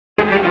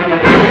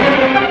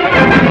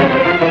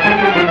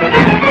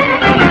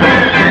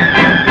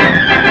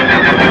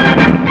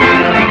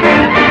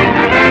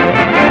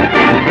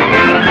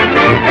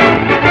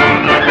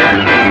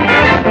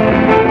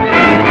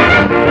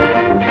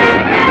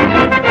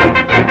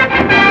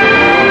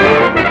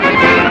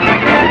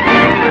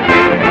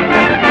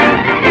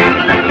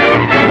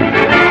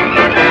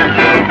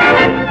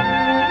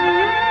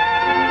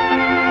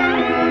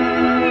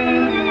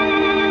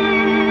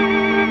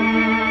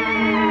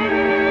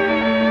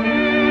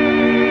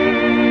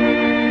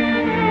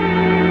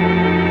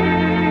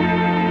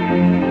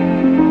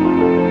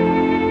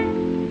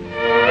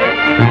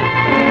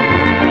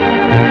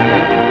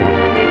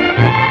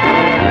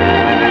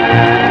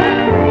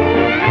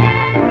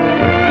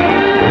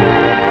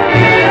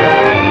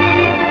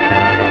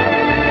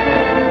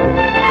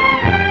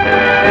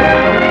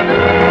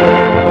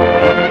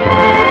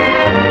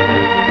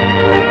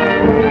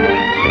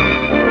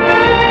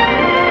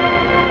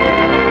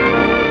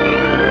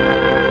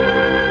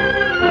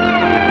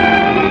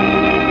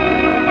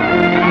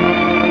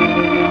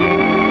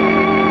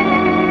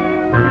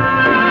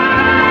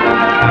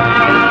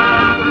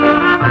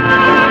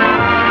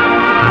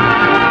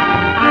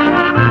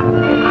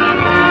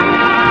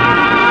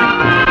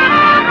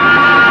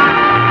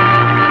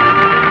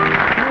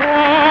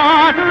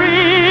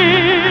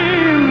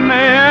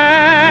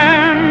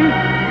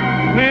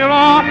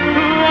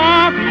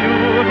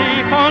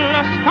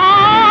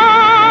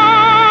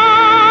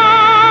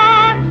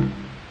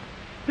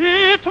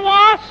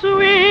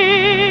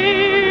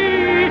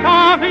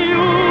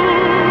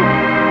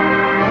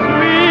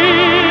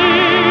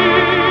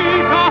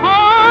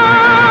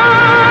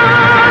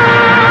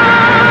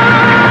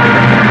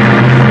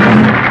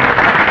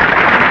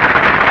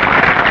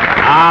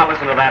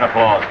of that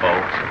applause,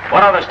 folks.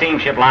 What other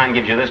steamship line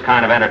gives you this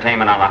kind of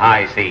entertainment on the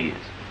high seas?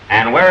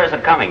 And where is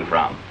it coming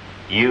from?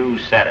 You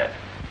said it.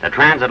 The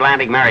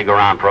Transatlantic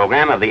merry-go-round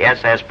program of the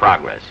SS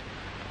Progress.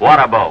 What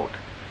a boat.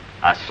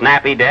 A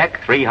snappy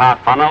deck, 3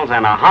 hot funnels,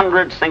 and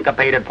 100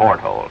 syncopated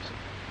portholes.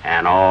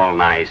 And all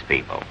nice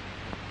people.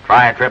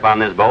 Try a trip on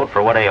this boat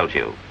for what ails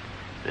you.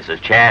 This is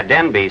Chad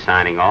Denby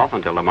signing off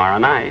until tomorrow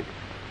night.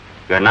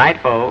 Good night,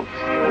 folks.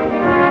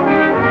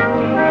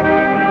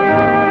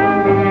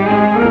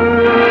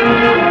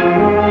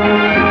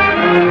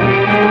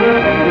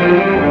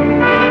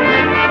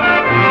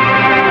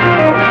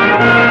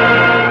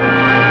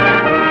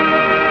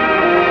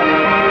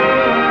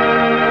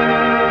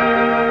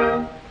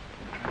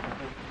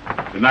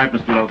 Good night,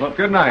 Mr. Lothrop.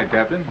 Good night,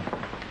 Captain.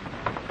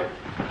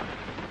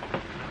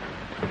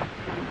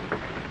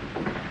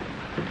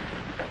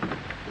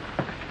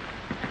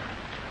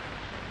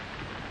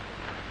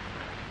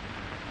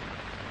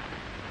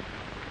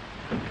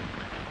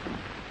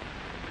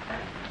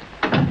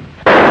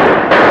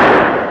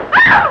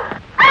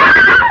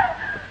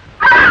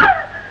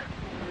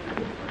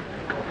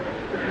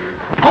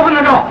 Open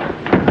the door!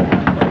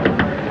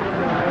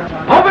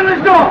 Open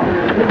this door!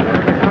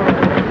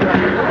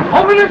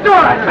 Open this door,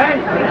 I say!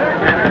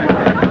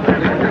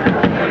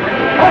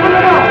 Open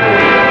the door!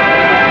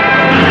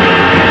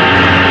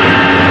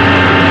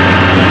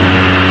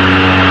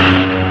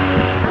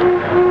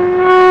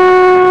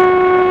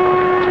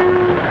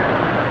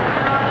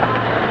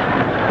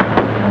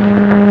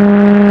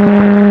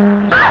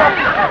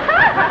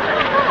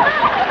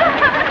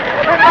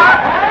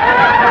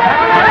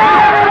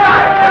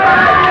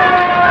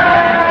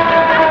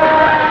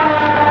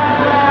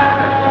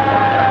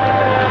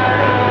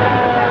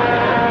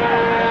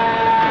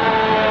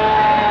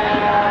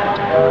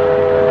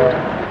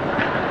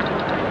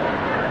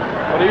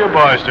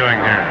 Boys doing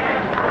here?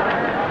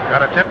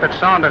 Got a tip that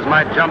Saunders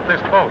might jump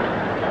this boat.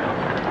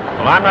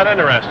 Well, I'm not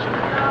interested.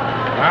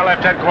 When I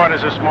left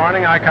headquarters this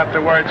morning, I cut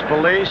the words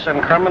police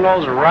and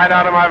criminals right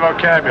out of my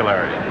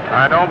vocabulary.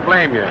 I don't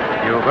blame you.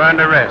 You've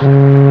earned a rest.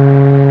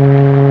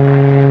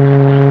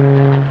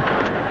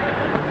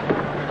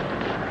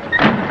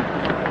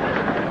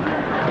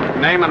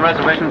 Name and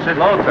reservation, Sid?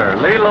 Lothar.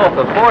 Lee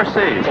Lothar,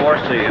 4C.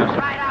 4C.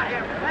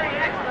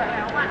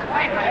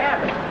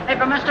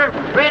 Paper, mister.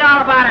 Read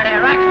all about it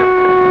here.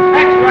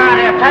 Extra out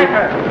here.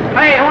 Paper.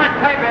 Hey, I want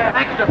paper.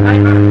 Extra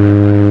paper.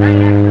 Hey,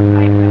 extra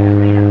paper.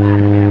 Read about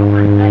it here. I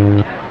want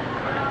paper.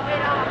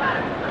 Read all about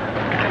it.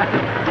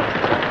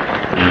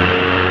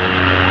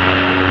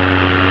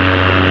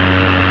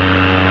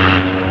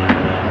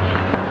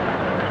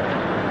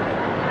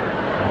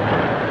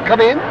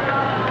 Come in.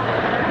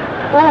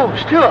 Oh,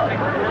 Stuart.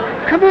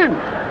 Come in.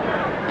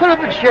 Pull up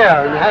a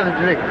chair and have a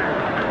drink.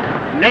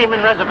 Name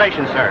and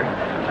reservation, sir.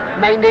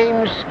 My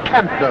name's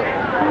Campbell.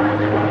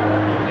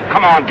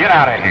 Come on, get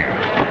out of here.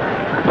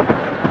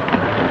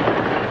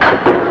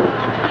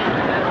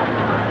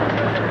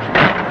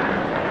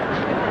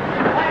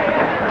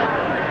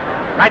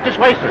 Right this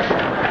way, sir.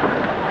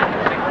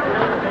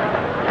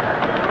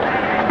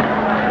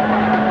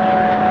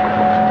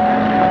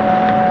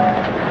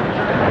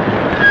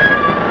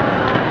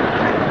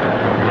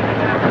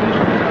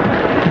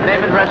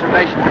 Name and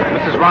reservation.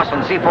 Mrs.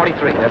 Rosslyn,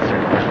 C-43. Yes, sir.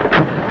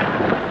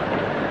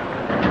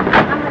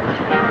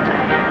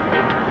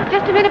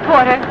 Just a minute,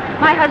 Porter.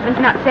 My husband's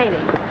not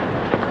sailing.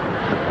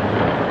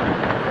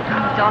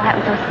 It's all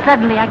happened so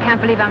suddenly, I can't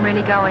believe I'm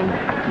really going.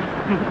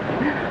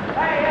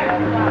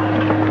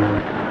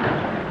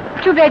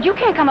 Too bad you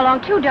can't come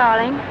along too,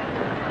 darling.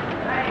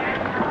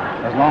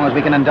 As long as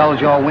we can indulge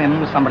your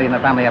whims, somebody in the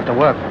family has to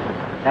work.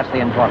 That's the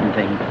important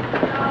thing.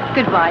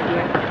 Goodbye,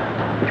 dear.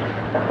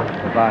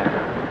 Goodbye.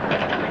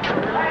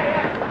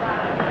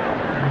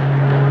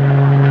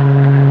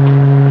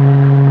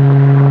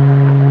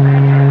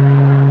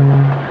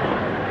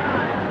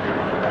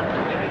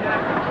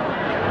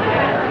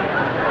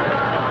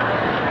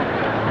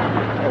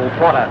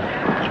 Porter,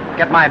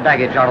 get my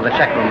baggage out of the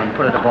check room and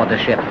put it aboard the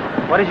ship.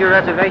 What is your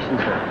reservation,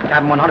 sir?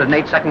 Cabin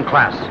 108, second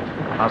class.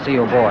 I'll see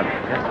you aboard.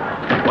 Yes.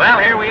 Well,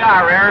 here we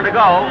are, raring to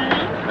go.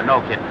 But no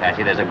kidding,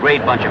 Patsy. There's a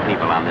great bunch of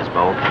people on this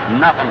boat.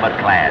 Nothing but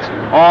class.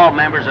 All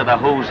members of the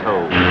who's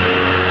who.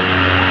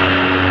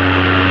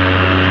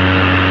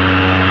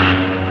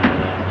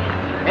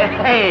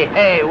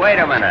 Hey, wait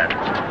a minute.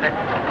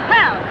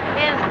 Well,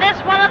 is this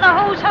one of the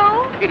who's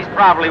who? He's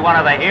probably one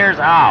of the here's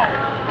how.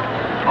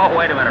 Oh,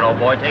 wait a minute, old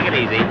boy. Take it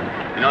easy.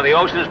 You know, the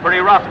ocean is pretty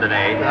rough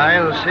today.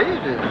 I'll say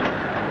it is.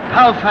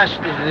 How fast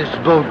is this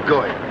boat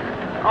going?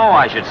 Oh,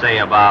 I should say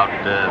about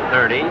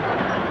 30.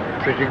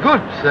 Pretty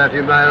good,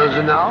 30 miles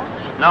an hour.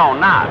 No,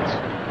 knots.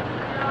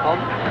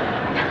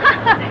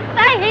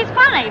 Say, he's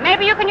funny.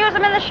 Maybe you can use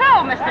him in the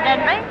show, Mr.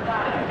 Denby.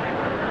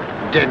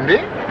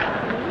 Denby?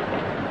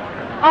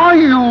 Are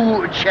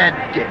you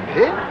Chad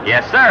Denby?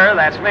 Yes, sir,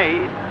 that's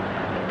me.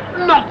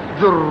 Not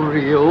the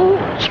real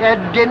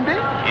Chad Denby?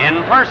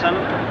 In person.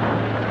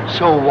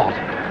 So what?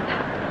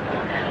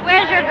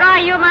 Where's your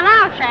dry humor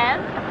now, Chad?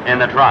 In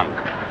the trunk.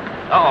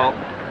 Uh-oh.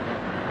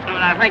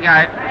 I think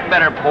I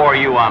better pour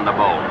you on the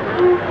boat.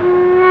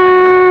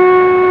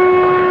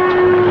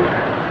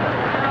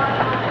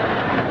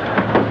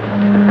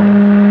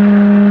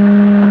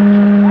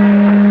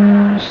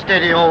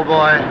 Steady, old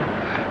boy.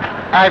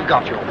 I've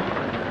got you.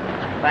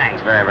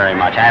 Thanks very, very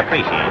much. I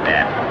appreciate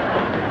that.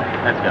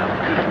 Let's go.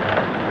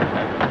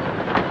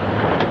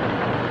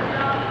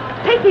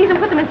 Take these and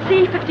put them in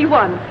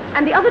C51.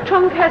 And the other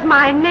trunk has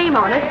my name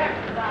on it.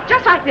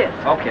 Just like this.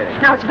 Okay.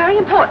 Now, it's very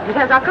important. It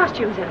has our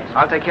costumes in it.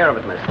 I'll take care of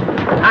it, miss.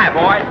 Hi,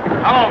 boy.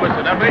 Hello,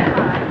 Mr. Dudley.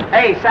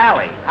 Hey,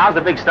 Sally. How's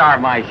the big star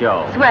of my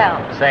show? Swell.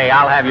 Say,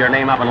 I'll have your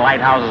name up in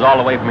lighthouses all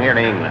the way from here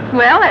to England.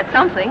 Well, that's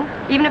something.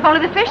 Even if only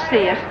the fish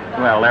see it.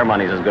 Well, their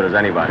money's as good as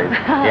anybody's.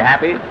 You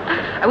happy?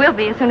 I will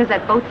be as soon as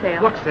that boat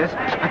sails. Look, sis,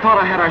 I thought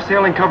I had our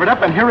sailing covered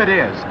up, and here it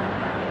is.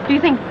 Do you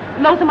think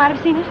Lothar might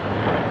have seen it?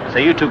 So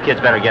you two kids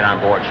better get on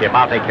board ship.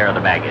 I'll take care of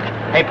the baggage.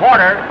 Hey,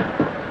 Porter.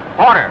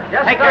 Porter,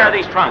 Yes, take sir. care of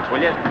these trunks,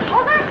 will you?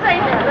 Oh, that's safe.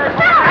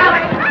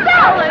 Sally!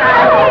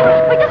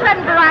 We just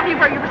read in Variety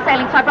where you were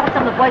sailing, so I brought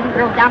some of the boys and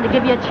girls down to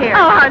give you a cheer.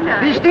 Oh, no.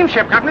 These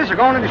steamship companies are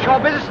going into show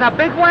business in a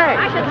big way.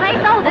 I should say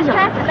so. This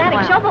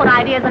transatlantic showboat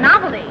idea is a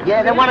novelty.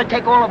 Yeah, they want to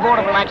take all the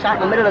waterblacks out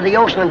in the middle of the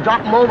ocean and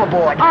drop them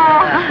overboard.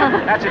 Oh.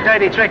 That's a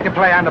dirty trick to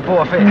play on the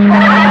poor fish.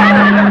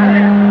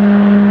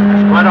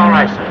 Quite all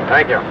right, sir.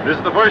 Thank you. This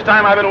is the first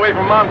time I've been away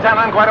from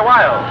Montana in quite a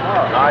while.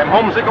 I'm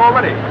homesick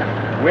already.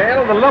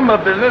 Well, the lumber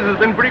business has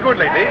been pretty good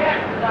lately.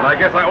 And I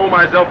guess I owe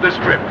myself this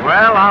trip.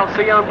 Well, I'll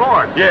see you on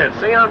board. Yes.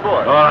 See you on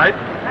board. All right.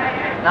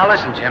 Now,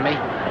 listen, Jimmy.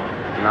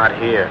 Not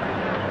here.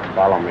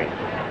 Follow me.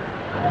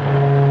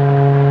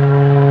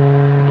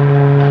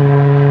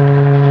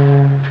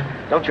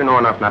 Don't you know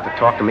enough not to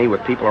talk to me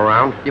with people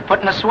around? You're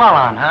putting a swell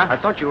on, huh? I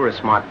thought you were a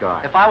smart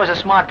guy. If I was a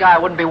smart guy, I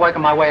wouldn't be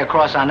working my way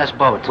across on this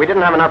boat. We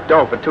didn't have enough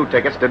dough for 2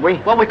 tickets, did we?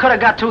 Well, we could have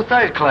got 2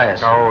 third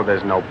class. Oh,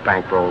 there's no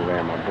bankroll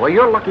there, my boy.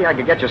 You're lucky I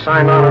could get you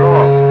signed on at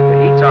all.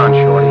 The heat's on,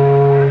 Shorty.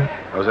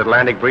 Those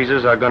Atlantic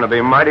breezes are going to be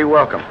mighty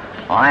welcome.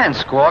 Oh, I ain't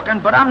squawking,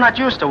 but I'm not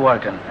used to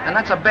working. And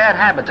that's a bad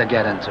habit to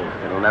get into.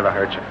 It'll never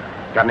hurt you.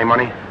 Got any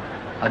money?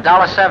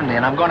 $1.70,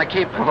 and I'm going to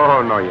keep it.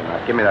 Oh, no, you're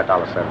not. Give me that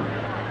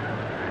 $1.70.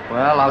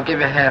 Well, I'll give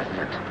you half of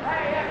it.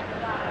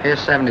 Here's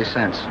 70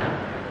 cents.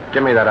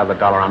 Give me that other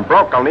 $1. I'm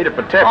broke. I'll need it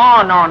for tips.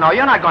 Oh, no.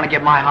 You're not going to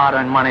give my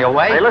hard-earned money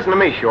away. Hey, listen to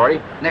me,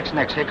 Shorty. Next.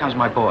 Here comes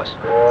my boss.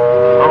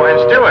 Oh, and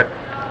Stewart,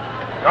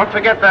 don't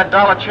forget that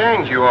 $1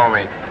 change you owe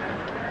me.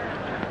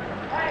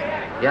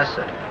 Yes,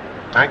 sir.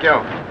 Thank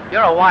you.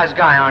 You're a wise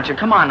guy, aren't you?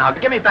 Come on now.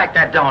 Give me back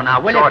that dough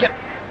now, will Shorty, you?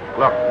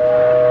 look.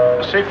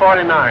 The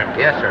C-49.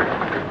 Yes, sir.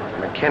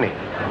 McKinney.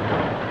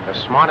 The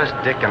smartest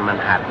dick in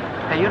Manhattan.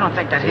 Hey, you don't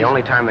think that The he's...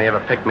 only time they ever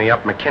picked me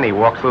up, McKinney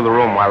walked through the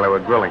room while they were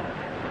grilling.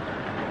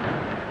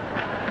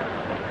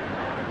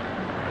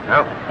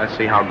 Well, let's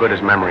see how good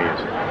his memory is.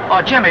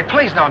 Oh, Jimmy,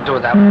 please don't do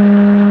that.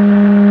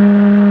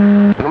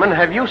 Gentlemen,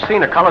 have you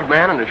seen a colored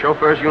man in a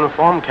chauffeur's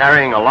uniform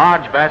carrying a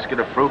large basket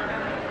of fruit?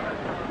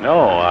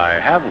 No, I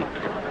haven't.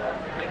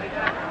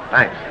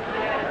 Thanks.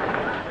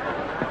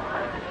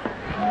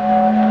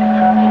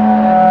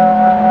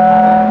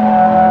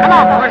 Come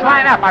on, boys,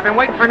 line up. I've been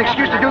waiting for an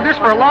excuse to do this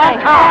for a long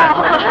time.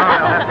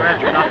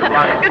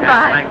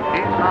 Goodbye.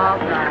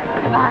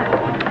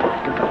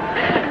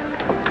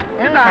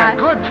 Goodbye.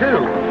 Good,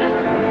 too.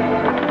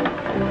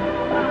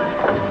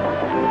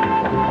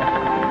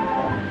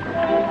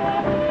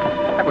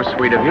 That was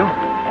sweet of you.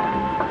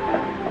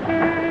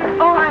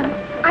 Oh,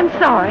 I'm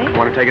sorry.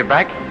 Want to take it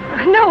back?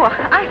 No,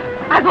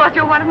 I thought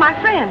you were one of my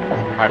friends.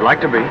 I'd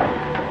like to be.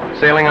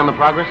 Sailing on the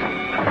Progress?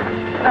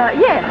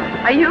 Yes.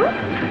 Are you?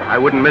 I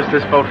wouldn't miss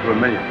this boat for a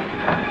million.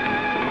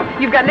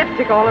 You've got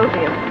lipstick all over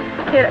you.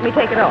 Here, let me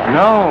take it off.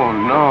 No.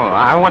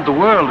 I want the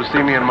world to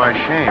see me in my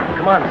shame.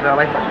 Come on,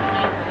 Sally.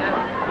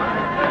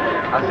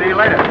 I'll see you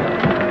later.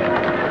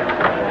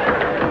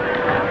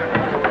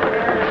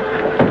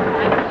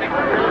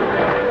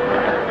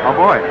 Oh,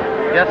 boy.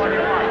 Yes,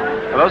 sir.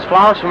 Are those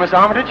flowers for Miss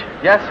Armitage?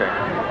 Yes, sir.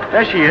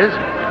 There she is.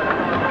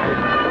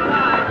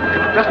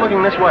 Just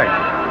looking this way.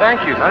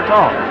 Thank you, that's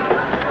all.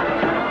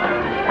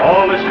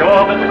 All the show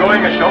off that's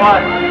going ashore.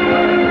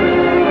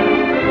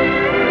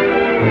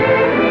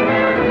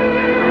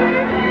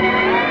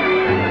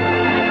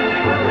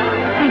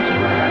 Thank you.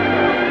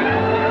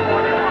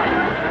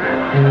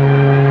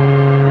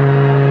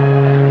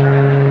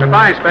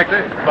 Goodbye,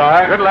 Inspector.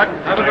 Bye. Good luck.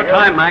 Have a good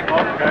time, Mike.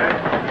 Okay.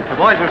 The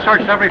boys have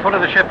searched every foot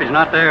of the ship. He's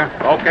not there.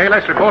 Okay,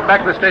 let's report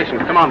back to the station.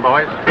 Come on,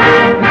 boys.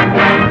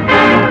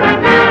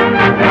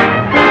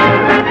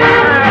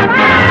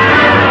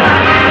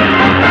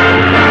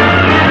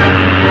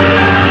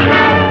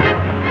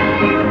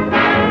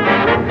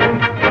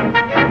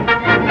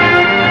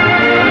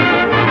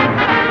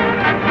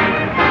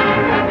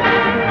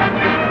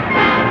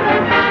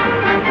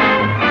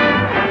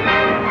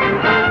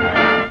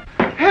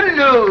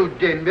 Hello,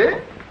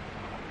 Denver.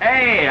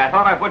 Hey, I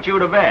thought I put you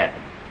to bed.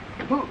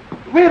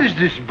 Where is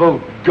this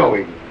boat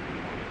going?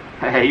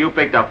 Hey, you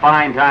picked a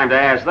fine time to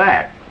ask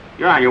that.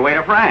 You're on your way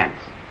to France.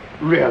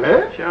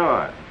 Really?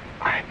 Sure.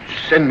 I'd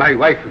send my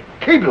wife a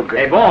cablegram.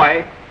 Hey,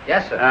 boy,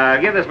 Yes, sir.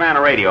 Give this man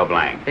a radio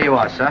blank. Here you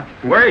are, sir.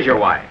 Where is your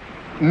wife?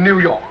 New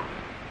York.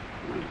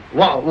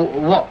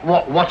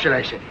 What should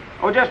I say?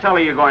 Oh, just tell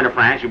her you're going to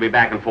France. You'll be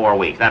back in 4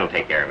 weeks. That'll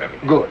take care of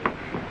everything. Good.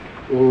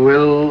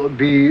 We'll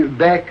be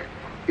back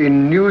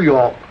in New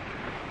York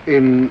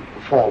in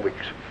 4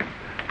 weeks.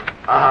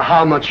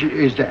 How much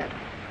is that?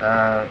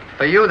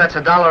 For you, that's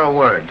 $1 a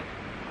word.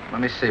 Let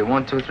me see.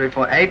 1, 2, 3,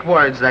 4, 8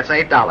 words. That's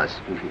 $8.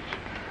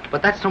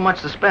 But that's too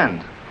much to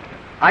spend.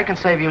 I can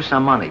save you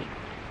some money.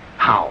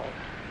 How?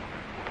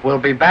 We'll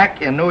be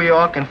back in New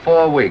York in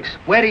 4 weeks.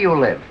 Where do you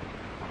live?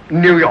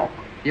 New York.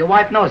 Your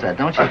wife knows that,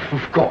 don't you?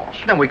 Of course.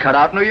 Then we cut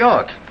out New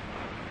York.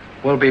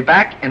 We'll be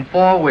back in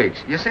 4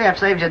 weeks. You see, I've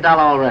saved you $1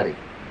 already.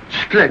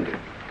 Splendid.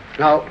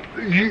 Now,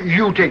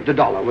 you take the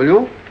 $1, will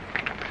you?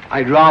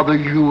 I'd rather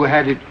you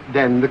had it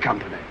than the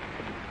company.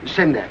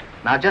 Send that.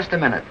 Now, just a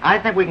minute. I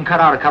think we can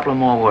cut out a couple of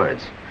more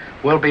words.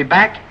 We'll be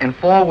back in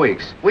 4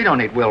 weeks. We don't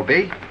need will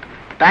be.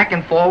 Back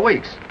in 4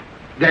 weeks.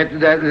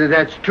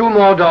 That's $2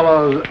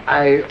 more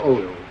I owe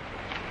you.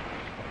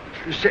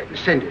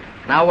 Send it.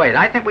 Now, wait.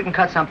 I think we can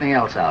cut something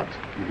else out.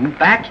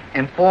 Back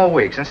in 4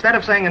 weeks. Instead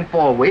of saying in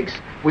 4 weeks,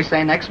 we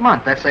say next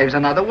month. That saves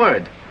another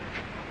word.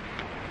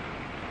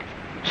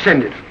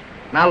 Send it.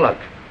 Now, look.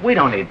 We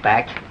don't need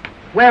back.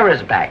 Where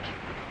is back?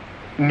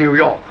 New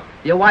York.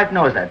 Your wife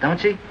knows that, don't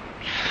she?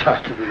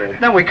 Certainly.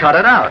 Then we cut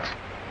it out.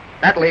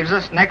 That leaves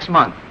us next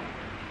month.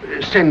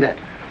 Send that.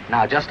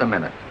 Now, just a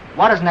minute.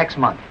 What is next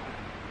month?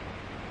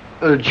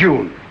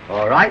 June.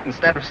 All right.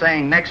 Instead of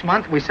saying next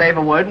month, we save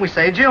a word and we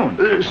say June.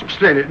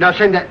 Splendid. Now,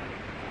 send that.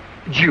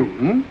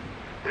 June.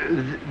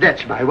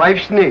 That's my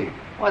wife's name.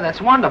 Well,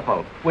 that's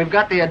wonderful. We've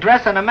got the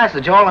address and a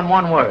message all in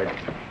one word.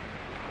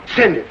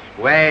 Send it.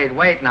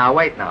 Wait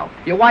now.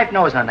 Your wife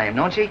knows her name,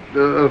 don't she?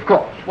 Of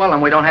course. Well,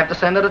 then we don't have to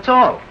send it at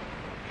all.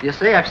 You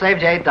see, I've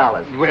saved you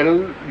 $8.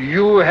 Well,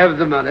 you have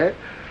the money.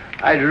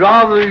 I'd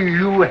rather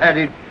you had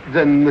it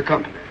than the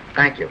company.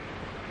 Thank you.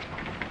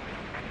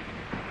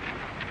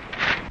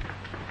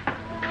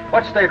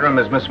 What stateroom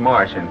is Miss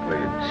Marsh in,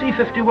 please?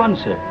 C-51,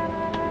 sir.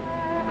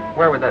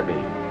 Where would that be?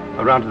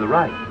 Around to the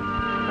right.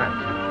 Thanks.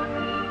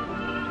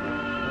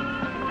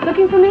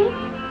 Looking for me?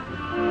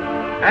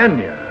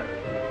 Anya.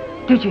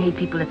 Did you hate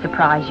people that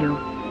surprise you?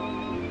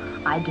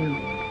 I do.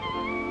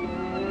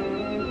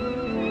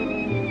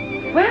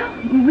 Well,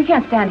 we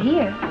can't stand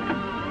here.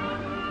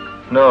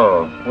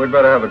 No, we'd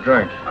better have a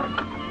drink.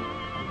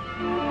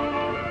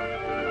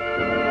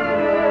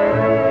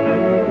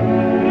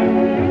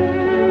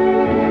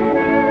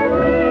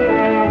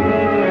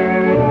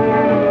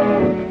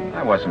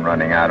 I wasn't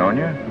running out on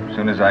you. As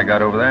soon as I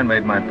got over there and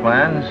made my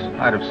plans,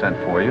 I'd have sent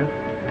for you.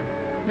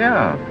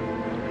 Yeah.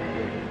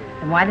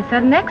 Then why the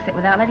sudden exit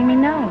without letting me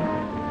know?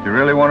 Do you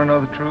really want to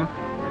know the truth?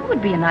 It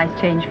would be a nice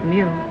change from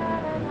you.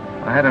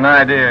 I had an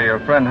idea your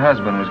friend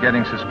husband was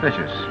getting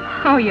suspicious.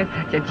 Oh, you're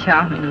such a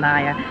charming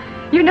liar.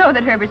 You know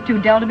that Herbert's too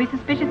dull to be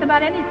suspicious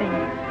about anything.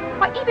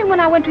 Why, even when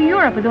I went to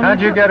Europe with only...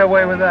 How'd you get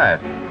away with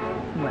that?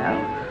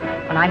 Well,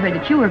 when I heard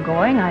that you were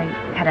going, I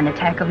had an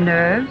attack of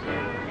nerves,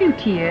 a few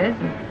tears,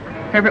 and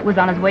Herbert was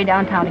on his way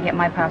downtown to get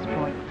my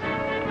passport.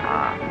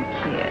 Ah,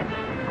 kid.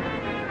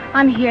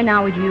 I'm here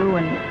now with you,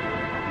 and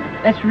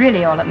that's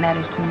really all that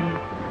matters to me.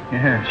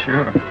 Yeah,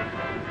 sure.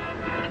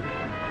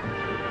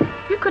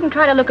 You couldn't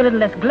try to look a little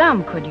less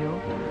glum, could you?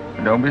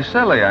 Don't be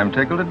silly. I'm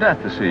tickled to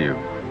death to see you.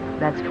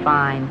 That's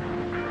fine,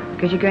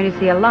 because you're going to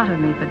see a lot of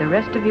me for the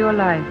rest of your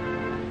life.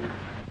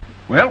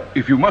 Well,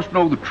 if you must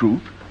know the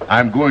truth,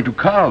 I'm going to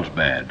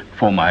Carlsbad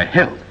for my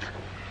health.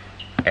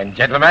 And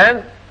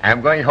gentlemen,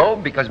 I'm going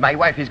home because my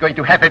wife is going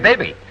to have a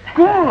baby.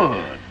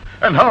 Good.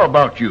 And how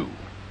about you?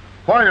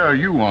 Why are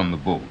you on the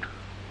boat?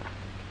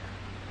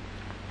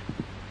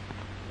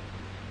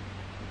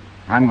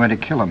 I'm going to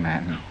kill a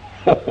man.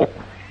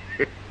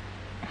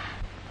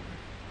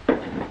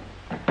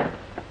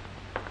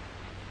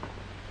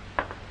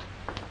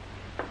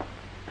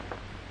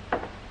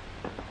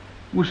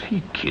 Was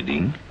he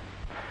kidding?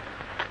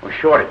 Oh,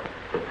 Shorty,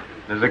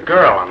 there's a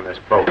girl on this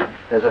boat.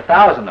 There's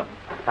 1,000 of them.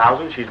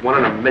 1,000? She's one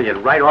in a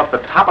million, right off the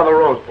top of the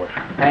rose bush.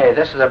 Hey,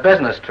 this is a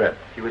business trip.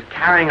 She was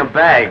carrying a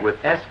bag with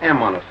SM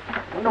on it.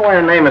 Wonder why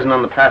her name isn't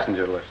on the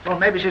passenger list. Well,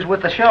 maybe she's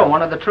with the show,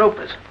 one of the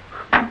troopers.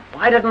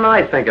 Why didn't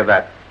I think of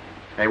that?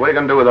 Hey, what are you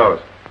going to do with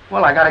those?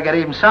 Well, I got to get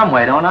even some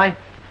way, don't I?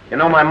 You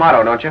know my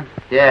motto, don't you?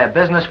 Yeah,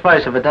 business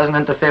first if it doesn't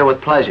interfere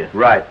with pleasure.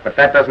 Right, but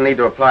that doesn't need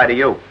to apply to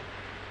you.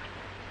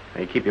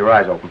 Now, you keep your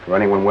eyes open for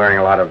anyone wearing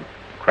a lot of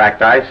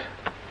cracked ice.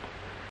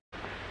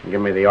 And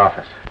give me the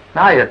office.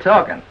 Now you're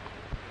talking.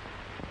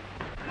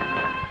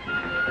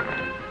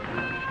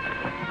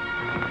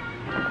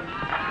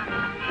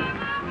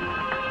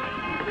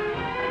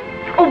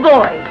 Oh,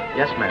 boy.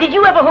 Yes, ma'am. Did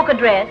you ever hook a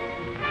dress?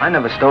 I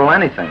never stole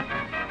anything.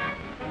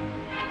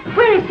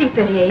 Where is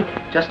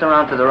C-38? Just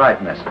around to the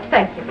right, miss.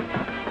 Thank you.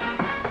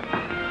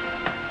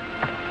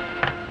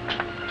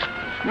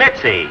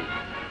 Mitzi!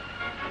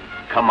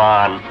 Come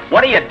on.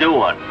 What are you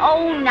doing?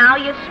 Oh, now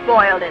you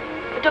spoiled it.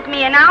 It took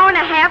me an hour and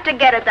a half to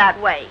get it that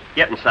way.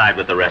 Get inside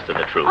with the rest of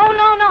the troop. Oh,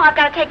 no, I've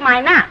got to take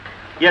my nap.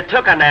 You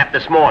took a nap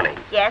this morning.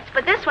 Yes,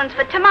 but this one's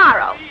for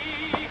tomorrow.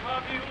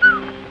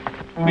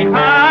 All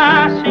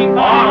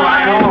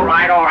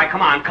right.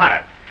 Come on, cut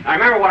it. Now,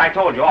 remember what I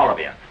told you, all of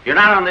you. You're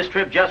not on this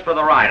trip just for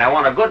the ride. I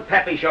want a good,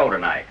 peppy show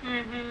tonight.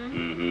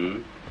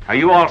 Are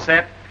you all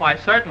set? Why,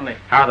 certainly.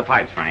 How are the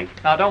pipes, Frank?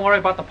 Now, don't worry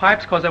about the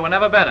pipes, because they were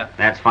never better.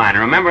 That's fine.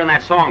 And remember in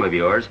that song of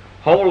yours,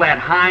 hold that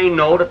high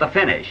note at the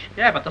finish.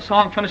 Yeah, but the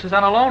song finishes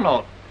on a low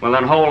note. Well,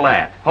 then hold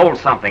that. Hold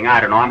something. I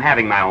don't know. I'm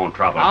having my own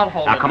trouble. I'll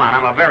hold it. Now, come on.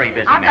 I'm a very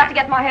busy I've man. got to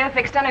get my hair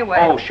fixed anyway.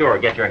 Oh, sure.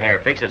 Get your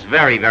hair fixed. It's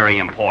very, very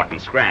important.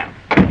 Scram.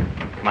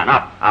 Come on,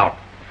 up, out.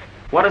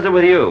 What is it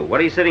with you? What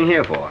are you sitting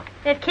here for?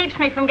 It keeps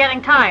me from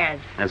getting tired.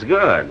 That's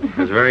good.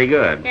 That's very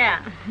good.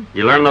 Yeah.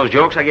 You learn those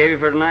jokes I gave you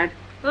for tonight?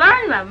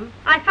 Learn them?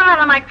 I fell out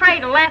of my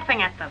cradle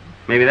laughing at them.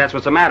 Maybe that's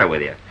what's the matter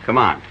with you. Come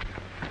on.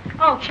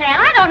 Oh, Chan,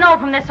 I don't know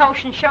from this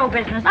ocean show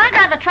business. I'd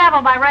rather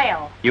travel by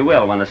rail. You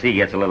will when the sea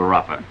gets a little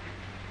rougher.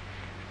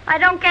 I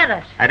don't get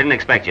it. I didn't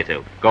expect you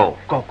to. Go.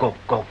 Go.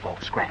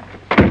 Scram.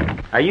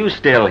 Are you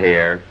still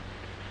here?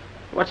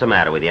 What's the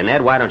matter with you,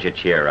 Ned? Why don't you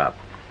cheer up?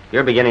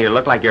 You're beginning to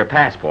look like your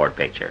passport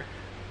picture.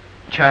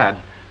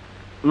 Chad,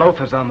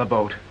 Lothar's on the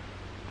boat.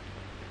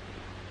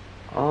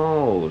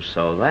 Oh,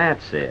 so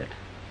that's it.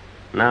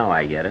 Now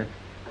I get it.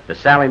 Does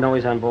Sally know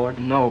he's on board?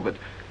 No, but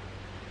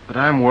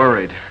I'm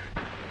worried.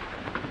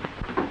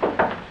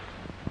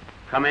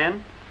 Come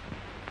in.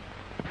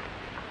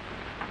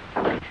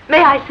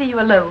 May I see you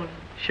alone?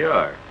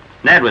 Sure.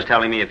 Ned was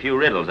telling me a few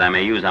riddles I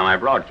may use on my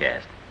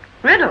broadcast.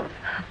 Riddles?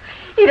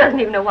 He doesn't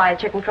even know why a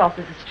chicken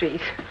crosses the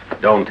street.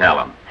 Don't tell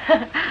him.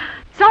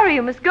 Sorry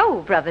you must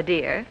go, brother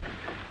dear.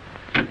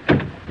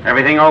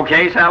 Everything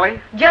okay,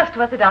 Sally? Just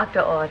what the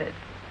doctor ordered.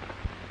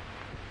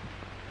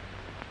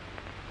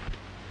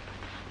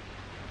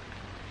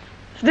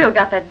 Still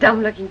got that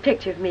dumb-looking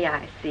picture of me,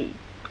 I see.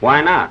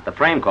 Why not? The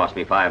frame cost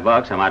me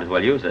 $5. I might as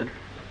well use it.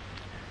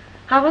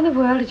 How in the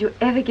world did you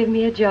ever give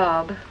me a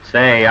job?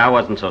 Say, I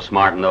wasn't so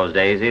smart in those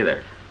days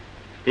either.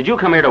 Did you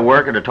come here to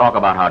work or to talk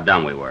about how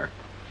dumb we were?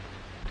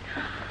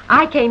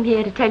 I came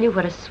here to tell you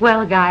what a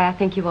swell guy I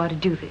think you ought to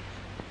do this.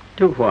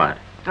 Do what?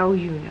 Oh,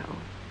 you know.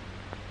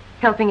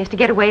 Helping us to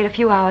get away at a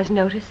few hours'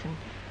 notice and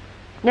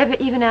never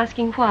even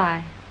asking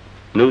why.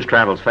 News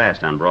travels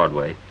fast on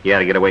Broadway. You had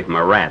to get away from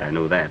a rat, I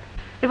knew that.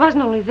 It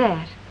wasn't only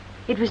that.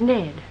 It was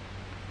Ned.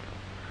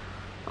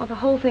 Oh, the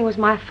whole thing was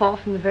my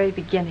fault from the very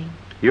beginning.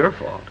 Your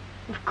fault?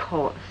 Of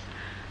course.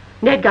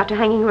 Ned got to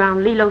hanging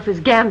around Lee Lothar's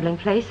gambling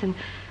place, and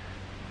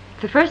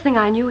the first thing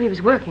I knew, he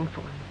was working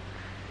for him.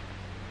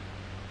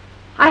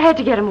 I had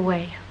to get him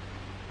away.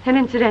 And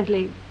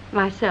incidentally,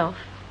 myself.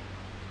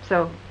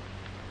 So,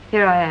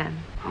 here I am.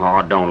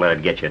 Oh, don't let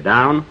it get you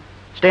down.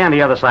 Stay on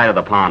the other side of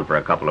the pond for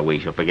a couple of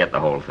weeks. You'll forget the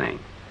whole thing.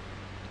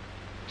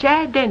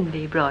 Chad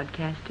Denby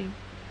broadcasting.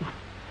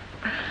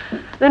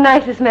 The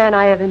nicest man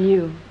I ever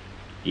knew.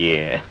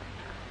 Yeah,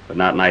 but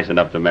not nice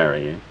enough to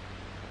marry, eh?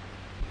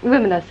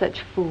 Women are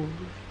such fools.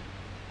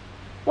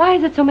 Why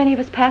is it so many of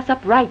us pass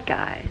up right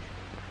guys?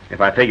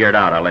 If I figure it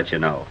out, I'll let you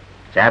know.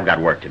 Say, I've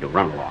got work to do.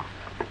 Run along.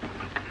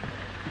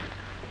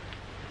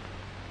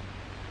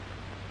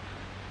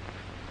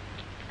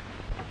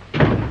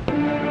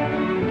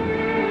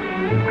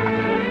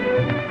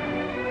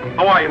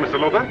 How are you, Mr.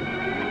 Lothar?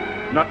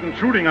 Not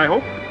intruding, I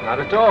hope? Not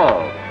at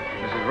all.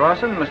 Mrs.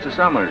 Rawson, Mr.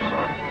 Summers.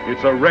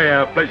 It's a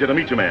rare pleasure to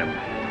meet you,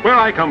 ma'am. Where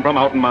I come from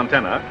out in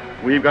Montana,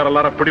 we've got a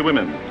lot of pretty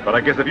women. But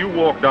I guess if you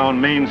walk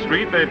down Main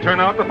Street, they'd turn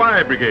out the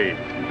fire brigade.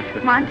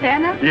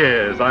 Montana?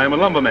 Yes, I am a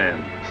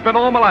lumberman. Spent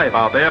all my life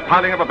out there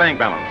piling up a bank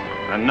balance.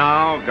 And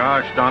now,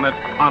 gosh darn it,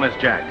 Honest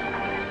Jack.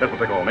 That's what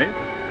they call me.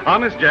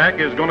 Honest Jack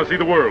is going to see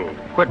the world.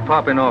 Quit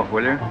popping off,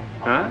 will you?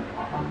 Huh?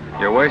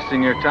 You're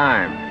wasting your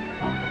time.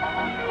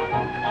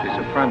 She's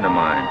a friend of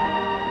mine.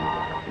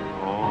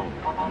 Oh.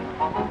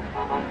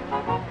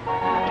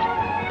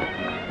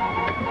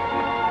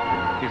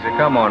 He's a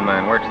come-on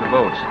man, works the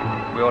boats.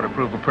 We ought to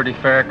prove a pretty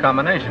fair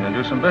combination and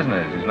do some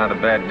business. He's not a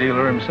bad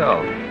dealer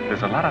himself.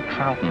 There's a lot of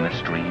trout in this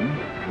stream,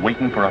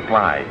 waiting for a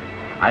fly.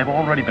 I've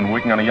already been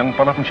working on a young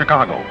fellow from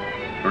Chicago,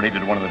 related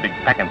to one of the big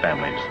packing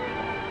families.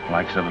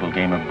 Likes a little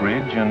game of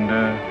bridge and,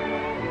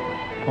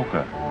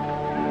 poker.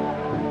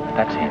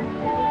 That's him.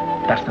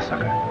 That's the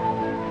sucker.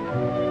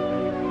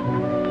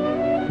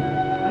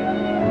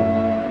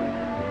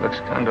 Looks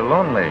kind of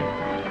lonely.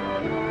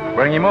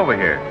 Bring him over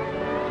here.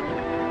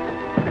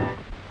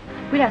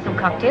 We'll have some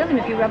cocktails and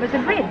a few rubbers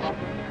of bridge.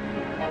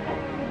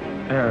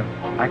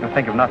 I can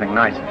think of nothing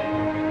nicer.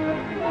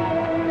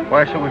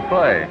 Why should we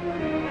play?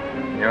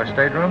 Your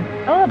stateroom?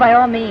 Oh, by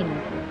all means.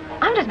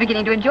 I'm just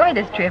beginning to enjoy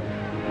this trip.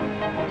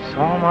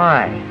 So am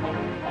I.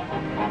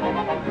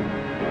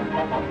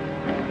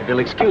 If you'll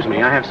excuse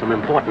me, I have some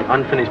important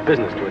unfinished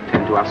business to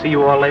attend to. I'll see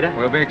you all later.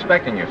 We'll be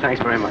expecting you.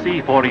 Thanks very much.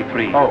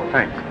 C-43. Oh,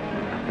 thanks.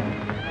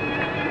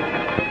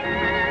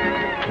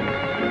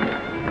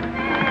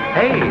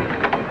 Hey,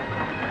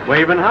 where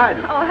you been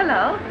hiding? Oh,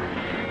 hello.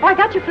 Oh, I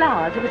got you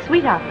flowers. It was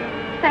sweet of you.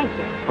 Thank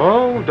you.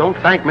 Oh, don't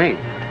thank me.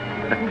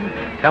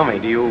 Tell me,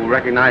 do you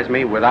recognize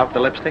me without the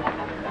lipstick?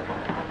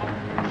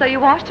 So you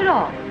washed it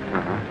off?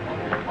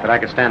 Uh-huh. But I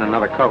could stand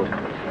another coat.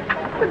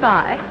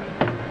 Goodbye.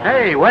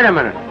 Hey, wait a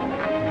minute.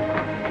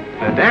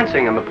 They're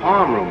dancing in the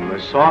palm room.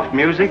 There's soft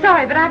music.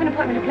 Sorry, but I have an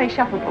appointment to play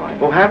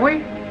shuffleboard. Oh, have we?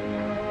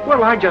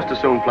 Well, I'd just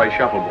as soon play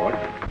shuffleboard.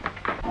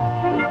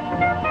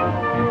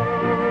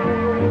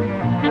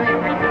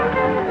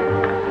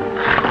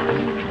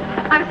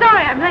 I'm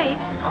sorry I'm late.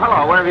 Oh,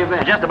 hello, where have you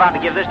been? Just about to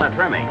give this a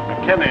trimming.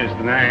 Kinney's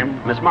the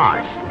name. Miss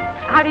Marsh.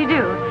 How do you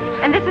do?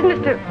 And this is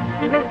Mr.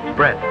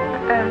 Brett.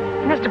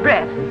 Mr.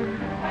 Brett.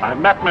 I've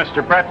met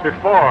Mr. Brett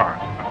before.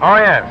 Oh,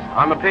 yes,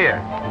 on the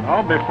pier.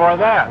 Oh, before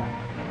that.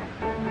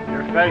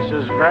 Your face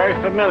is very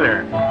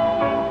familiar.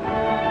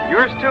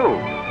 Yours, too.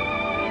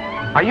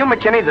 Are you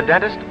McKinney, the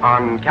dentist,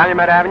 on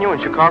Calumet Avenue in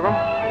Chicago?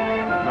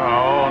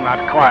 No,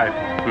 not quite.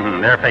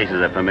 Their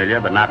faces are familiar,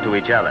 but not to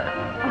each other.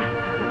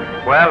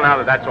 Well, now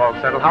that that's all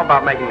settled, how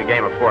about making the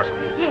game a foursome?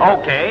 Yes.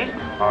 Okay.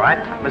 All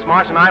right. Miss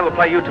Marsh and I will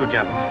play you two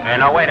gentlemen. Hey,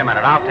 now, wait a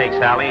minute. I'll take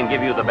Sally and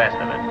give you the best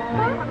of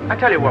it. I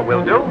tell you what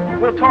we'll do.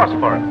 We'll toss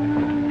for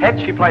her.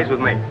 Heads, she plays with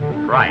me.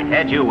 Right.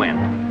 Heads, you win.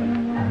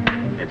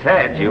 It's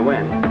heads, you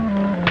win.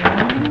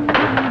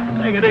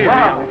 Take it easy,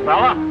 Wow. old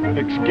fella.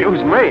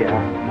 Excuse me.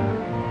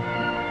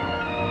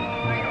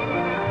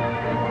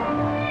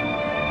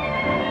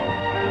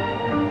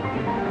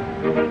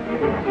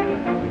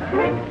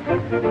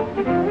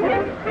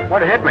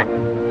 What hit me?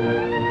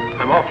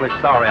 I'm awfully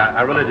sorry.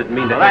 I really didn't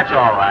mean to. Well, that's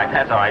all right.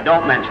 That's all right.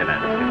 Don't mention it.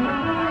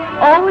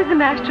 Always the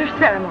master of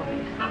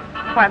ceremonies.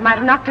 Why, it might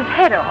have knocked his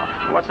head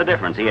off. What's the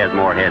difference? He has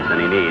more heads than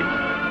he needs.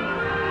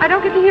 I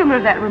don't get the humor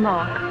of that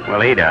remark. Well,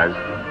 he does.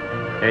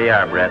 Here you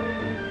are, Brett.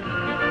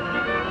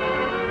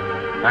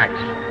 Thanks.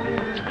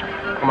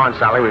 Come on,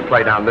 Sally. We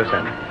play down this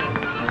end.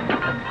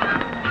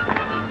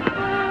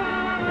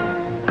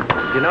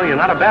 You know, you're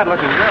not a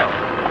bad-looking girl.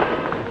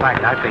 In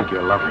fact, I think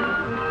you're lovely.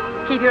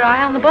 Keep your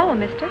eye on the ball,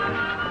 mister.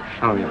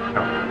 Oh, yeah.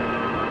 Oh.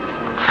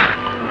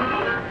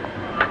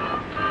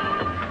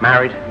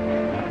 Married?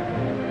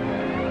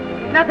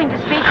 Nothing to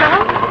speak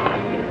of?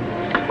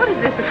 What is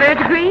this, the third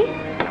degree?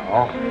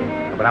 No.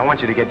 But I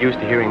want you to get used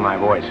to hearing my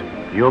voice.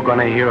 You're going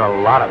to hear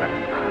a lot of it.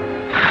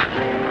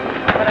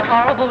 What a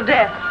horrible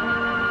death.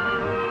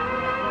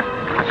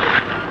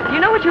 You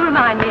know what you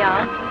remind me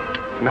of?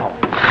 No.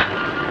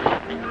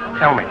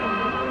 Tell me.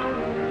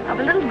 Of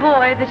a little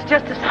boy that's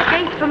just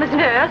escaped from his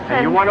nurse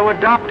And you want to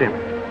adopt him.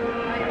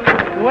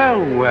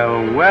 Well,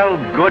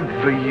 good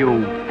for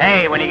you.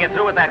 Hey, when you get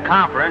through with that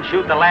conference,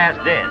 shoot the last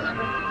disc.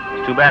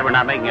 It's too bad we're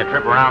not making a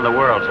trip around the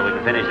world so we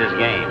can finish this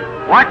game.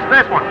 Watch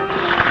this one.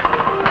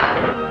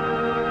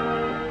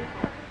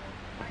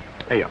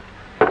 Here you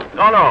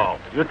No, no.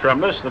 You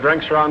trimmed us. The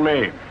drinks are on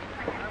me.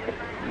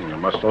 You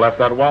must have left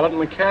that wallet in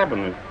the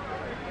cabin.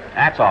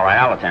 That's all right.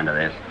 I'll attend to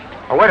this.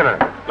 Oh, wait a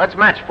minute. Let's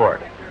match for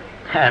it.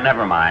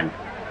 Never mind.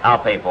 I'll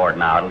pay for it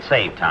now. It'll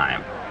save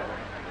time.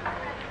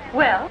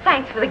 Well,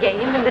 thanks for the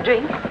game and the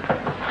drinks.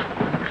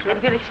 And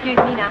if you'll excuse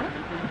me now.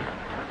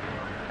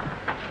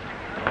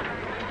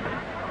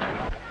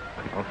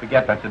 Don't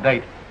forget, that's a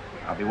date.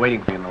 I'll be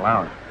waiting for you in the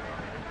lounge.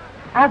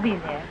 I'll be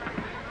there.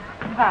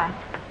 Goodbye.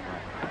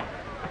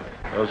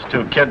 Those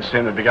two kids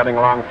seem to be getting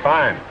along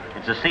fine.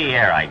 It's the sea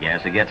air, I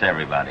guess. It gets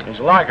everybody. He's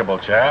a likable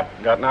chap.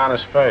 Got an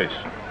honest face.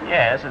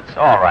 Yes, it's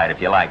all right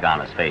if you like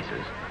honest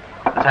faces.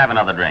 Let's have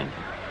another drink.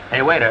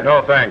 Hey, waiter.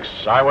 No, thanks.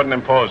 I wouldn't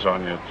impose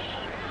on you.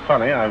 It's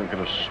funny. I could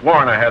have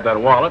sworn I had that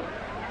wallet.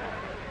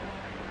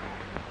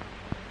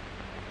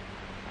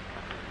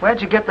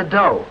 Where'd you get the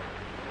dough?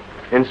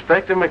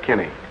 Inspector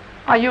McKinney.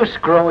 Are you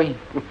screwy?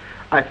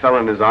 I fell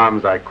in his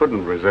arms. I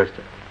couldn't resist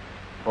it.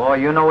 Boy,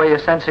 you know where your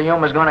sense of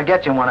humor's going to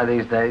get you one of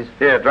these days.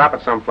 Here, drop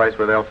it someplace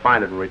where they'll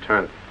find it and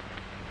return it.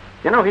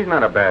 You know, he's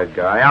not a bad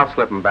guy. I'll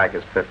slip him back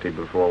his 50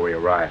 before we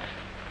arrive.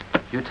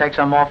 You take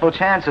some awful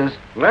chances.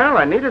 Well,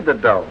 I needed the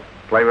dough.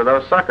 Play with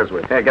those suckers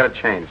with. Here, get it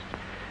changed.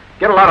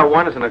 Get a lot of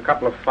ones and a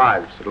couple of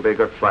fives. It'll be a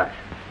good flash.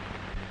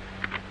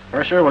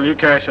 Mercer, will you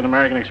cash an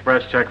American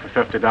Express check for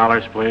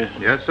 $50, please?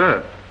 Yes,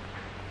 sir.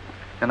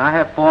 Can I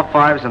have 4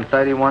 5s and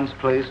 31s,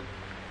 please?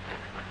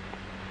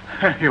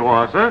 Here you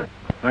are, sir.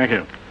 Thank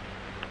you.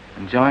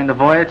 Enjoying the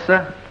voyage,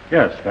 sir?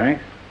 Yes,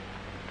 thanks.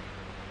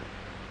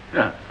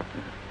 Yeah.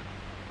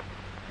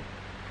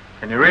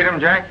 Can you read them,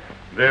 Jack?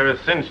 There is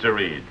since to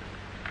read.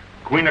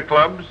 Queen of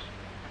clubs,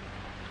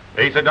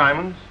 ace of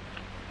diamonds,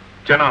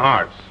 10 of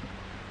hearts.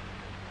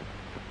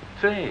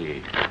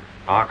 Say,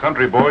 our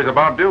country boy's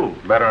about due.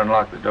 Better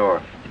unlock the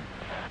door.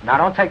 Now,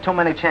 don't take too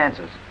many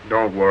chances.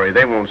 Don't worry.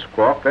 They won't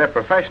squawk. They're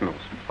professionals.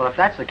 Well, if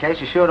that's the case,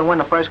 you're sure to win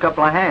the first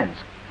couple of hands.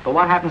 But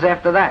what happens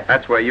after that?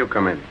 That's where you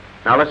come in.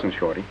 Now, listen,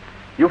 Shorty.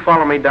 You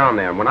follow me down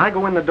there, and when I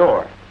go in the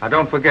door... Now,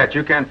 don't forget,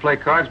 you can't play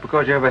cards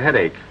because you have a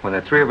headache. When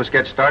the three of us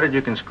get started,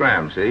 you can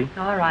scram, see?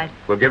 All right.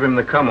 We'll give him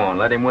the come-on.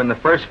 Let him win the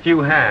first few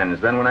hands.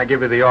 Then when I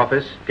give you the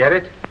office, get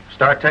it?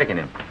 Start taking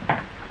him.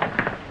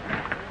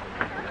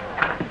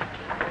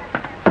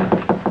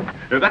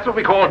 That's what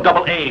we call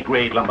double A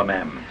grade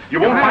lumberman. You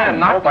won't find a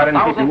knock I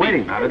didn't keep you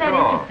waiting. Not at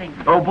all.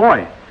 Oh,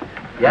 boy.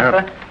 Yes,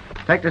 sir?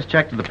 Take this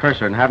check to the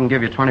purser and have him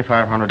give you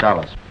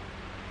 $2,500.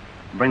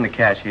 Bring the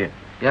cash here.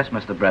 Yes,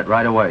 Mr. Brett,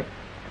 right away.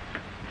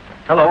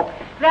 Hello.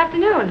 Good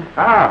afternoon.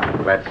 Ah,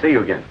 glad to see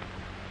you again.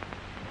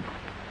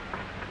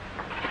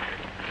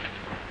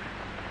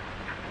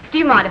 Do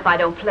you mind if I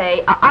don't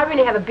play? I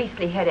really have a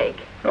beastly headache.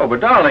 Oh,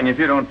 but darling, if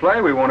you don't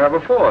play, we won't have a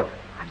fourth.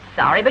 I'm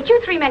sorry, but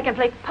you three men can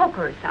play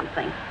poker or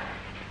something.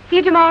 See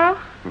you tomorrow?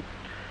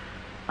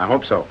 I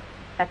hope so.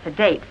 That's a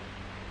date.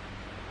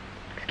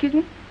 Excuse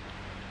me?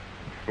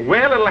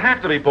 Well, it'll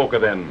have to be poker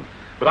then.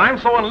 But I'm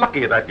so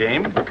unlucky at that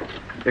game.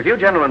 If you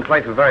gentlemen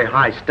play for very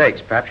high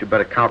stakes, perhaps you'd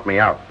better count me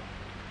out.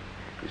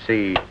 You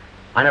see,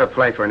 I never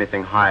play for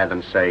anything higher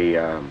than, say,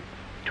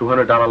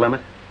 $200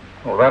 limit.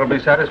 Well, that'll be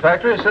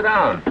satisfactory. Sit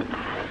down.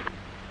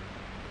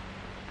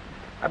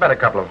 I bet a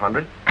couple of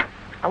hundred.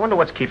 I wonder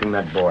what's keeping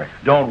that boy.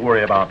 Don't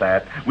worry about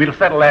that. We'll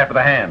settle after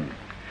the hand.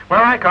 Where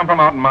I come from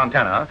out in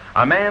Montana,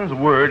 a man's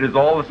word is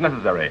all that's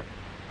necessary.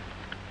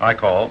 I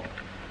call.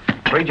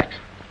 3 jacks.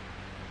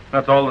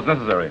 That's all that's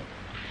necessary.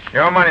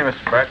 Your money,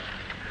 Mr. Brett.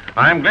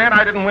 I'm glad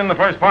I didn't win the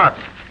first pot.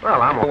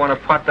 Well, I'm the one who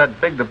pot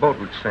that big the boat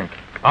would sink.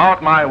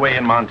 Out my way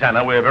in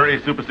Montana, we're very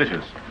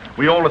superstitious.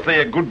 We always say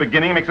a good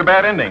beginning makes a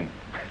bad ending.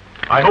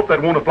 I hope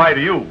that won't apply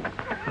to you.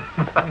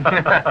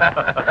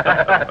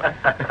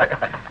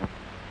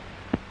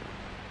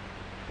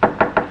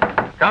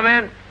 Come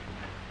in.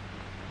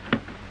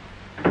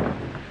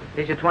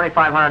 Here's your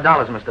 $2,500,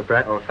 Mr.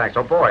 Brett. Oh, thanks.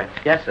 Oh, boy.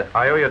 Yes, sir.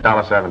 I owe you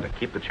 $1.70.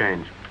 Keep the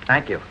change.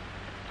 Thank you.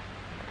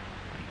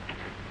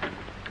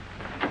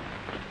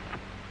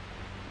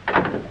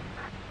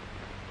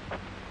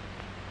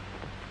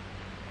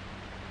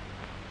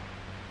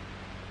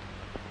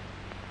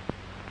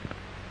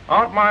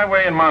 Out my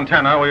way in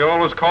Montana, we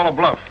always call a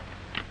bluff.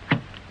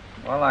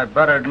 Well, I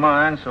bettered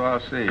mine, so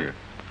I'll see you.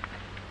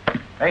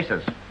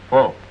 Aces.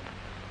 Full.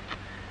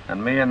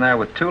 And me in there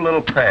with 2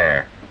 little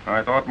pair.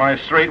 I thought my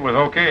straight was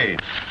okay.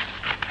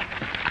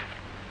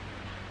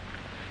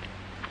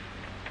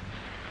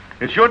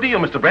 It's your deal,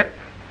 Mr. Brett.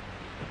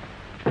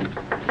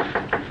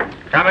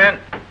 Come in.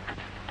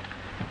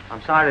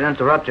 I'm sorry to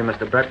interrupt you,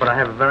 Mr. Brett, but I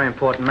have a very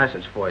important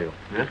message for you.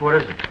 Yes,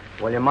 what is it?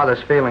 Well, your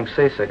mother's feeling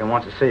seasick and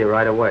wants to see you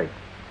right away.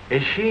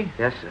 Is she?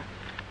 Yes, sir.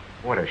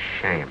 What a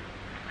shame.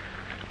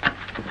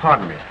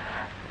 Pardon me.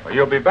 Well,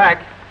 you'll be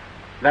back.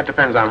 That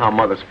depends on how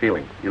Mother's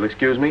feeling. You'll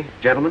excuse me,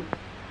 gentlemen?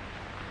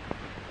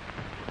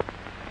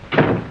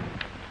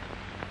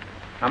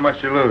 How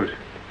much you lose?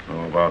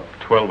 Oh, about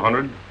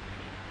 1,200.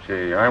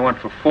 Gee, I went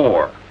for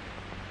 4.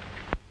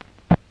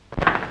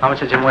 How much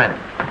did you win?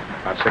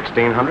 About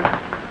 1,600.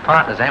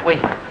 Partners, ain't we?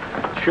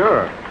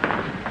 Sure.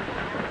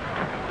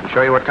 To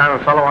show you what kind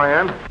of fellow I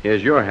am,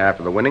 here's your half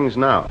of the winnings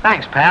now.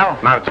 Thanks, pal.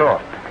 Not at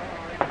all.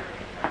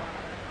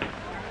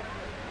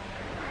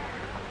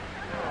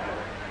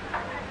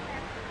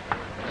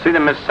 See that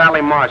Miss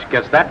Sally Marsh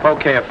gets that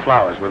bouquet of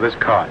flowers with this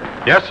card.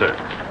 Yes, sir.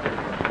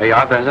 There you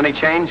are. If there's any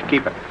change,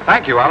 keep it.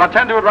 Thank you. I'll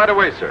attend to it right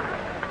away, sir.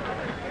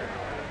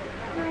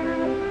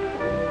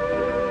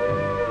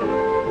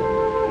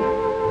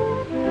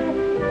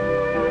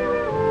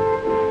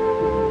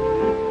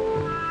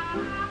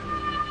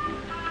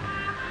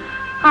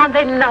 Aren't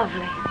they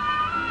lovely?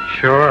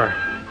 Sure.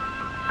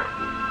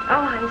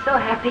 Oh, I'm so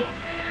happy.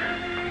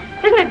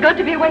 Isn't it good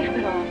to be away from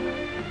it all?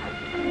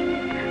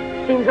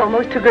 Seems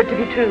almost too good to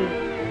be true.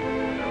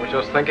 I was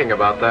just thinking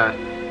about that.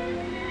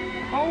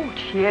 Oh,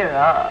 cheer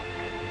up.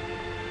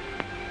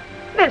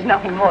 There's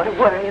nothing more to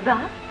worry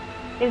about,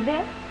 is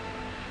there?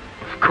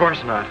 Of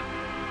course not.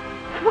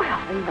 Well,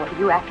 then what are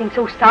you acting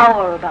so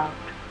sour about?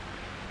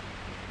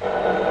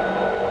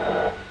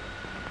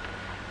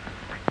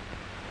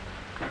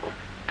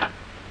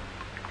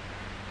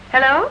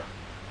 Hello?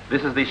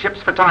 This is the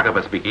ship's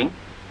photographer speaking.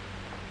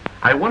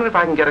 I wonder if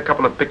I can get a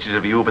couple of pictures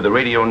of you for the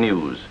radio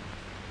news.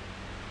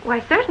 Why,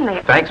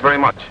 certainly. Thanks very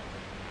much.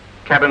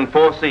 Cabin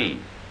 4C.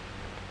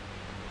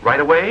 Right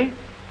away?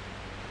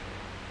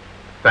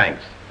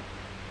 Thanks.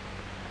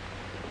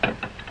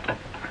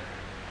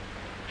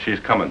 She's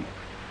coming.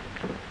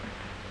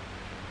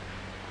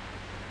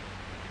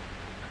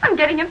 I'm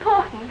getting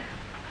important.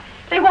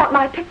 They want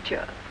my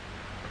picture.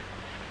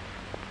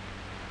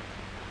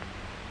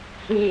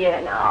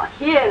 Here now,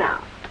 here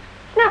now.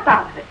 Snap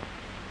out of it.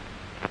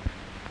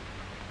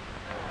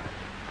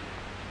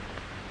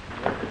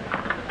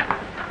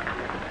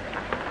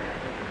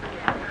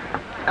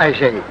 I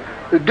say,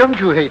 don't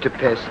you hate a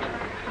pest?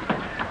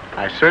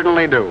 I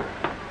certainly do.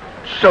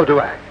 So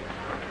do I.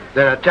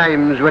 There are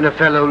times when a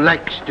fellow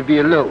likes to be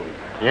alone.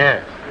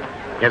 Yes.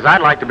 Yes,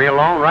 I'd like to be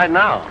alone right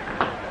now.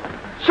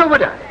 So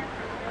would I.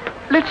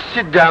 Let's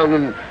sit down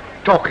and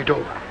talk it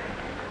over.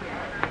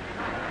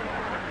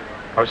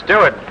 Oh,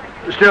 Stewart.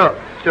 Stewart.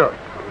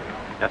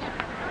 Yes.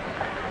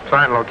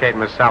 Try and locate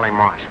Miss Sally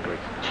Marsh, please.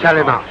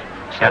 Sally Marsh.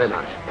 Sally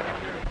Yes.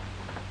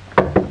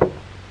 Marsh.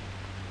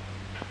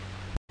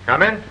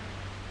 Come in.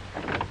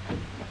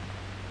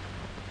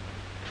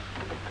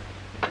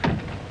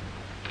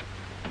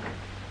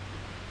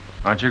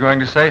 Aren't you going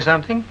to say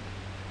something?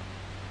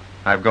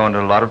 I've gone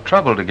to a lot of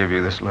trouble to give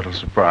you this little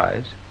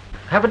surprise.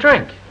 Have a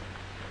drink.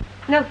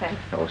 No,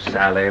 thanks. Oh,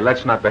 Sally,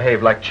 let's not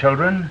behave like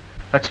children.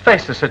 Let's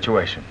face the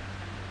situation.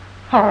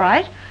 All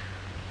right.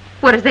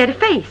 What is there to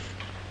face?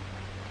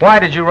 Why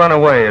did you run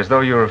away as though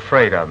you were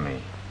afraid of me?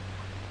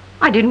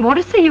 I didn't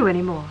want to see you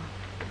anymore.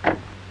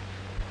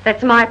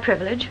 That's my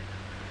privilege.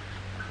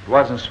 It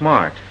wasn't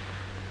smart.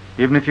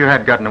 Even if you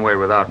had gotten away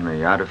without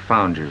me, I'd have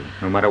found you,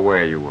 no matter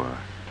where you were.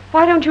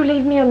 Why don't you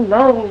leave me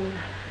alone?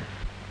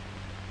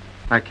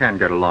 I can't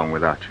get along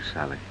without you,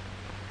 Sally.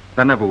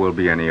 There never will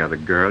be any other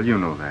girl, you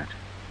know that.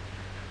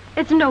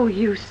 It's no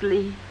use,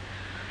 Lee.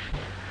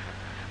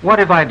 What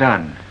have I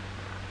done?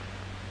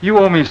 You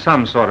owe me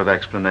some sort of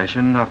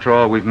explanation after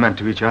all we've meant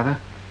to each other.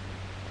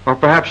 Or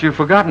perhaps you've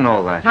forgotten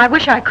all that. I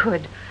wish I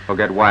could. Oh,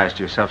 get wise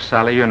to yourself,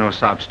 Sally. You're no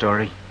sob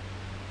story.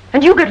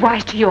 And you get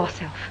wise to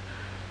yourself.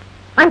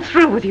 I'm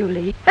through with you,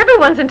 Lee.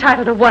 Everyone's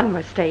entitled to one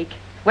mistake.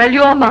 Well,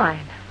 you're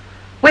mine.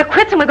 We're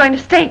quits and we're going to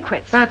stay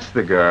quits. That's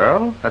the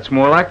girl. That's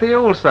more like the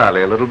old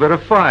Sally, a little bit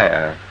of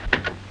fire.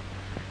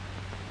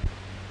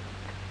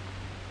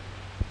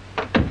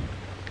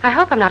 I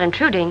hope I'm not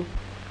intruding.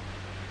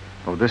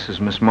 Oh, this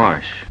is Miss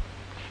Marsh.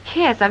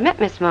 Yes, I've met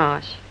Miss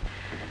Marsh.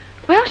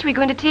 Well, should we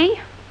go into tea?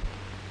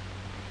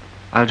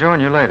 I'll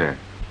join you later.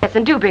 Yes,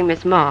 and do bring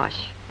Miss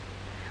Marsh.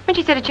 When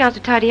she said a chance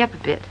to tidy up a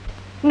bit.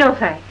 No,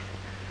 thanks.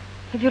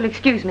 If you'll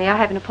excuse me, I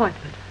have an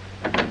appointment.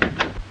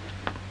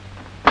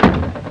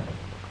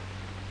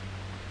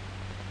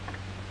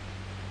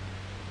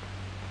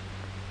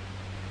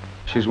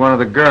 She's one of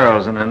the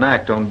girls in an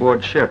act on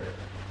board ship.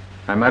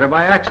 I met her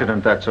by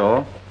accident, that's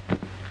all.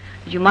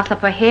 Did you muss up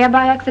her hair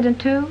by accident,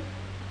 too?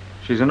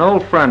 She's an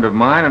old friend of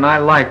mine, and I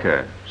like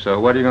her. So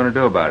what are you going to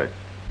do about it?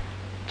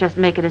 Just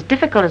make it as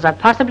difficult as I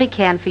possibly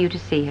can for you to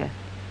see her.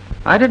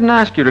 I didn't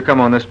ask you to come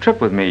on this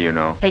trip with me, you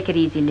know. Take it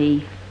easy,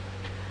 Lee.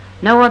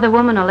 No other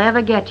woman will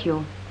ever get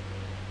you.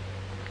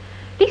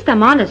 At least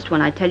I'm honest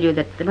when I tell you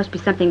that there must be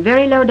something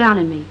very low down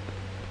in me.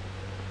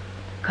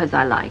 'Cause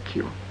I like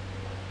you.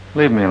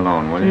 Leave me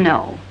alone, will you?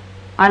 No.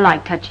 I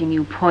like touching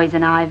you,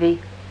 poison ivy.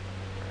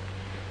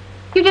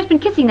 You've just been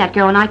kissing that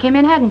girl when I came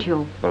in, hadn't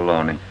you?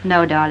 Baloney.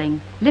 No,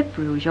 darling. Lip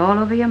rouge all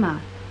over your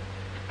mouth.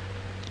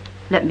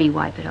 Let me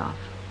wipe it off.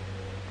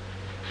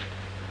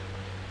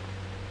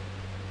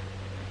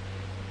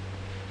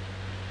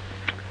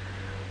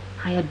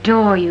 I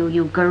adore you,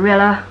 you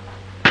gorilla.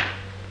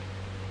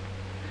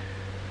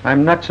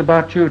 I'm nuts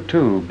about you,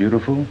 too,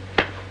 beautiful.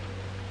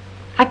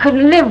 I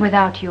couldn't live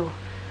without you.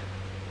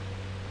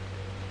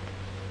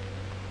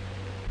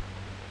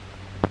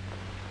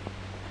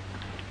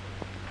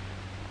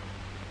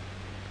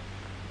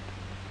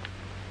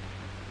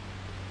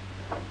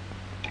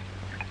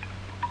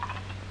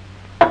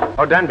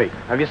 Oh, Denby,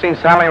 have you seen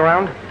Sally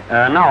around?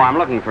 No, I'm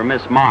looking for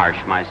Miss Marsh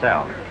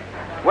myself.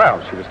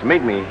 Well, she was to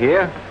meet me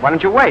here. Why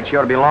don't you wait? She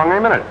ought to be along in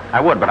a minute. I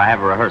would, but I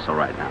have a rehearsal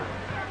right now.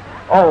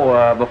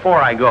 Oh,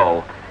 before I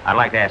go, I'd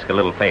like to ask a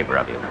little favor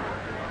of you.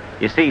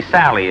 You see,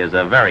 Sally is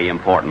a very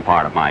important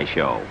part of my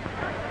show.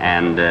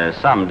 And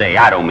someday,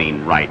 I don't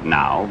mean right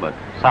now, but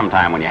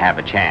sometime when you have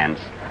a chance,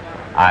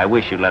 I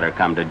wish you'd let her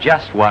come to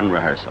just one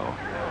rehearsal.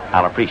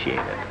 I'll appreciate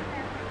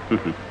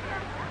it.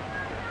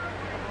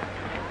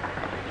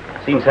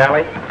 Seen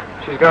Sally?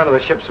 She's gone to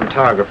the ship's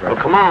photographer. Well,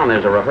 come on,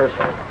 there's a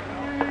rehearsal.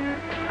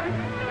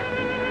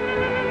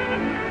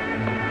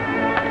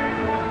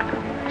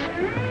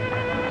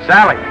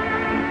 Sally!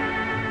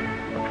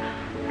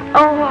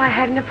 Oh, I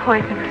had an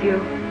appointment with you.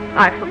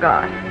 I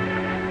forgot.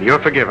 You're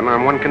forgiven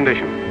on one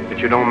condition, that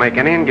you don't make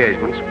any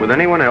engagements with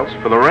anyone else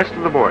for the rest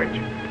of the voyage.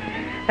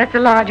 That's a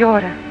large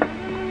order.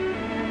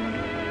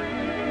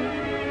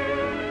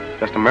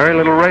 Just a merry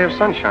little ray of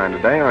sunshine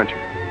today, aren't you?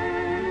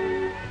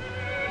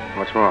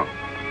 What's wrong?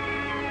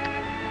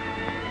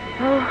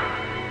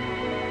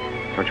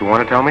 Oh, Don't you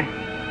want to tell me?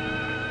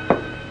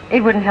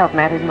 it wouldn't help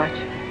matters much.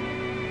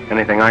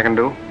 Anything I can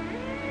do?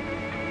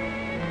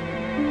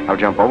 I'll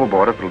jump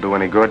overboard if it'll do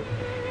any good.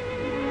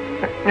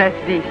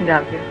 That's decent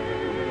of you.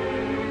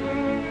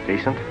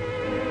 Decent?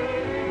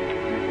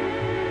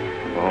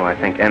 Oh, I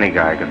think any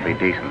guy could be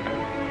decent.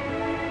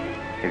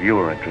 If you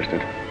were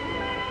interested.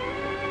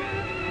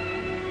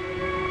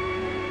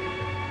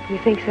 You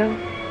think so?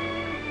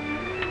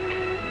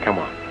 Come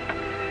on.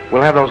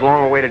 We'll have those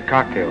long-awaited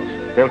cocktails.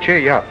 They'll cheer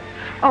you up.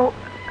 Oh,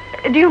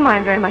 do you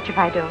mind very much if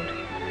I don't?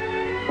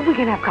 We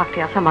can have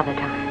cocktails some other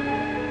time.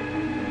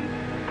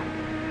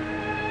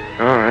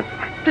 All right.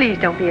 Please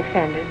don't be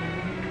offended.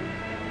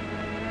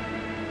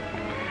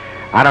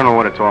 I don't know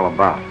what it's all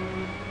about.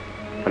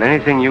 But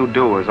anything you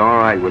do is all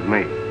right with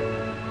me.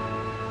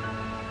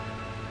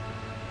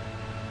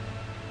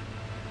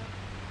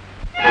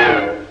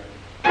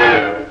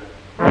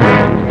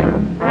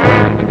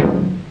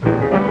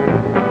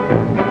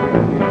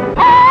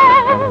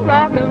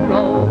 Rock and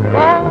roll,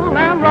 roll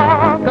and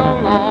rock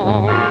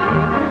along.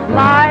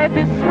 Life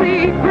is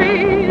sweet,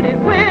 greedy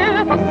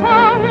with a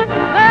song.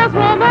 There's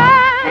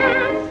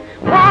romance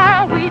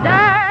while we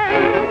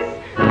dance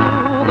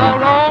to the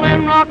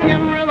rolling,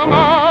 rocking rhythm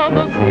of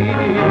the sea.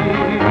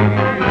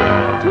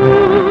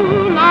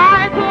 Tonight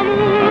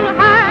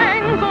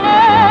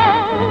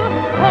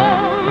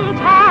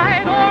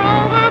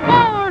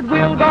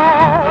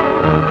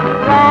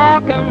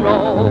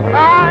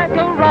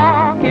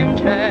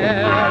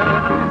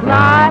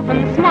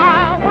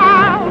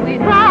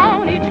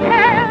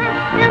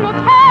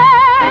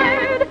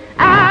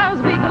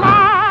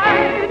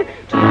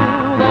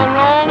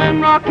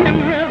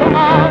rockin' rhythm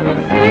of the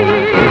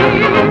sea.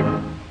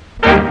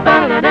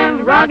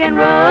 Rock and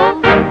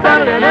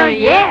roll,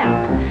 yeah.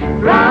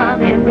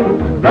 Rock and roll,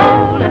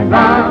 roll and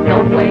rock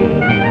your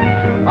way.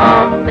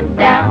 Up and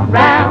down,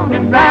 round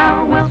and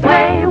round we'll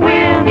sway.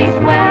 We'll be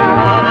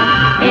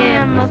swell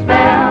in the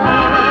spell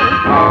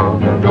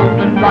of the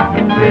golden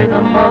rockin'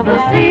 rhythm of the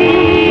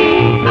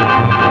sea.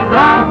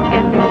 Rock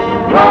and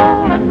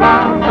roll and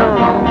rock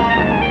along.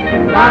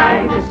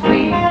 Life is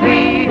sweet,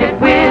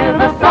 greeted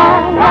with a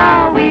song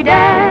while we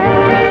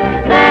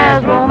dance.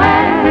 There's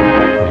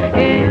romance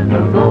in the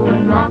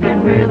golden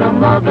rockin'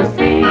 rhythm of the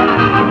sea.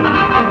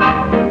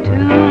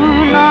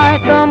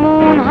 Tonight the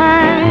moon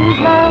hangs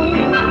low.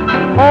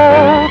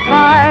 Hold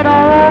tight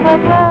or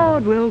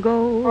overboard we'll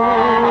go.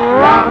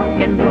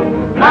 Rock and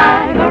roll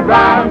like a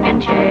rocking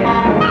chair.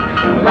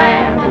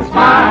 Laugh and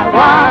smile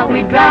while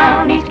we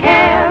drown each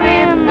care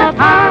in the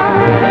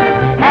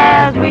tide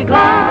as we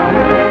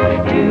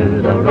glide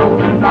to the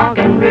rolling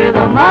rockin'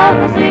 rhythm of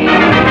the sea.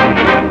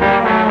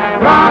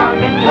 Rock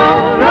and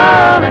roll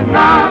and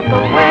rock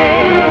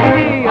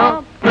away.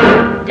 Up,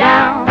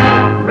 down,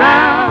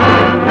 round,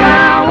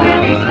 round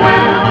we'll be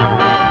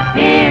swell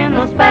in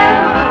the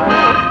spell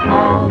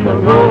of the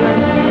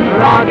rolling,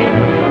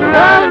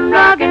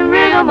 rockin'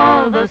 rhythm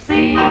of the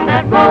sea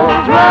that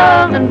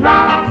rolls and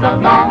rocks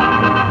along.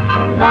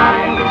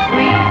 Like a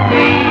sweet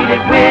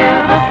greeted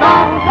with a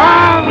song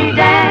while we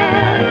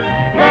dance.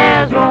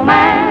 There's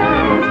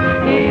romance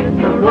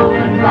in the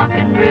rolling,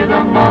 rockin'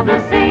 rhythm of the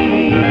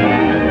sea.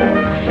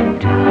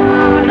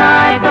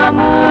 Tonight the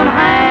moon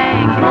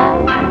hangs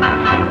low.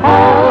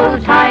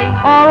 Hold tight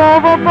or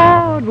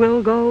overboard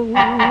we'll go.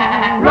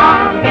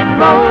 Rock and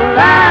roll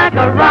like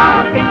a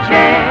rocking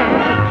chair.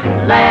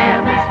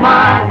 Laugh and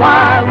smile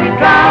while we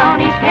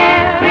drown each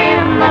care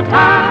in the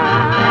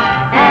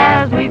tide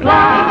as we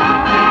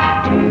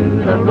glide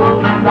to the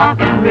rolling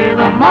rockin'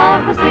 rhythm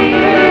of the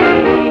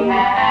sea.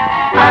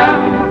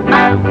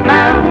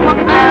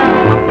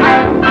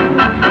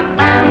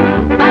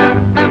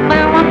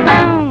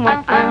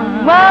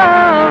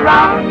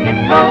 Rock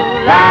and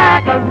roll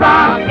like a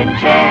rocking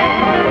chair.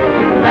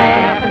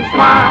 Laugh and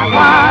smile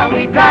while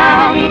we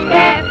drown each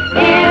care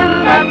in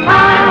the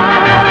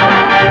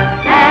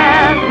tide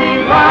as we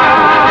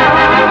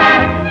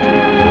ride to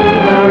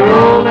the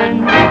rolling,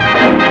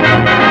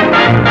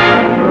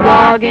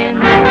 rockin',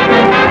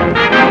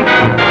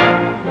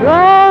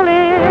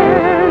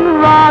 rolling,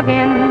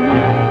 rockin'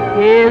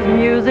 is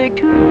music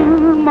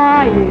to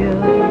my ear.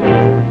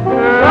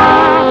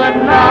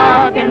 Rollin',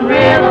 rockin'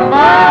 rhythm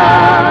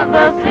of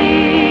the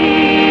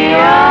sea.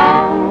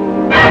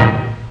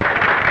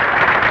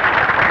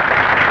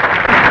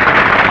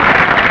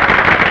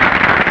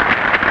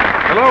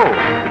 Hello.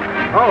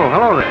 Oh,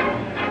 hello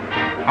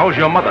there. How's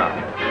your mother?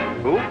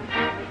 Who?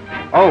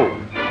 Oh,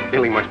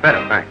 feeling much better,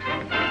 thanks.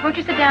 Won't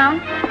you sit down?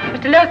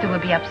 Mr. Luther will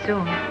be up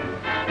soon.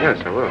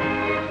 Yes, I will.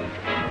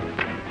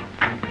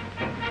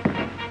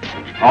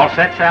 All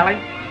set, Sally?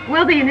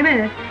 We'll be in a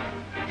minute.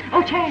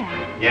 Oh,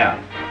 Chad, Yeah.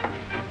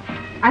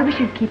 I wish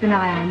you'd keep an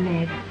eye on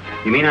Ned.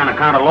 You mean on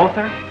account of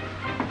Lothar?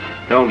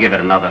 Don't give it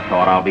another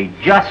thought. I'll be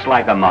just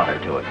like a mother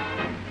to it.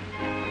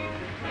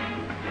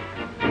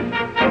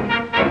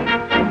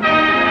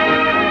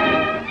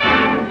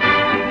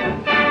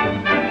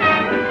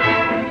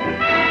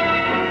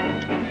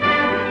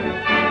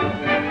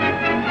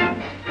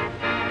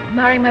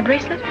 Marrying my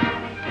bracelet?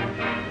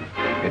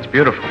 It's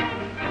beautiful.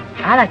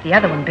 I like the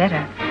other one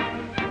better.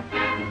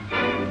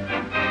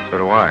 So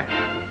do I.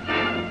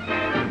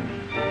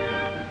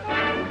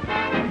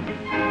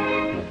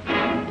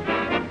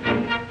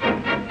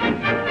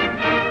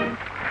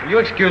 Will you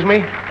excuse me?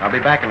 I'll be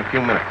back in a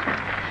few minutes.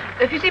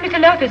 If you see Mr.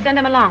 Luther, send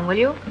him along, will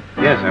you?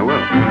 Yes, I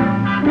will.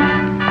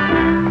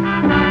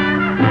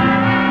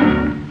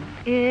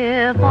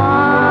 If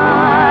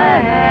I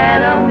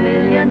had $1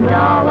 million,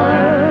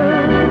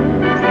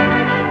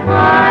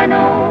 I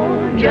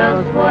know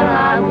just what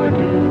I would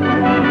do.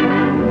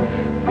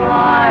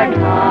 I'd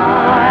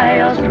tie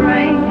a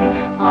string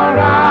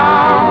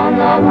around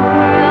the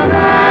world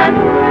and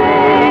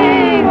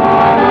bring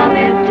all of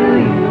it to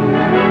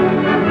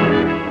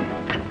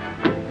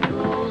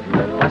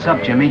you. What's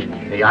up, Jimmy?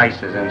 The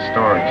ice is in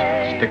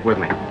storage. Stick with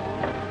me.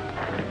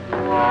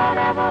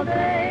 Whatever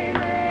they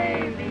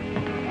may be,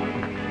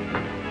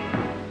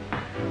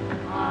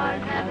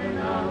 I'd have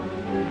enough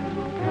to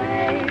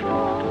pay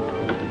for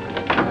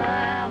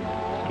them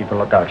all. Keep a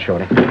lookout,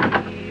 Shorty.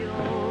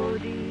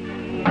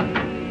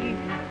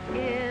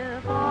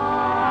 If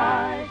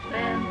I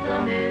spent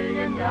 $1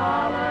 million,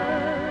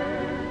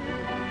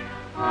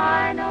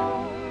 I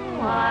know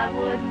I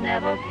would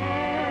never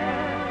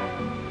care,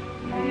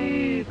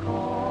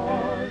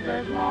 because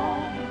as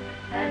long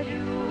as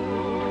you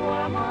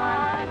were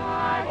mine,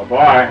 I'd Oh,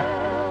 boy.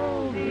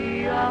 still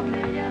be a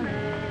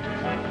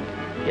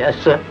millionaire. Yes,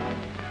 sir.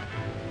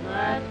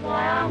 That's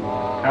why I'm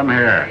always Come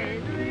here.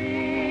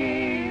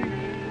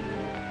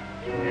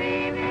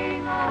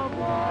 dreaming of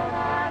what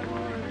I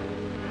would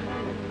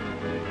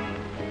do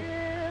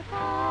if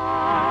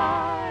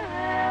I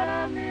had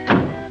 $1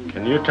 million.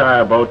 Can you tie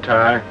a bow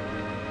tie?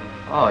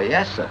 Oh,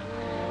 yes, sir.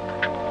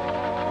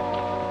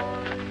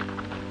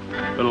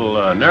 A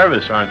little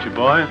nervous, aren't you,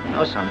 boy?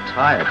 No, sir, I'm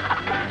tired.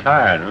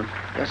 Tired, huh?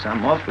 Yes,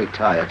 I'm awfully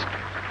tired.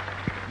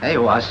 There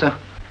you are, sir.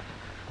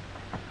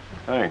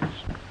 Thanks.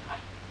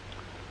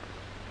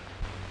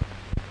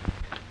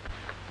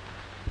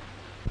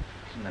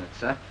 Just a minute,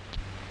 sir.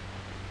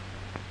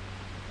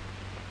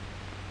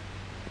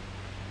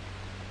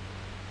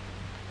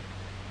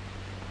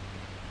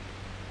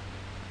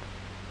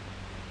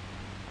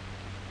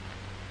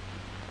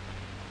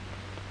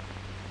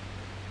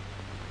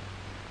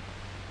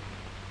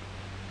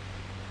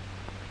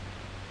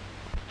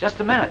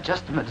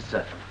 Just a minute,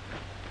 sir.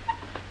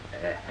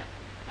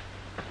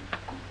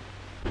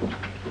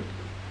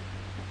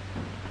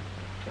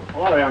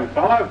 Hello, young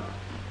fella.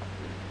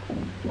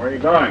 Where are you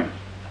going?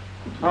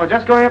 Oh,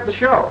 just going up the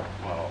show.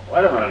 Well,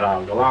 wait a minute.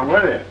 I'll go along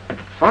with you.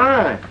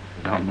 Fine.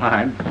 Don't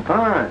mind.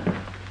 Fine.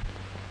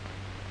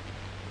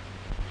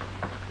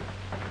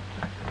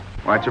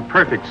 Why, it's a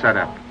perfect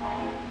setup.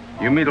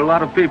 You meet a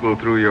lot of people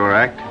through your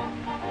act.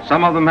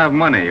 Some of them have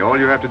money. All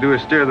you have to do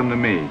is steer them to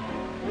me.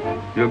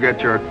 You'll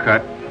get your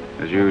cut.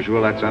 As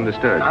usual, that's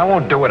understood. I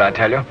won't do it, I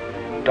tell you.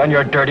 Done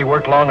your dirty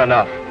work long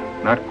enough.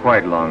 Not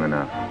quite long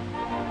enough.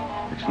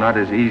 It's not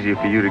as easy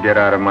for you to get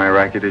out of my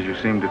racket as you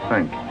seem to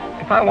think.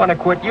 If I want to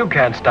quit, you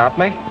can't stop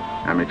me.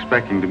 I'm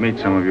expecting to meet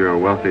some of your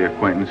wealthy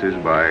acquaintances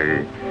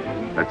by,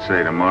 let's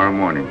say, tomorrow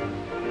morning.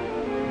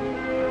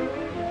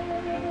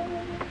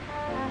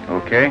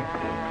 Okay?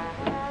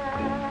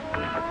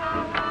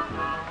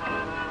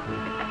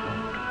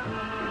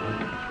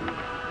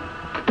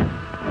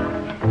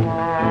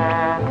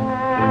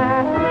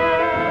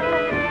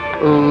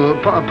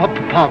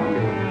 Pardon me.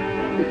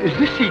 Is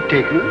this seat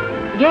taken?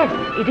 Yes,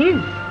 it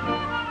is.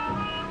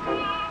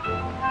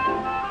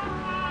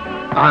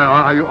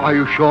 Are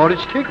you sure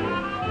it's taken?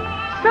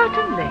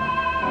 Certainly.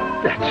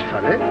 That's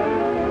funny.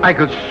 I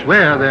could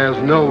swear there's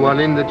no one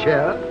in the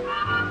chair.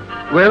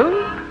 Well,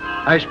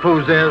 I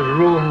suppose there's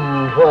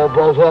room for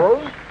both of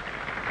us.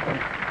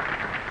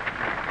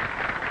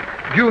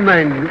 Do you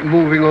mind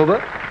moving over?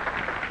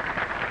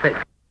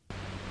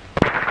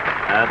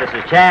 This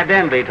is Chad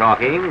Denby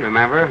talking,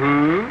 remember?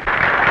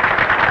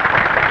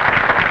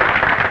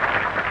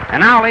 And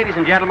now, ladies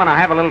and gentlemen, I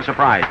have a little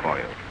surprise for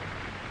you.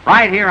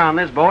 Right here on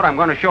this boat, I'm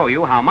going to show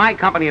you how my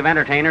company of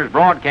entertainers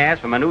broadcast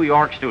from a New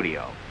York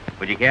studio.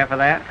 Would you care for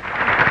that?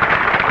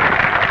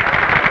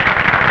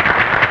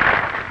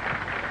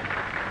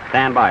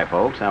 Stand by,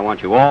 folks. I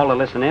want you all to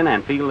listen in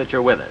and feel that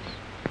you're with us.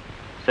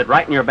 Sit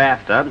right in your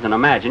bathtubs and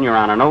imagine you're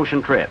on an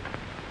ocean trip.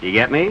 You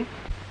get me?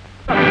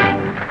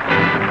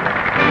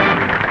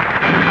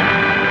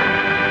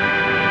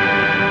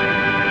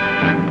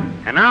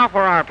 And now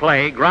for our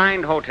play,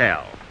 Grind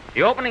Hotel.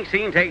 The opening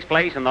scene takes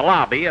place in the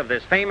lobby of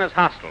this famous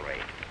hostelry.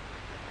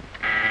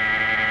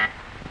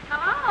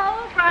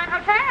 Hello, Grind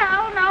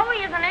Hotel. No,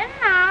 he isn't in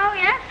now.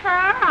 Yes, sir.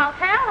 I'll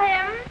tell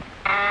him.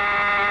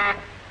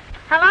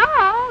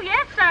 Hello?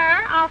 Yes,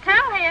 sir. I'll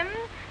tell him.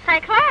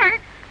 Say,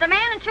 clerk, the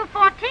man in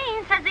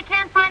 214 says he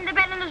can't find the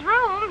bed in his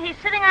room. He's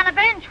sitting on a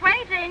bench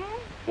waiting.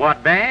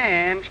 What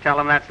bench? Tell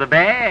him that's the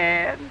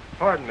bed.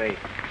 Pardon me.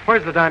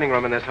 Where's the dining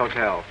room in this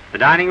hotel? The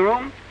dining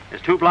room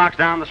is 2 blocks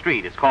down the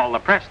street. It's called the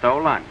Presto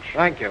Lunch.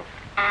 Thank you.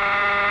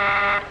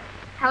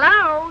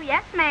 Hello?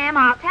 Yes, ma'am.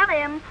 I'll tell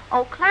him.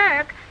 Oh,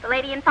 clerk, the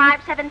lady in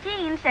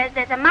 517 says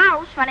there's a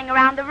mouse running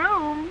around the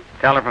room.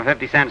 Tell her for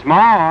 50 cents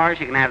more,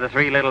 she can have the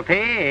 3 little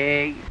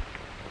pigs.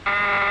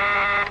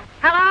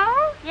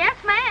 Hello? Yes,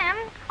 ma'am.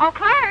 Oh,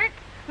 clerk,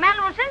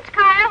 Madame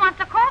Rosinskaya wants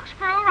a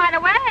corkscrew right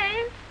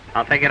away.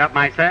 I'll take it up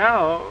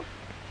myself.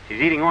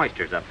 She's eating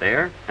oysters up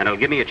there, and it'll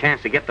give me a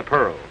chance to get the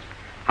pearls.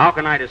 How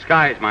can I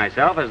disguise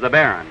myself as the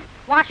Baron?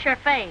 Wash your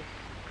face.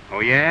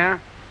 Oh, yeah?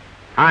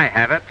 I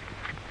have it.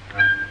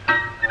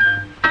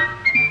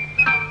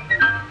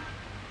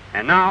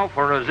 And now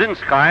for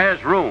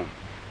Rosinskaya's room.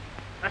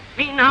 The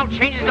scene now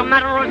changes to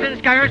Madame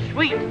Rosinskaya's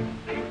suite.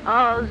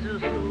 Ah,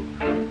 Zuzu,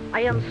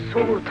 I am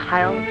so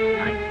tired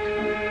tonight.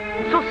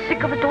 So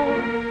sick of it all.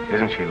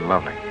 Isn't she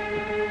lovely?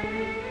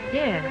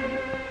 Yes.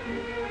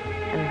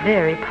 And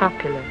very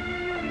popular.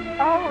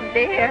 Oh,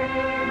 dear.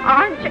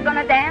 Aren't you going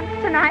to dance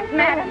tonight,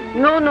 madam?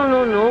 No.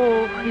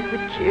 It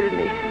would kill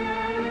me.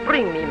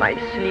 Bring me my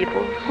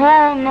slippers.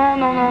 Oh,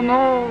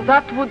 no.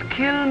 That would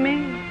kill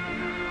me.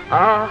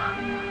 Ah,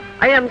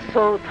 I am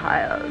so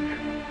tired.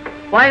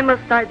 Why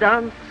must I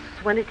dance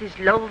when it is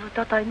love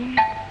that I need?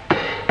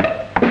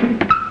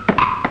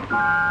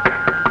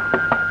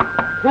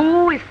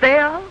 Who is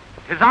there?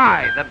 'Tis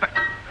I,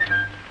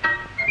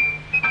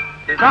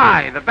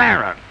 the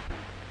Baron.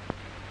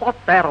 What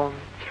Baron?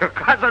 Your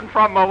cousin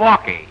from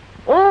Milwaukee.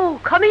 Oh,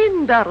 come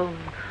in, Baron.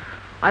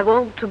 I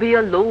want to be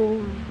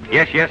alone.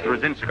 Yes,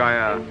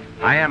 Rosinskaya.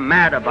 I am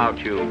mad about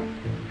you.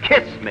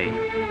 Kiss me.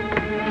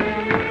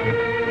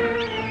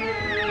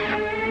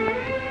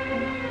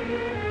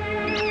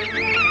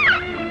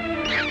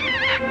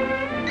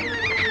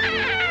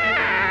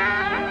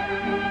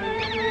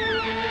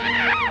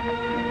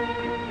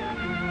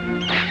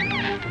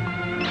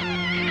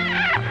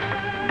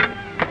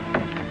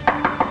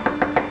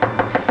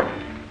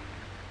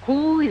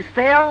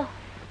 there?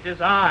 It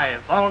is I,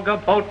 Volga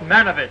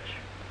Botmanovich.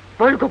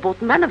 Volga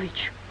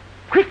Botmanovich.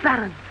 Quick,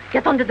 Baron.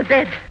 Get under the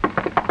bed.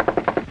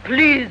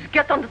 Please,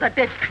 get under the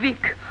bed,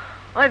 quick.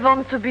 I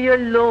want to be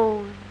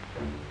alone.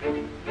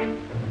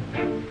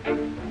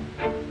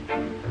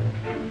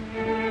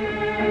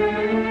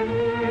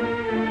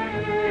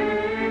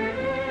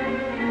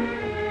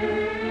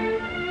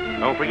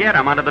 Don't forget,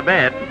 I'm under the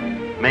bed.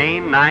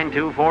 Main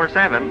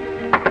 9247.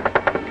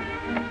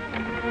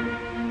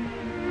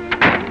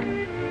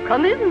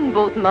 Come in,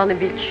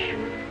 Botmanovich.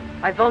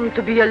 I want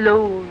to be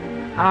alone.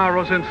 Ah,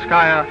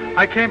 Rosinskaya,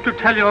 I came to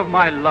tell you of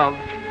my love.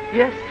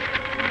 Yes,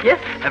 yes.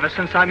 Ever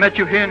since I met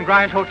you here in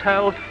Grind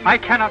Hotel, I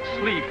cannot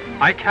sleep.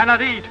 I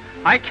cannot eat.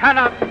 I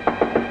cannot...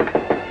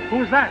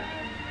 Who's that?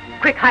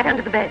 Quick, hide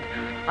under the bed.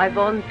 I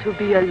want to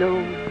be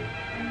alone.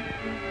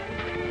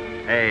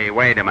 Hey,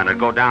 wait a minute.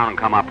 Go down and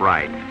come up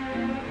right.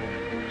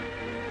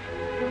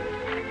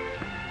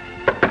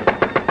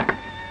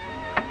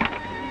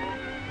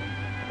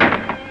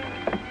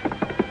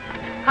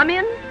 Come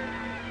in.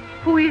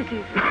 Who is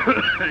it?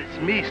 It's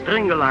me,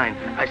 Stringerline.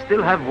 I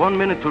still have 1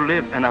 minute to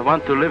live, and I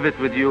want to live it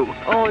with you.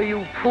 Oh,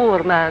 you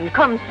poor man.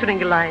 Come,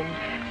 Stringerline.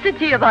 Sit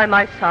here by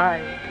my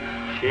side.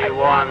 She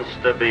wants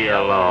to be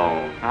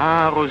alone.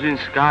 Ah,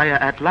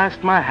 Rosinskaya, at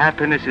last my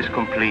happiness is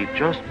complete,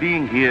 just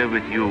being here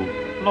with you.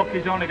 Look,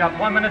 he's only got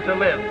 1 minute to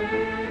live.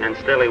 And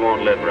still he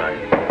won't live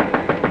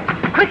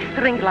right. Quick,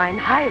 Stringline,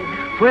 hide.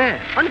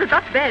 Where? Under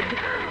that bed.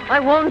 I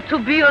want to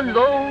be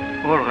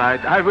alone. All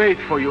right, I wait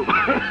for you.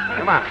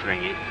 Come on,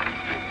 Stringy.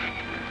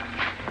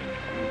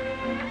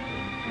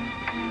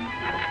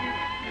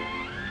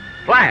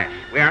 Flash,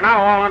 we are now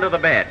all under the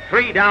bed.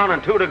 3 down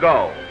and 2 to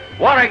go.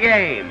 What a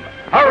game!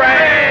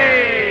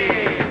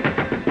 Hooray!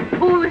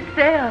 Who is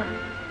there?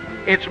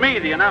 It's me,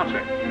 the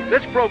announcer.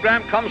 This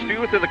program comes to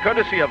you through the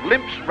courtesy of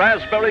Limp's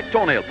Raspberry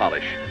Toenail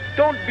Polish.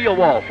 Don't be a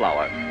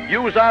wallflower.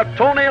 Use our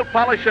toenail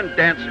polish and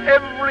dance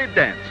every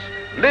dance.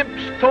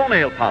 Limp's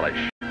Toenail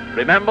Polish.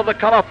 Remember the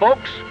color,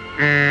 folks?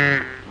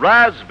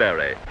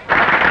 Raspberry.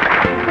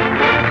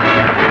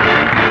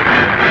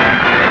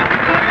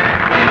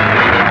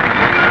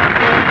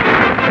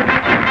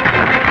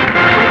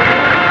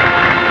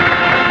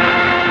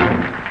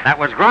 That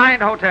was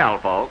Grind Hotel,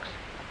 folks.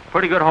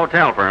 Pretty good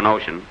hotel for an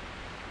ocean.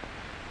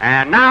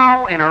 And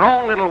now, in her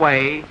own little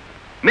way,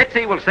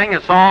 Mitzi will sing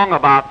a song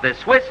about the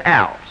Swiss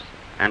Alps,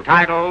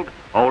 entitled,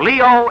 "O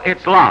Leo,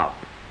 It's Love."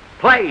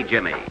 Play,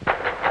 Jimmy.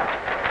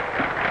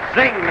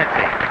 Sing,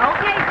 Mitzi.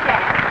 Okay,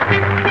 Jack.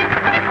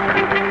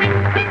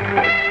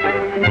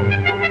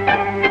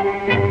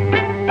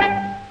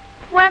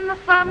 When the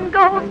sun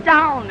goes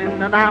down in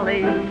the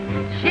valley,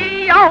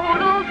 she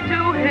yodels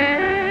to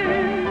him.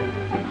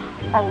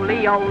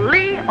 Ole,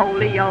 ole,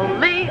 ole,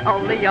 ole,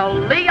 ole,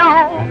 ole,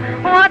 oh.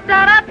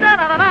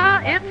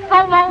 Da-da-da-da-da-da. It's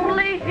so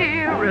lonely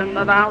here in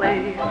the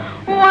valley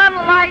when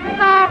lights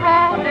are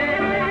all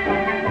dim.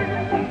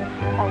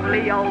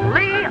 Ole,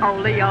 ole,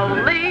 ole,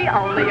 ole,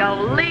 ole,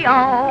 ole,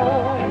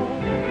 oh.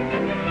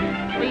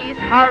 Please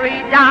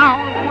hurry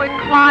down, quit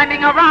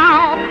climbing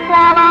around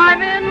while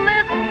I'm in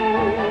this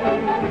mood.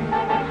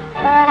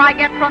 All I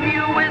get from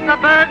you is a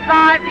bird's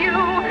eye view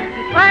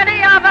and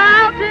plenty of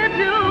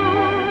altitude.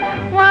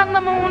 When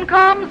the moon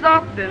comes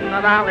up in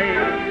the valley,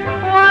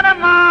 what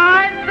am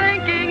I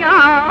thinking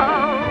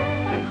of?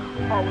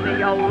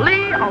 Ole,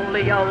 ole,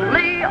 ole,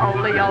 ole,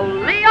 ole,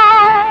 ole,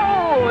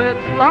 oh,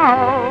 it's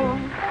love.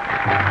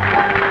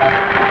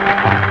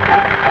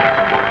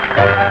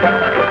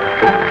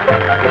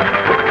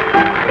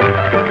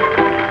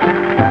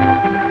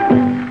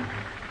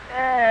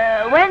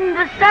 When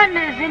the sun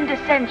is in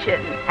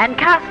descension and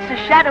casts a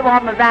shadow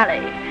on the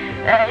valley,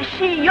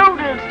 she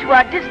yodels to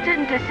our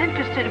distant,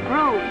 disinterested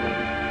groove.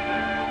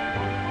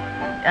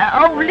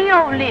 Oh,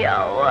 Leo,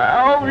 Leo,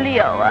 oh,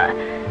 Leo,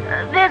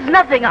 there's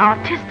nothing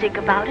artistic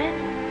about it.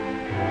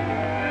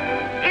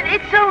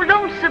 It's so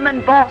lonesome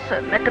and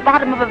balsam at the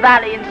bottom of a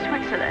valley in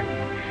Switzerland,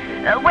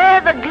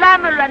 where the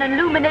glamour and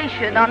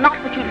illumination are not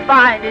what you'd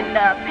find in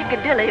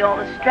Piccadilly or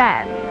the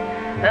Strand.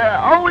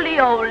 Oh,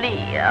 Leo,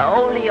 Leo,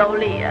 oh, Leo,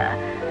 Leo,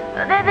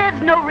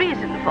 there's no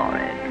reason for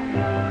it.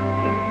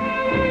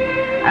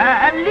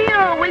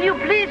 Leo, will you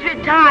please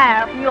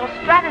retire from your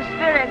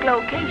stratospheric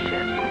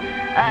location?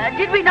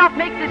 Did we not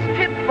make this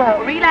trip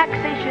for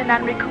relaxation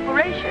and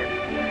recuperation?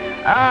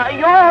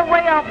 You're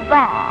way up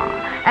there,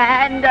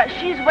 and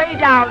she's way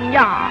down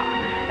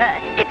yonder.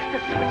 It's the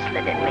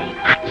Switzerland in me.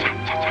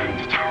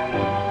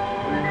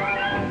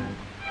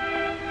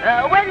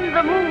 When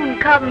the moon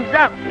comes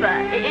up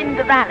in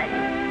the valley,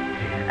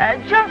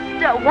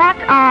 just what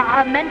are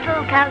our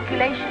mental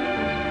calculations?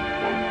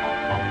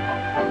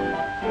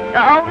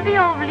 Oh,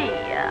 Leo,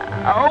 Leo,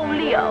 oh,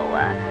 Leo,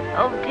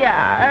 oh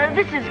dear,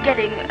 this is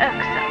getting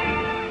irksome.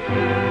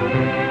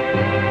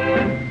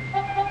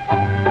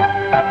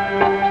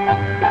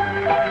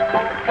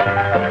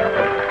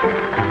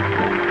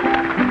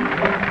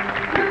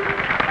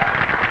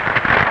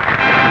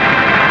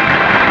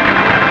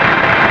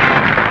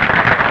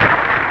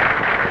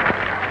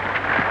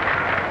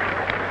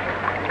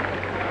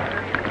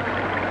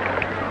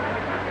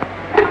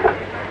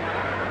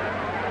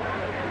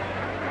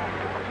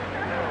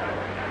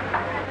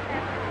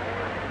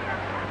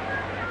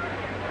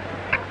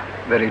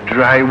 Very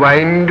dry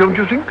wine, don't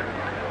you think?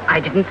 I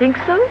didn't think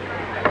so.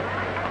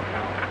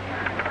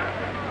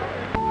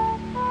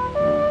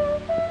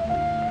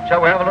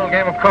 Shall we have a little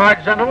game of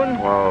cards,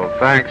 gentlemen? Well,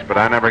 thanks, but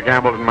I never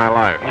gambled in my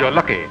life. You're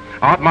lucky.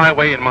 Out my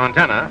way in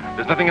Montana,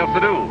 there's nothing else to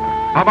do.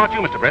 How about you,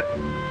 Mr. Brett?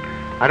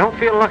 I don't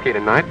feel lucky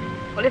tonight.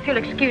 Well, if you'll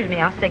excuse me,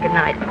 I'll say good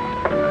night.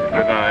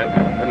 Good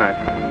night. Good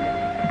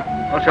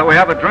night. Well, shall we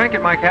have a drink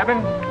at my cabin?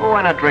 Oh,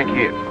 why not drink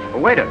here? Oh,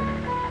 waiter.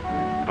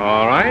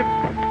 All right.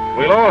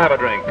 We'll all have a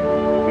drink.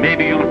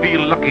 Maybe you'll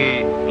feel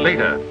lucky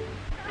later.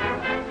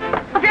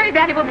 A very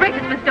valuable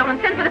bracelet's been stolen.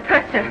 Send for the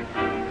purser.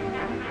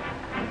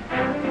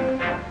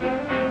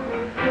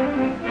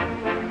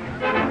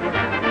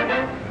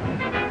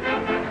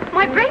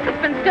 My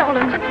bracelet's been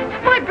stolen.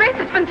 My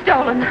bracelet's been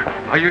stolen.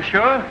 Are you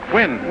sure?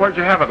 When? Where'd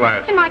you have it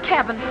last? In my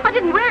cabin. I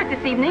didn't wear it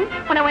this evening.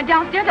 When I went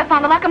downstairs, I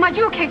found the lock of my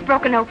jewel case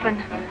broken open.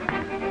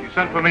 You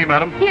sent for me,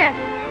 madam? Yes.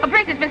 A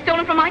bracelet's been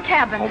stolen from my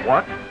cabin. A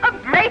what? A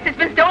bracelet's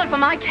been stolen from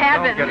my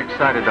cabin. Don't get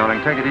excited,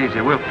 darling. Take it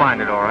easy. We'll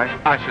find it, all right?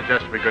 I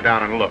suggest we go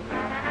down and look.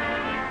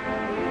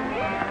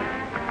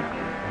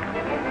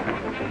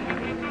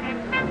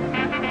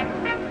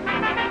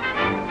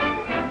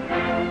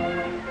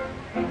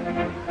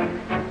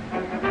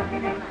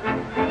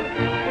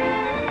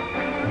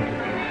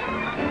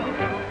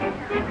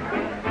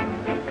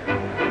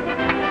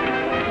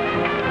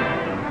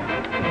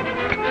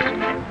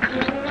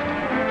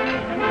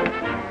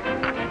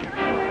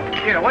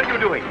 Here, what are you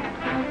doing?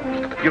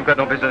 You've got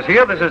no business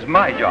here. This is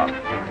my job.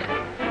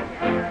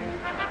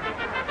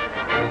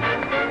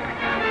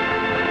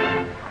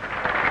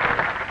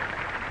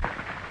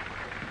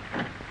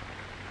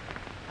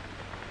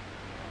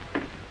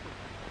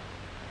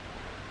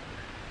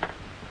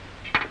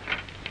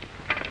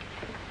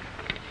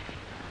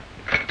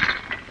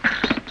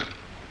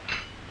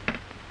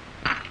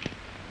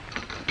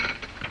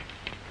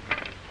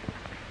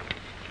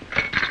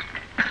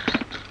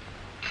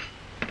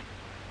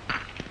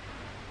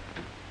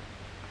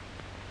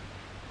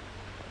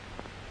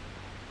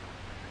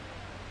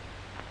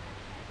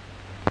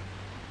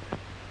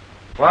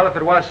 Well, if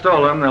it was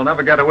stolen, they'll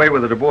never get away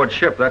with it aboard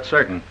ship, that's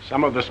certain.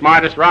 Some of the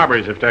smartest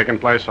robberies have taken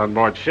place on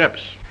board ships.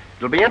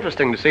 It'll be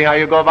interesting to see how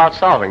you go about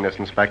solving this,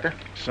 Inspector.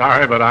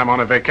 Sorry, but I'm on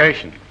a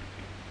vacation.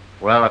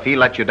 Well, if he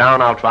let you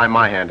down, I'll try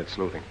my hand at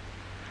sleuthing.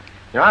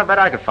 You know, I bet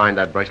I could find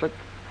that bracelet.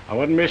 I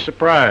wouldn't be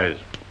surprised.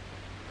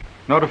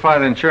 Notify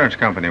the insurance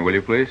company, will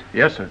you, please?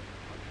 Yes, sir.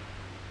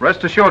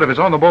 Rest assured, if it's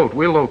on the boat,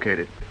 we'll locate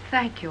it.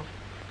 Thank you.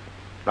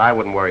 I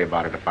wouldn't worry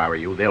about it if I were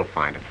you. They'll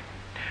find it.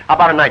 How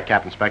about a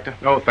nightcap, Inspector?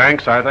 No,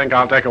 thanks. I think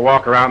I'll take a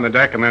walk around the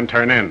deck and then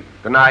turn in.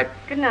 Good night.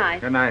 Good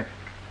night. Good night.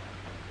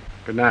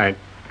 Good night.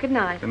 Good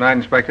night. Good night,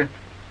 Inspector.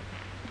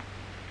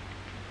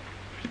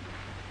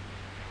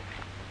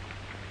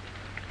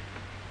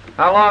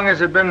 How long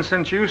has it been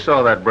since you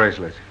saw that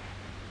bracelet?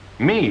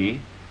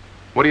 Me?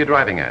 What are you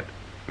driving at?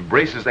 The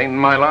braces ain't in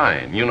my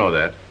line. You know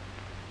that.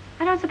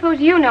 I don't suppose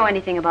you know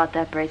anything about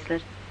that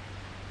bracelet.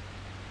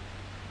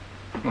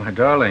 My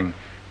darling,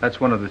 that's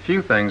one of the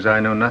few things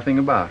I know nothing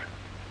about.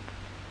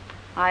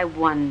 I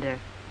wonder.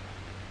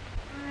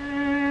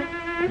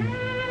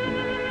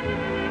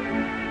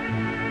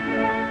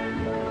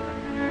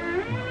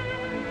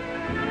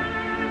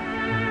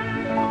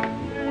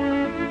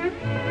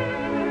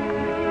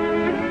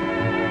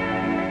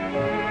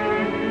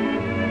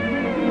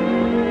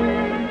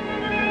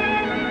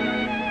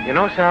 You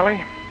know,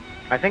 Sally,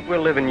 I think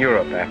we'll live in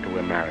Europe after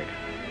we're married.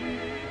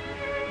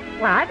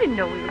 Well, I didn't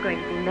know we were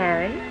going to be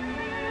married.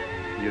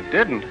 You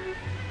didn't?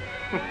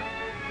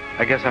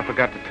 I guess I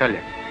forgot to tell you.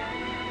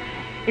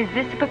 Is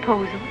this a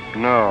proposal?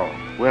 No,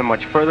 we're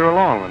much further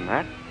along than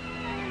that.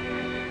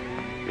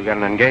 You got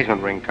an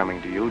engagement ring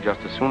coming to you just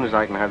as soon as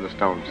I can have the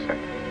stones set.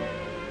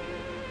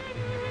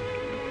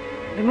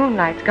 The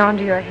moonlight's gone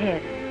to your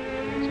head.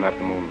 It's not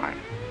the moonlight.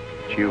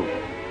 It's you.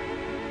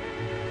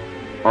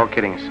 All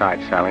kidding aside,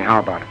 Sally, how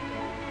about it?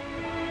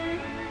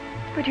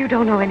 But you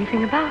don't know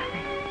anything about me.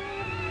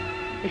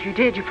 If you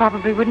did, you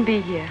probably wouldn't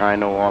be here. I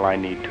know all I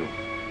need to.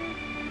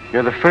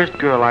 You're the first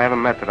girl I ever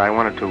met that I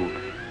wanted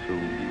to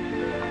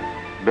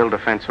build a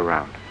fence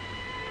around.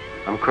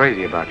 I'm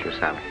crazy about you,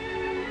 Sally.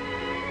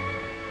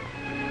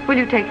 Will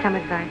you take some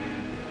advice?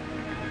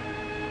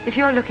 If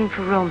you're looking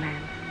for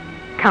romance,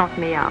 count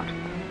me out.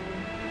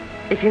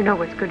 If you know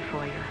what's good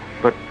for you.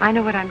 But I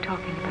know what I'm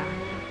talking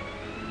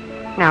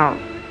about. Now,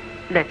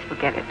 let's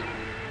forget it.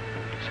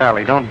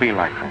 Sally, don't be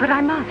like that. But I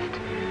must.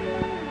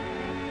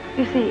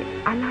 You see,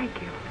 I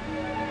like you.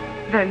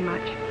 Very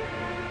much.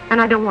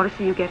 And I don't want to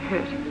see you get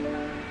hurt.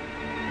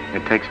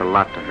 It takes a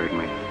lot to hurt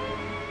me.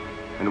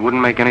 And it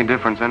wouldn't make any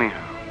difference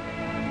anyhow.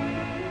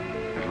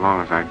 As long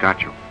as I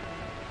got you.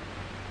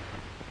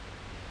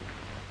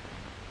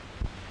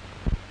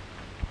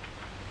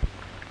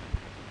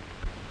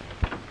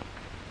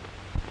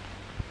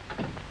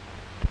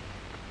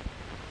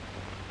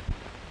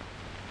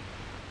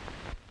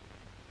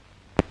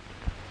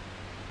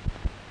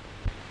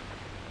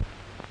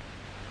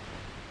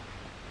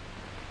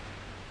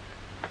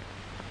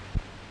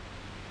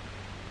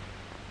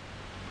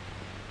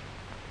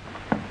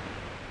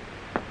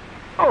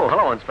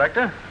 Hello,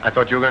 Inspector. I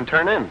thought you were going to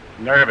turn in.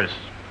 Nervous.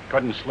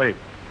 Couldn't sleep.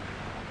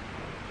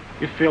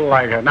 You feel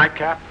like a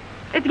nightcap?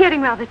 It's getting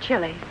rather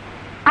chilly.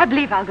 I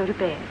believe I'll go to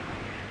bed.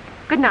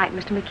 Good night,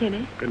 Mr.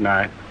 McKinney. Good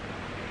night.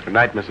 Good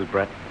night, Mrs.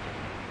 Brett.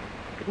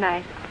 Good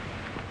night.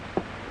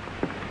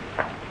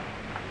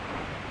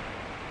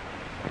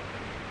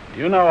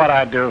 You know what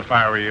I'd do if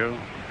I were you?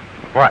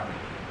 What?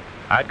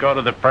 I'd go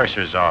to the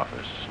purser's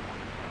office.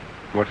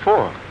 What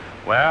for?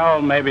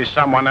 Well, maybe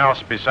someone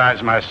else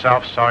besides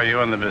myself saw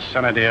you in the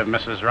vicinity of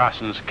Mrs.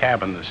 Rosson's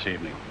cabin this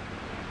evening.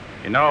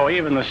 You know,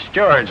 even the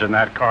stewards in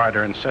that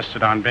corridor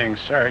insisted on being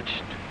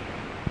searched.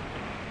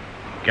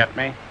 Get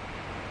me?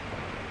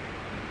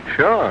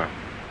 Sure.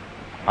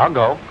 I'll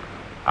go.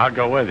 I'll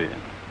go with you.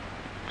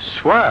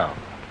 Swell.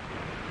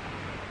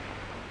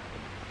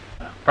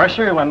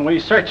 Purser, when we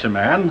search a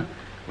man,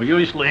 we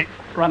usually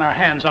run our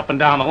hands up and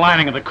down the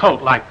lining of the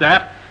coat like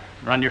that.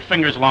 Run your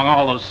fingers along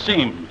all those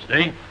seams,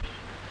 see?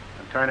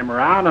 And turn him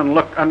around and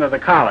look under the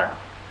collar.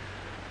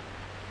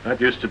 That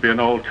used to be an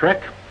old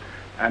trick.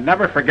 And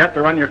never forget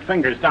to run your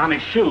fingers down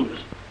his shoes.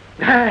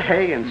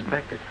 Hey,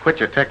 Inspector. Quit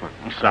your tickling.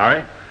 I'm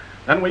sorry.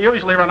 Then we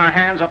usually run our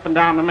hands up and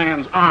down the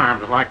man's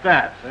arms like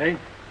that, see?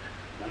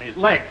 And his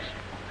legs.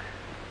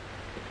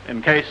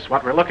 In case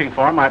what we're looking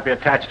for might be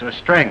attached to a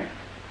string.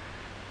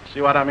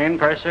 See what I mean,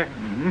 Purser?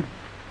 Mm-hmm.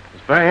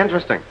 It's very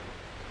interesting.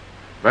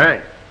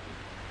 Very.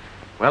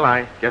 Well,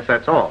 I guess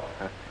that's all.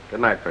 Good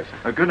night,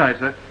 Purser. Good night,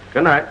 sir.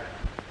 Good night.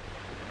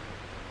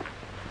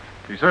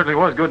 He certainly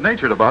was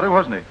good-natured about it,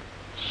 wasn't he?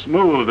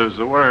 Smooth is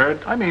the word.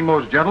 I mean,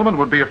 most gentlemen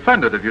would be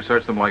offended if you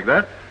searched them like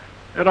that.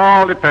 It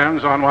all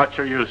depends on what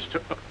you're used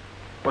to.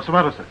 What's the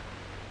matter, sir?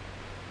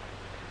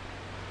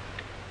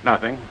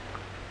 Nothing.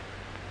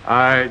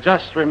 I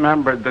just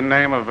remembered the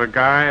name of a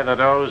guy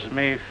that owes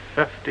me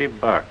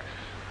 $50.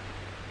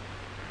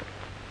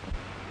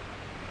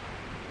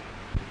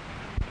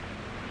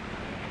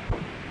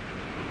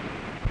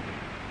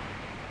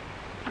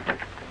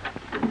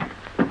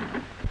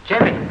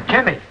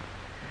 Jimmy.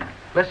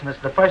 Listen,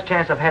 it's the first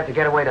chance I've had to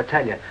get away to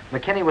tell you.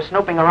 McKinney was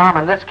snooping around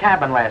in this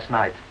cabin last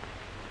night.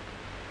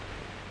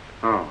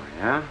 Oh,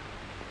 yeah?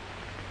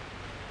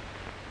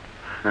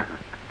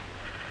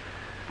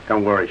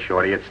 Don't worry,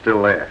 Shorty. It's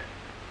still there.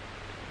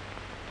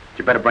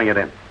 You better bring it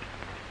in.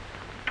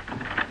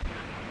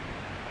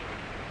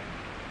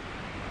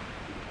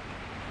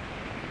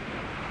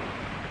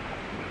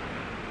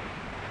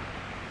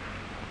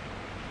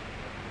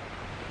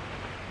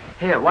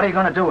 Here, what are you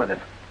going to do with it?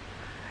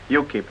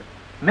 You keep it.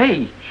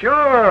 Me?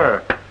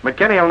 Sure.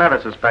 McKinney will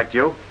never suspect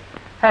you.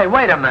 Hey,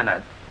 wait a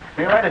minute.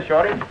 Be ready,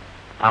 Shorty.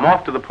 I'm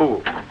off to the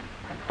pool.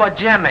 But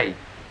Jimmy.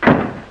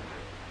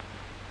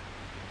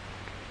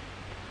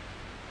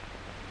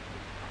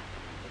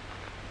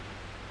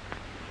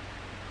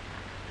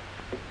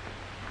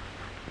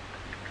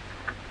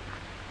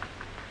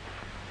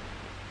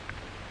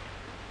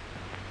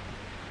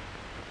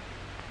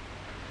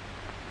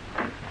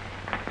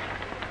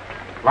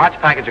 Large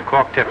package of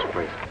cork tips,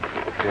 please.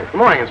 Good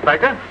morning,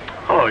 Inspector.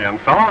 Hello, young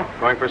fellow.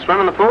 Going for a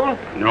swim in the pool?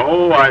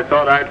 No, I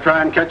thought I'd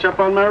try and catch up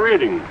on my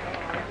reading.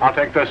 I'll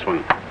take this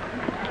one.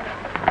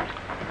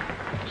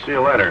 See you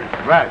later.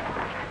 Right.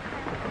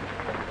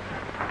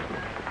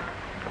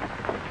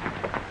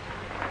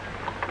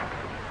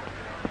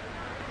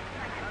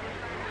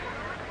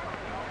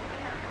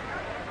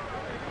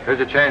 Here's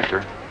your change,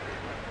 sir.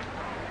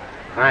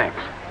 Thanks.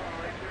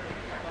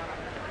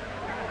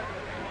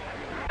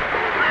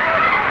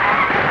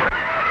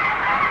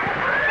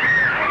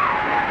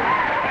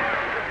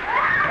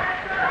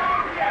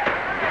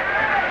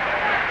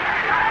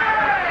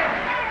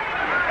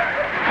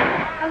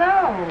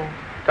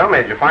 Tell me,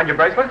 did you find your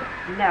bracelet?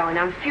 No, and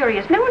I'm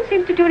furious. No one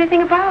seems to do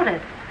anything about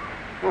it.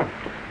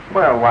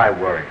 Well, why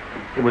worry?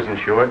 It was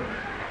insured.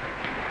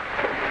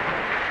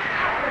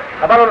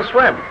 How about on a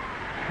swim?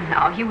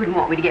 No, you wouldn't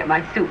want me to get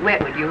my suit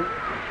wet, would you?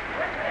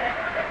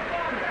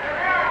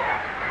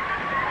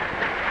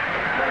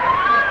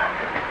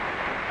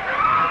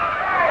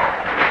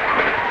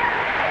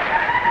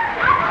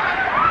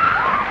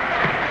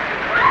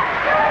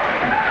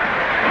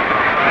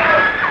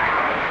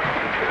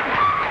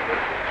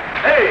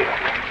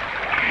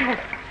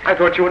 I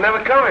thought you were never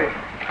coming.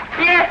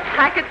 Yes,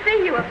 I could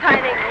see you were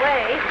pining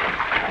away.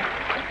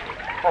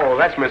 Oh,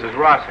 that's Mrs.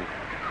 Rosson.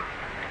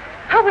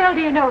 How well do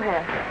you know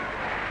her?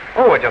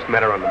 Oh, I just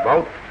met her on the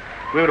boat.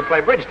 We were to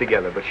play bridge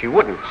together, but she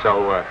wouldn't,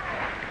 so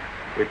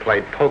we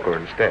played poker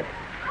instead.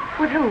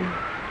 With whom?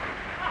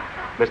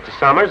 Mr.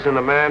 Summers and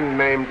a man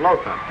named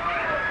Lothar.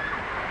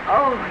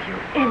 Oh, you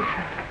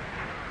infant.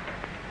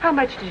 How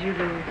much did you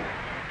lose?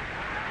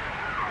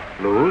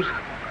 Lose?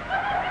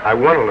 I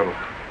won a little.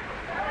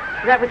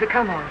 That was a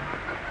come-on.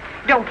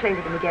 Don't play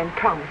with them again,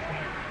 promise me.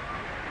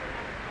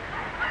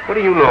 What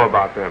do you know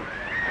about them?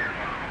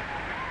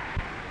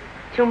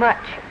 Too much.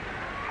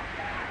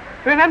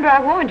 Remember, I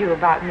warned you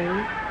about me.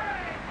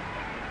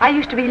 I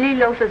used to be Lee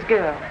Lothar's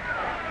girl.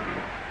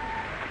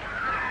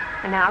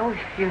 And now, if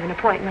you have an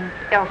appointment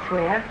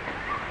elsewhere,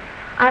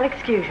 I'll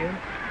excuse you.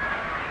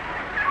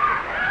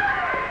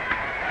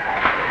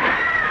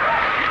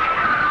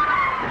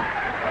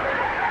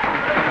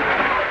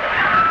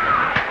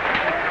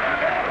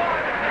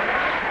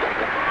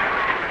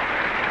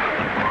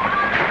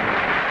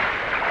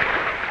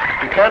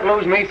 can't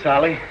lose me,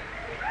 Sally.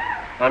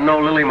 I'm no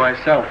Lily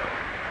myself.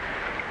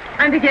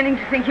 I'm beginning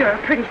to think you're a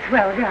pretty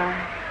swell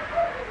guy.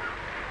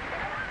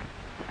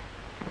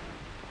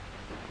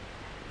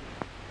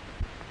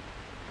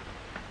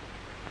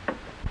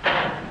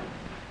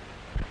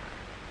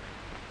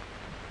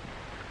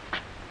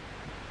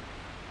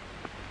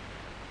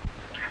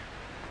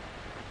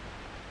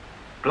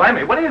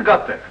 Blimey, what do you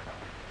got there?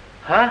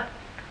 Huh?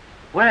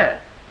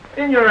 Where?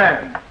 In your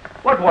hand.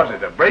 What was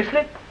it, a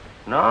bracelet?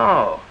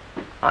 No,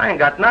 I ain't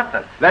got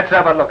nothing. Let's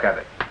have a look at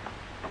it.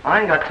 I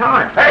ain't got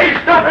time. Hey,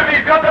 stop him!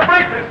 He's got the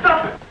bracelet!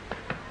 Stop him!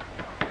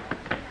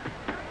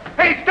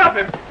 Hey, stop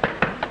him!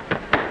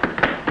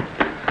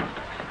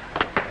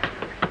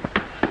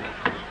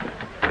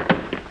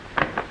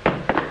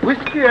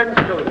 Whiskey and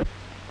soda.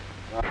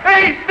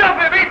 Hey, stop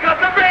him! He's got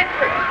the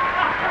bracelet!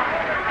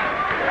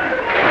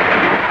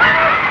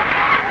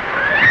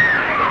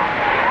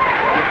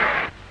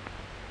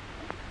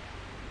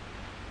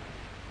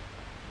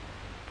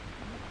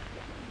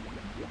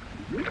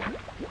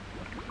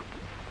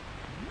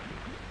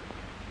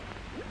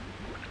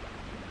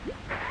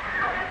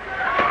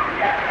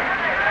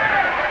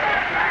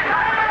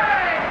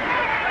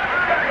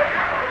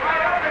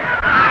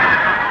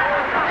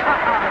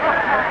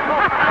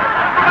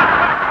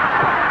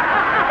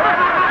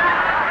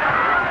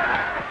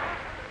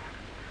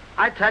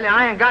 I tell you,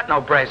 I ain't got no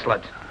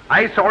bracelet.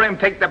 I saw him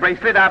take the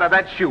bracelet out of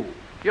that shoe.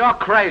 You're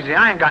crazy.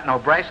 I ain't got no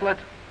bracelet.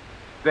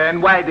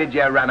 Then why did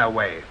you run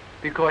away?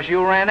 Because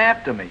you ran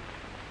after me.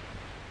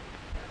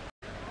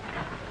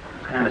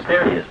 Kind of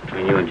serious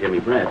between you and Jimmy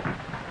Brett.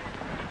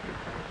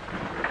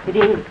 It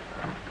is.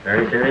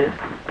 Very serious?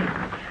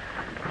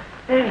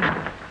 Hey.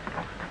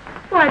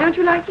 Why, don't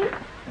you like him?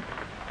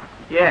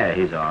 Yeah,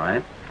 he's all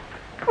right.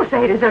 Well,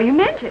 say it as though you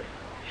meant it.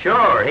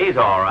 Sure, he's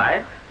all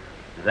right.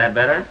 Is that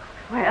better?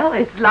 Well,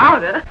 it's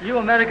louder. You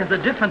Americans are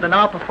different than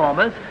our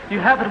performers. You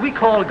have what we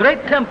call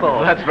great tempo.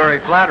 Well, that's very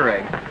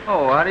flattering.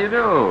 Oh, how do you do?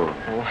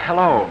 Oh,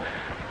 hello.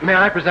 May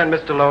I present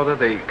Mr. Lothar,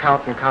 the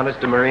Count and Countess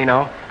de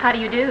Marino? How do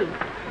you do?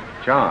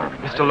 John.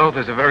 Mr.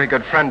 Lothar's a very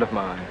good friend of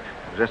mine.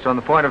 Just on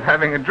the point of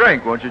having a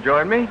drink. Won't you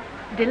join me?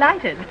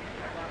 Delighted.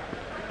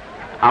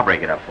 I'll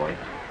break it up for you.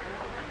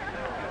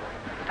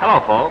 Hello,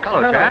 folks.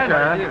 Hello,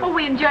 Chad. Oh,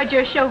 we enjoyed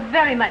your show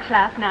very much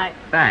last night.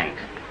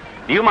 Thanks.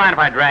 Do you mind if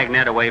I drag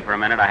Ned away for a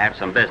minute? I have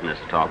some business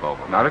to talk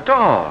over. Not at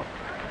all.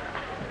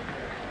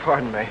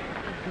 Pardon me.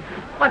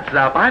 What's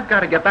up? I've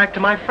got to get back to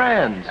my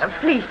friends.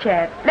 Please,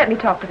 Chad, let me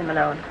talk with him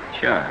alone.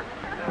 Sure.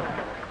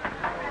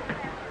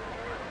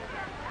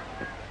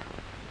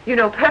 You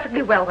know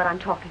perfectly well what I'm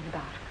talking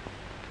about.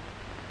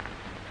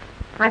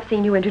 I've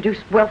seen you introduce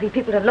wealthy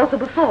people to Lothar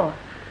before.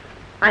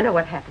 I know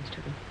what happens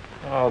to them.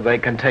 Oh, they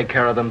can take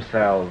care of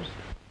themselves.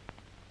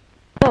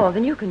 More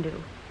than you can do.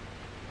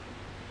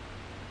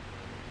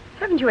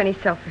 Haven't you any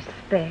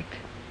self-respect?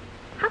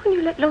 How can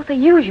you let Lothar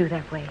use you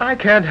that way? I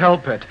can't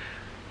help it.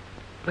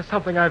 There's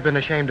something I've been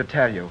ashamed to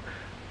tell you.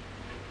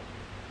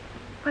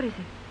 What is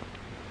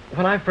it?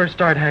 When I first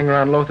started hanging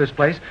around Lothar's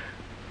place,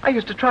 I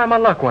used to try my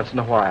luck once in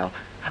a while.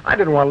 I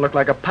didn't want to look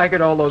like a piker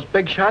to all those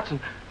big shots, and...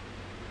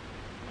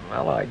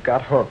 well, I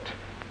got hooked.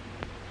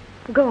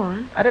 Go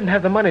on. I didn't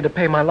have the money to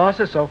pay my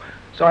losses, so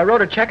I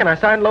wrote a check and I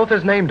signed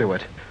Lothar's name to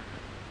it.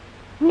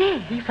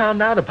 Ned? He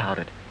found out about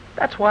it.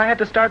 That's why I had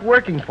to start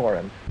working for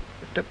him.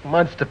 It took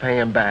months to pay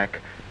him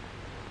back.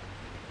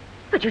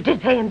 But you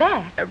did pay him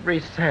back. Every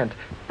cent.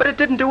 But it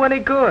didn't do any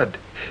good.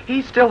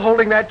 He's still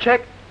holding that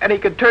check, and he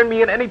can turn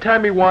me in any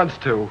time he wants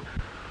to.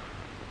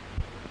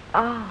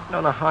 Oh. I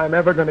don't know how I'm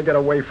ever going to get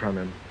away from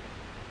him.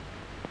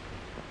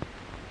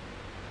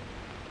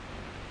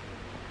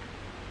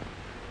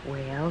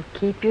 Well,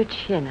 keep your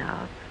chin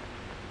up.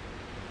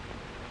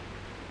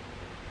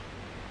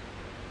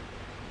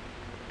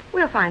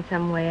 We'll find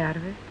some way out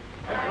of it.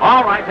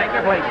 All right, take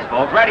your places,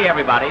 folks. Ready,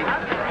 everybody.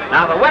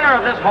 Now, the winner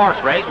of this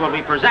horse race will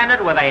be presented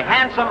with a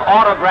handsome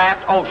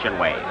autographed ocean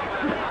wave.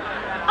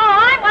 Oh,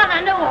 I want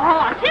a new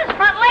horse. His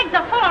front legs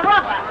are full of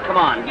rubber. Come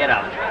on, get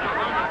up.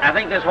 I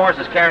think this horse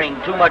is carrying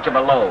too much of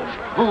a load.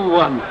 Who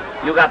won?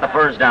 You got the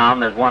first down.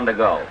 There's one to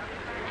go.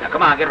 Now,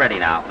 come on, get ready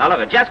now. Now,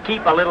 look, just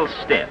keep a little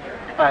stiff.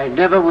 I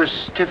never was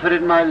stiffer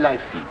in my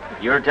life.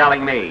 You're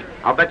telling me.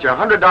 I'll bet you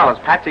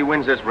 $100 Patsy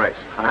wins this race.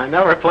 I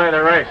never play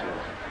the races.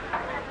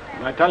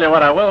 And I tell you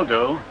what I will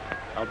do.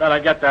 I'll bet I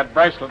get that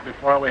bracelet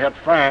before we hit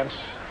France.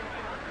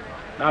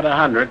 Not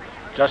 100,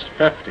 just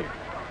 50.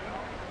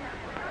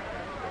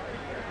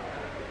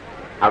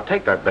 I'll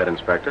take that bet,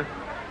 Inspector.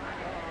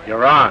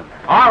 You're on.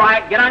 All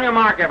right, get on your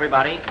mark,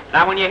 everybody.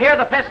 Now, when you hear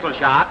the pistol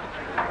shot...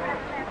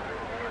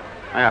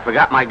 I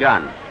forgot my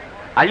gun.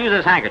 I'll use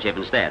this handkerchief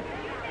instead.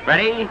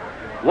 Ready?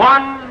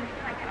 1,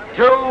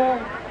 2,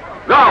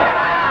 go!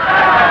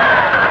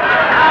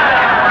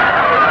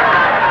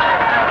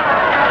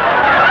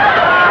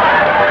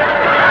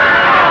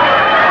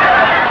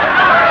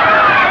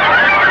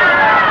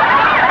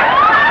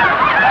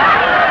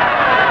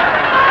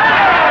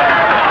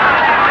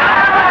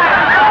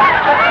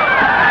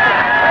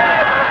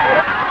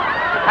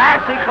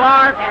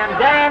 Clark and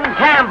Dan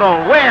Campbell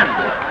win.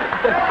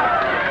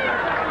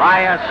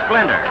 by a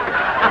splinter.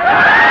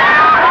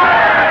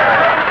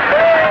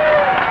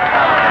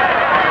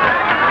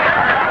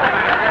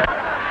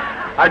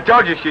 I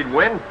told you she'd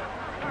win.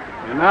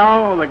 You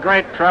know, the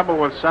great trouble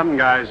with some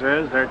guys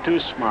is they're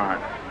too smart.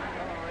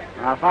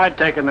 Now, if I'd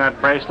taken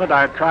that bracelet,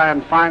 I'd try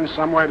and find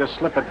some way to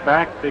slip it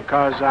back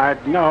because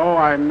I'd know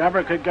I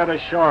never could get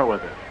ashore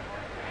with it.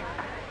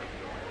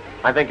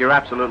 I think you're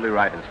absolutely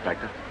right,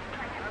 Inspector.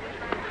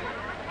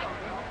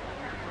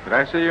 Could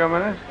I see you a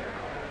minute?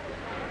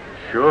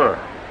 Sure.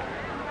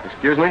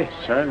 Excuse me?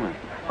 Certainly.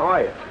 How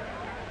are you?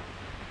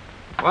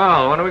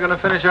 Well, when are we going to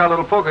finish our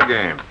little poker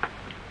game?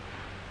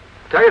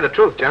 Tell you the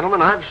truth,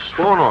 gentlemen, I've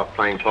sworn off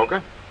playing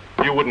poker.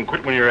 You wouldn't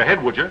quit when you're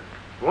ahead, would you?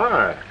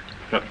 Why?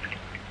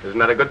 Isn't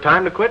that a good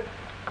time to quit?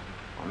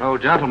 Well, no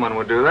gentleman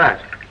would do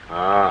that.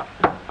 Ah,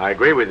 I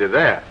agree with you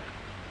there.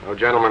 No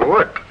gentleman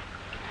would.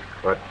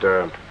 But,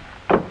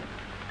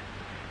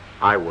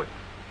 I would.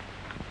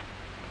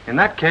 In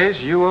that case,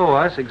 you owe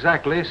us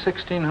exactly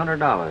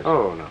 $1,600.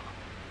 Oh, no.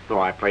 No,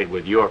 I played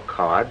with your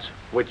cards,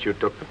 which you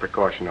took the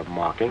precaution of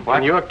marking. What?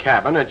 In your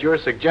cabin at your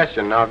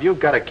suggestion. Now, if you've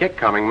got a kick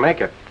coming, make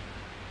it.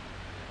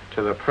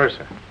 To the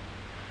purser.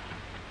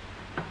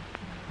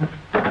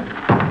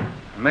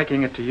 I'm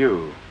making it to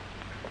you.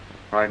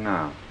 Right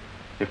now.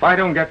 If I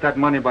don't get that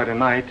money by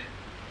tonight,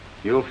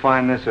 you'll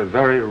find this a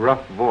very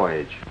rough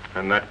voyage.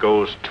 And that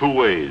goes two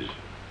ways.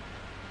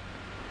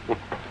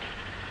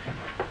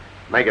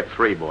 Make it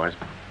 3, boys.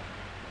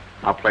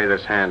 I'll play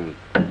this hand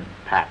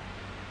pat.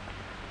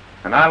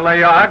 And I'll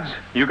lay odds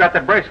you got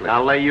that bracelet.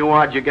 I'll lay you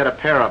odds you get a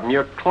pair of them.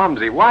 You're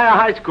clumsy. Why, a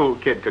high school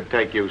kid could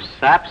take you,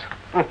 saps.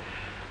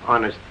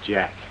 Honest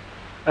Jack.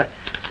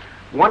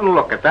 One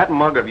look at that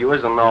mug of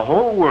yours and the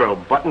whole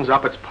world buttons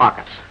up its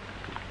pockets.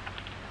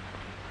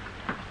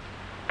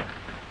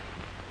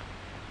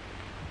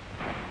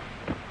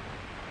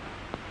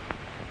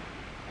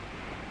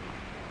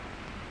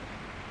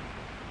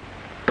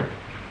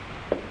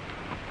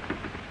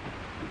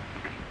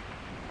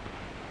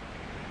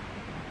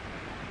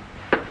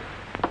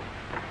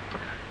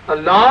 A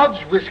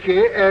large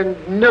whiskey and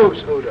no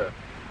soda.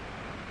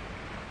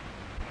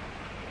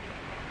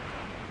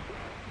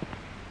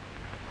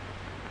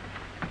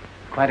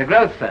 Quite a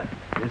growth, sir.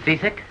 Been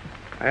seasick?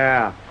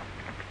 Yeah.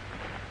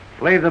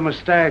 Leave the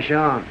mustache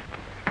on.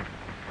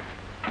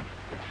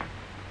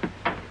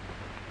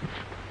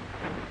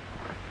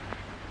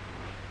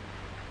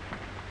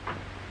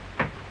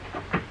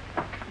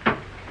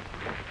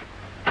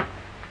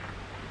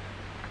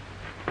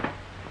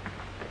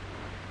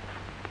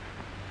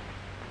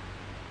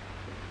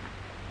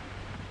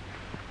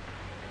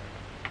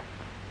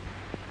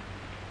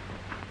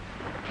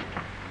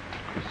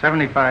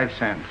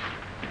 $0.75.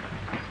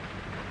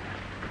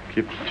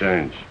 Keep the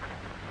change.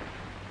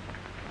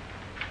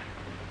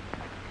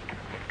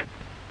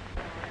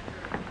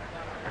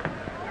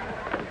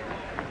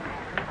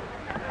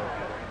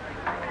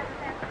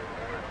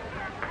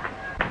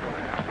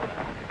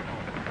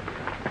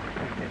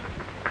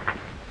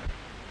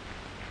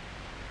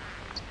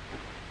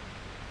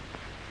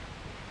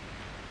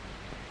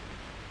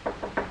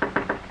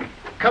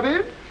 Come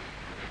in.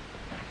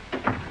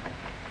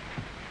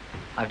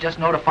 I've just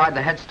notified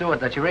the head steward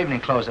that your evening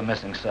clothes are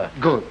missing, sir.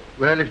 Good.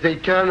 Well, if they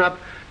turn up,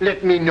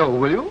 let me know,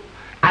 will you?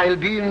 I'll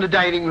be in the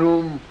dining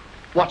room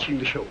watching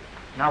the show.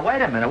 Now,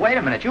 wait a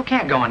minute. You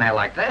can't go in there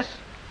like this.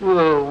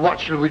 Well,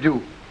 what shall we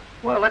do?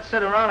 Well, let's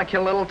sit around and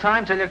kill a little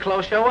time till your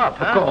clothes show up,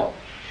 huh? Of course.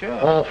 Sure.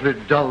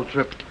 Awfully dull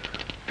trip.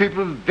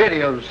 People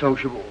very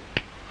unsociable.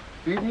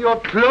 Even your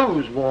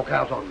clothes walk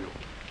out on you.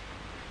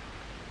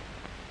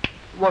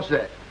 What's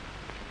that?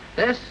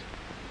 This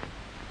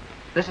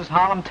is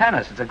Harlem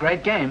tennis. It's a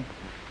great game.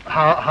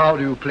 How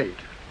do you play it?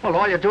 Well,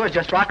 all you do is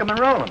just rock 'em and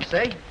roll 'em,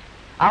 see?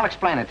 I'll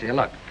explain it to you.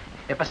 Look,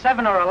 if a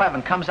 7 or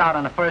 11 comes out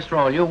on the first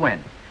roll, you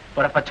win.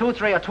 But if a 2,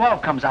 3, or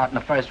 12 comes out in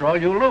the first roll,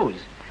 you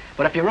lose.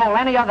 But if you roll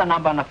any other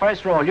number on the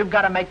first roll, you've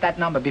got to make that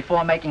number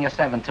before making a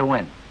 7 to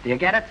win. Do you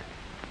get it?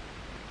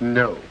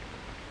 No.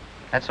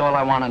 That's all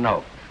I want to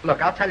know.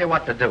 Look, I'll tell you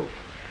what to do.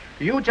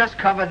 You just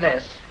cover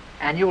this,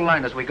 and you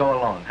learn as we go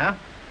along, huh?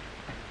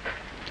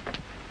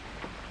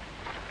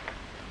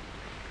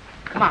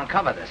 Come on,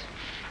 cover this.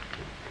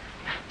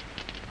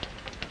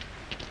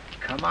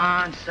 Come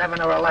on, 7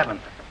 or 11.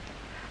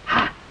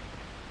 Ha!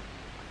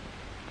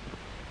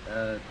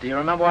 Do you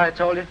remember what I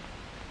told you?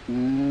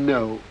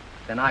 No.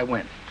 Then I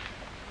win.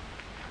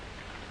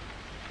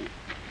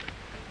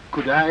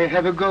 Could I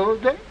have a go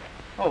then?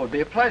 Oh, it would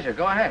be a pleasure.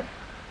 Go ahead.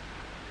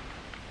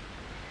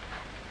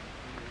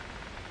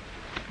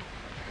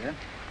 Yeah?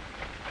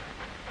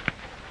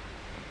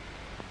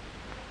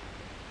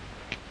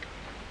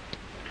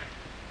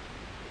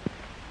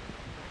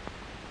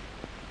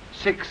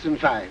 Six and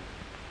 5.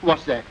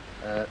 What's that?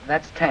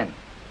 That's 10.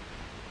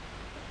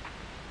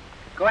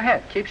 Go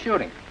ahead. Keep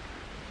shooting.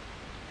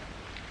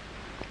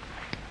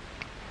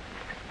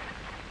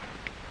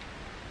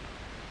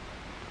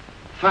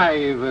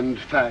 Five and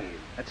 5.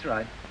 That's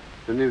right.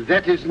 And if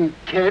that isn't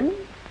 10,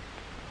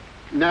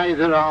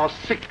 neither are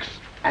 6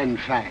 and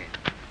 5.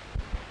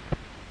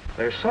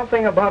 There's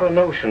something about an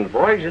ocean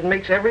voyage that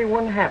makes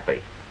everyone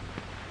happy.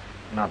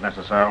 Not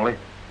necessarily.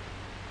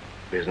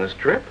 Business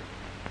trip?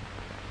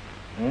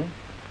 Well,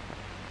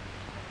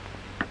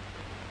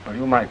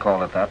 you might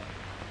call it that.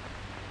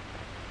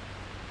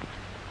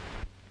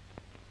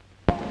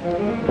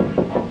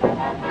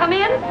 Come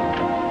in.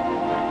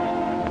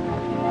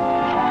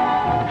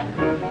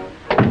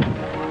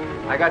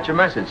 I got your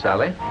message,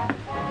 Sally.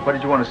 What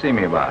did you want to see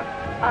me about?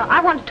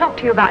 I want to talk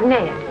to you about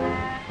Ned.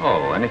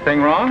 Oh,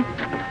 anything wrong?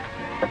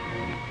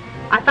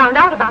 I found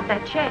out about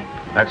that check.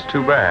 That's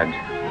too bad.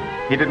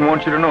 He didn't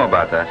want you to know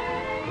about that.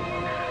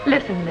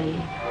 Listen, Lee.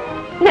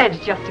 Ned's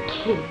just a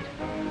kid.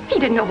 He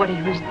didn't know what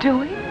he was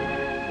doing.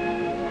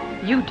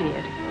 You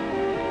did.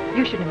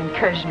 You shouldn't have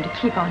encouraged him to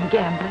keep on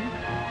gambling.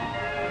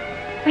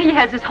 He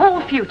has his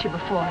whole future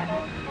before him.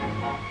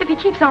 If he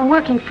keeps on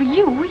working for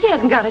you, he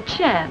hasn't got a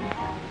chance.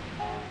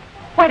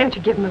 Why don't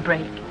you give him a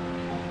break?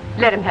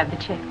 Let him have the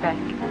check back.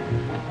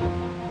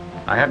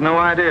 I had no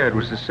idea it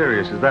was as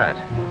serious as that.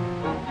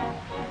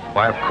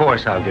 Why, of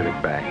course I'll give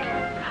it back.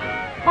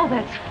 Oh,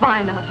 that's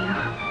fine of you.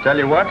 Tell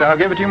you what, I'll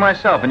give it to you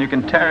myself and you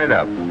can tear it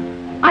up.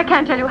 I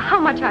can't tell you how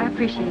much I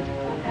appreciate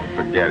it.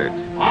 Forget it.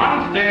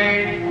 On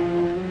stage!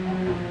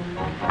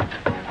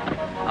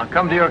 I'll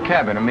come to your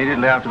cabin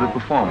immediately after the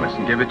performance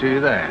and give it to you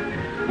there.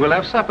 We'll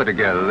have supper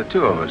together, the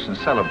two of us, and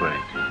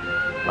celebrate.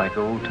 Like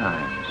old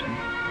times.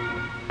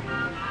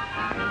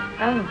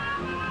 Oh.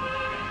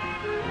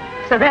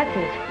 So that's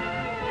it.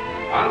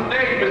 On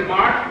stage, Miss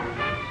March.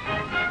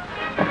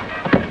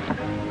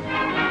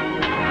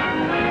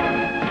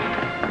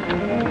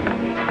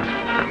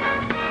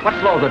 What's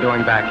Lothar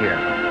doing back here?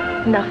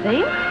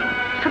 Nothing.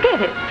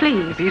 Forget it,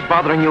 please. If he's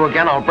bothering you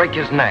again, I'll break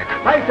his neck.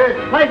 Places,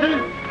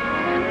 places.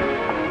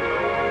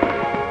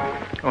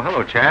 Oh,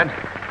 hello, Chad.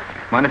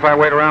 Mind if I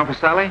wait around for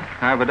Sally?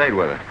 I have a date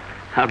with her.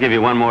 I'll give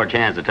you one more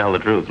chance to tell the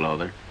truth,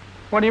 Lothar.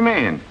 What do you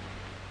mean?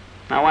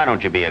 Now, why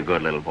don't you be a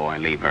good little boy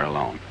and leave her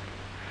alone?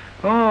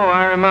 Oh,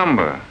 I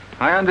remember.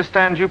 I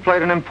understand you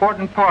played an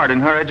important part in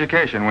her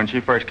education when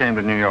she first came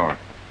to New York.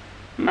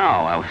 No,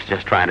 I was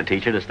just trying to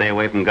teach her to stay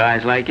away from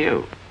guys like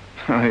you.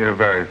 Oh, you're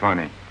very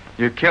funny.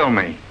 You kill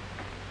me.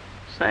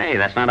 Say,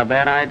 that's not a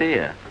bad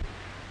idea.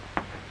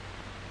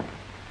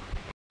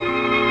 It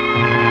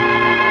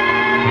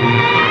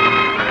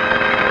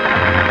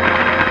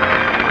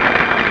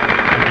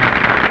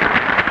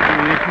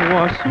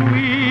was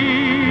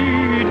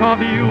sweet of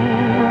you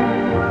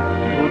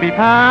to be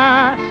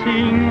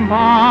passing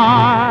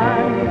by,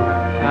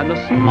 and the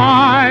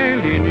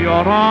smile in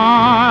your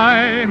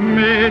eye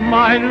made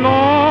my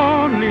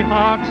lonely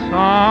heart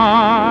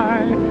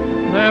sigh.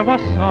 There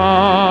was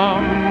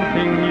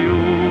something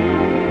new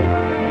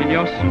in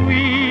your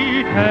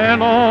sweet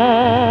hello.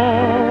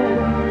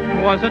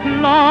 Was it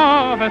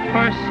love at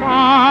first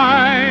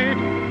sight,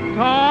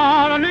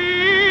 darling?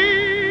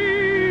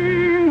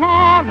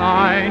 All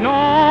I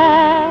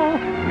know,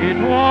 it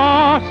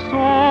was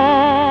so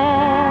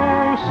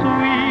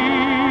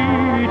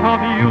sweet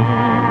of you,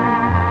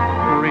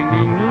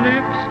 bringing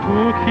lips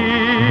to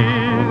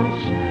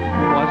kiss.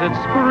 Was it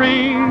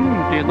spring?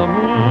 Did the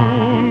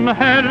moon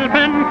help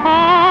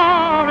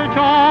encourage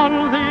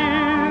all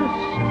this?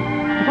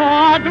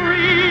 The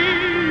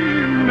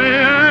dream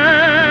may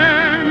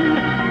end.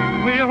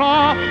 We're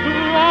off to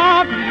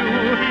a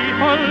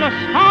beautiful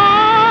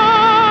start.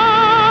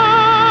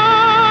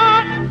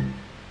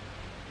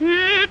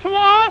 It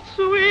was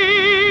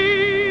sweet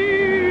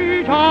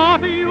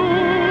of you,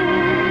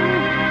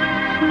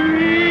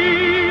 sweet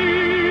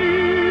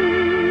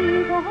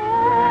of you.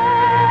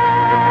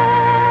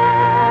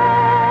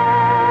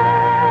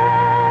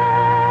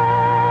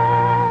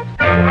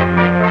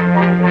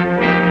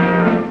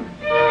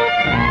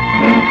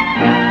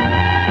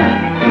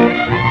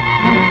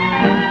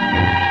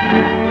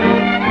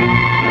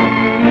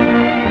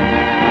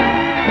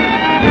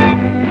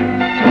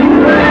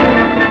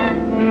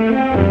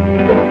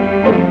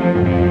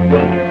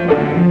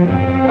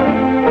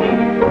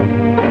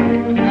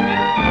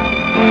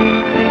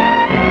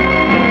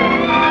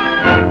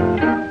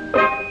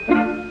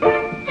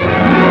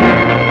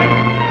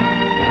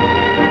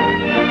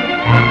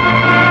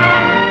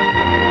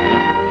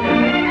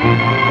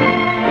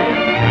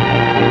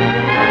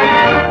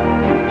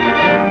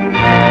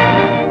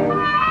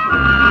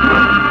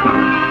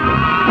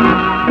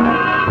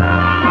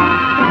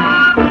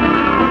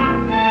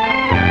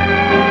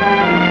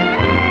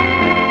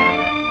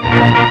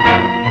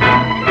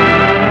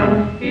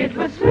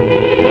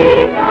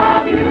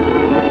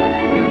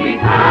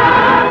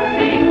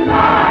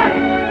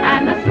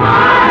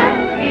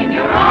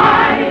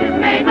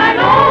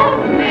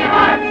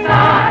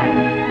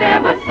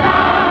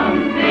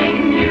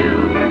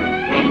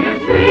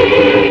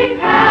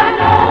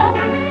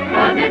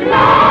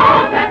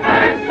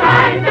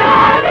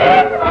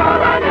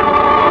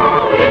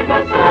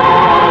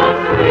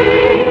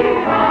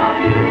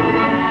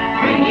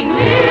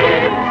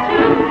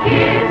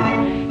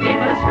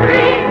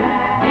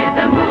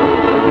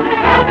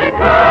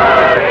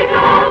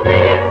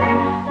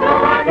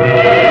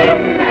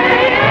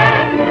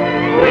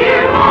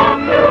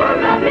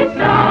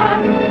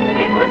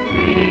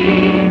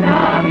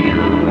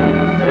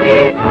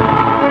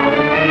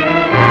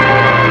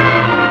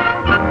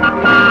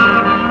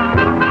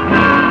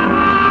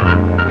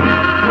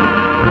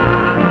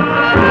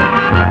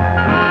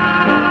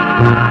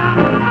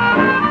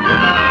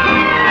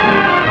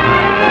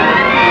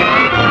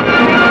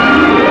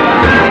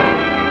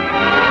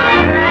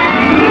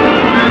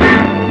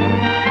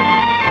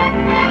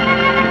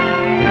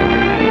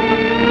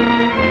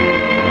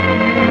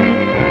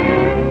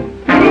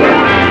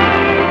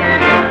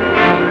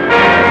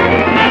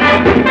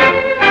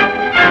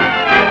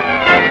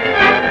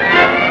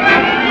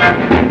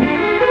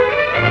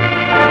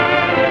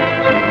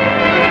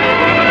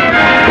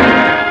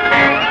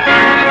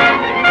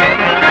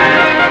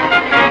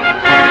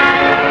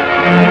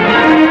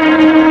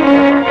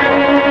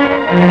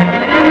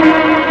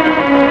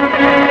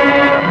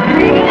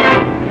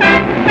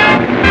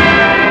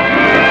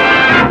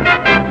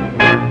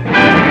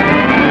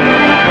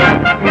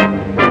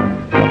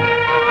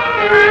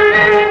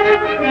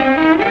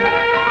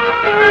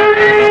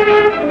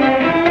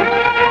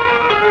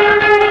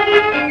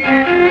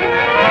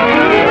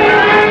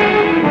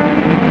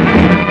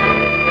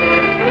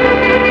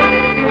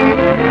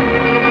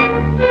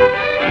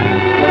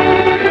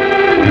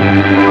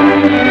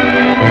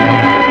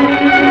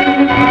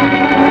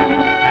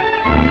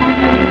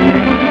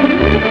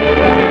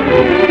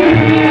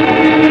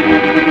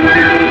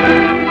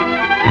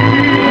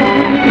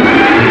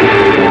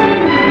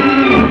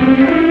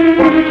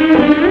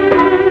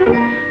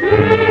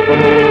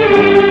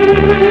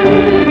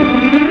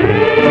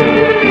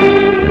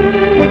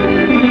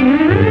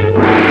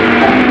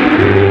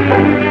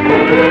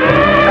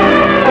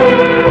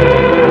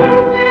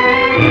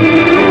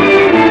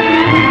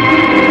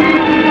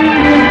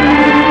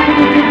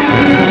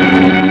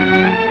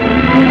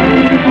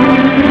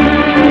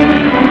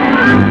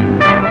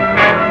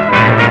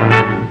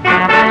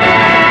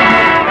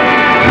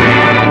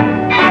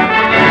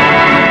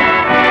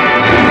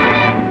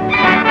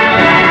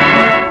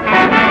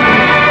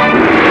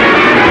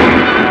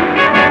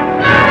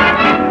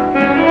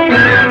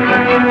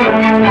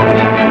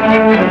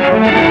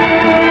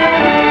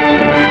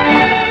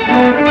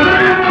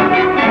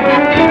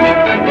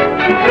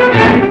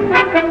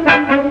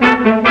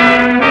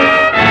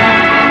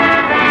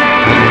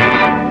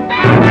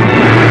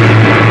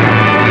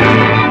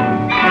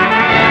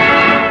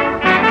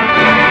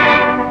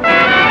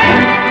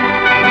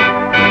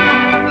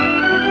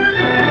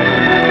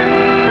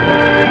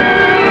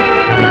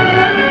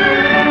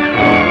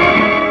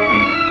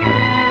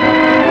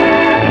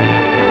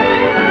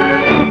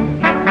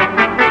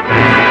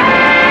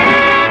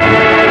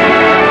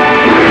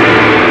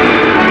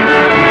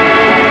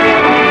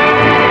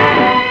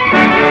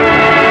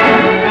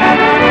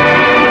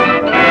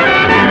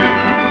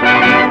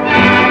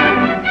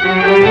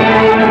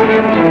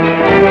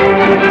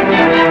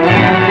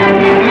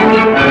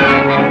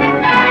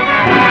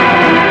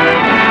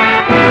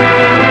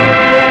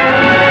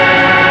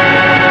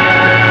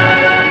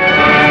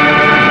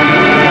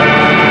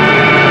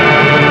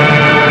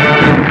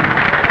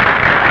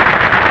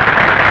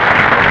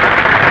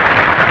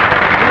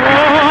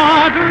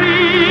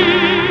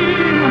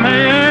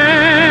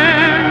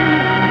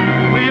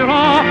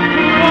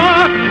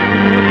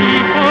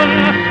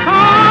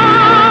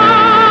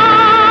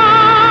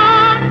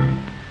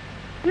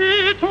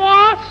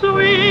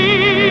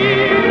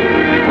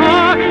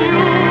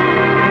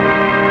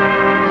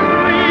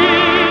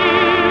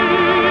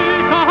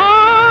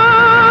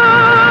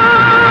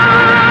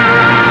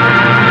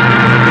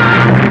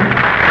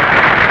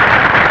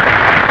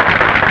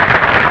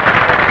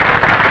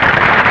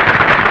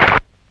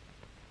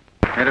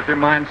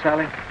 mind,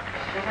 Sally?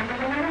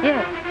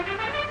 Yes.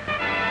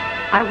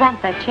 I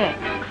want that check.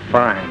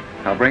 Fine.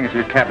 I'll bring it to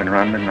your cabin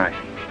around midnight.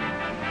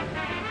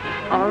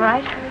 All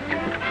right.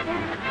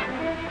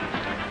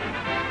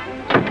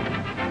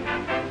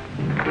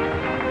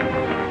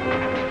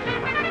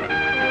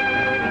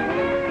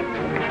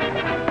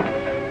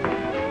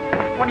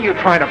 What are you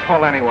trying to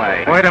pull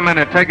anyway? Wait a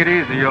minute. Take it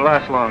easy. You'll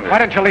last longer. Why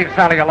don't you leave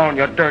Sally alone,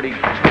 you dirty...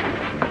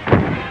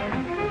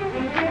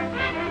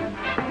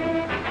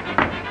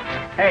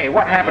 Hey,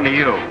 what happened to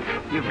you?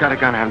 You've got a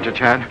gun, haven't you,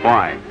 Chad?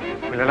 Why?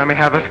 Will you let me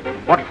have it?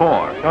 What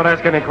for? Don't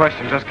ask any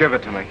questions. Just give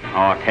it to me.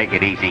 Oh, take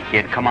it easy,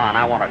 kid. Come on,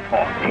 I want to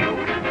talk to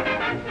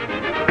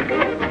you.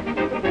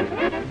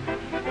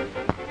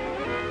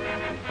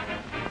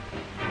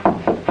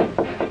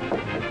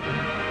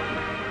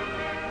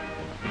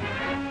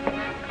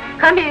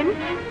 Come in.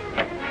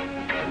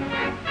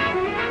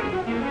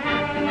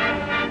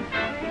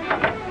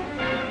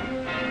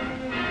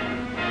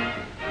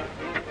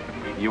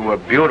 You were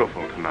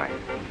beautiful tonight.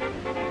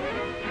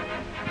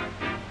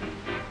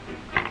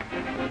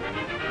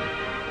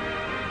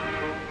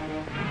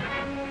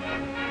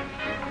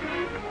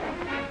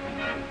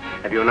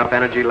 Have you enough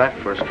energy left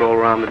for a stroll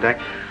around the deck?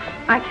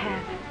 I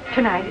can't.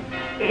 Tonight.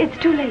 It's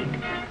too late.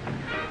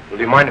 Well, do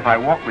you mind if I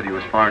walk with you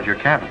as far as your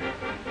cabin?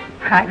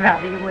 I'd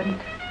rather you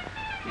wouldn't.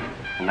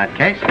 In that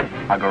case,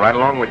 I'll go right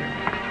along with you.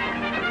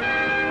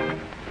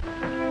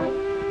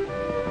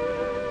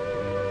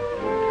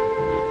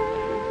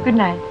 Good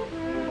night.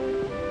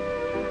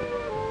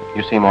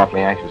 You seem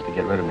awfully anxious to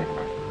get rid of me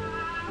tonight.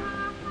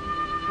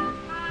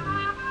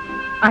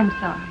 I'm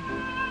sorry.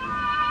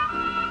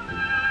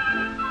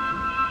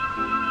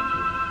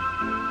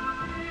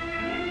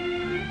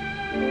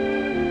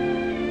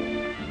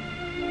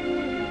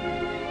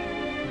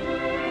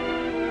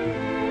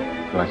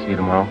 Will I see you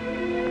tomorrow?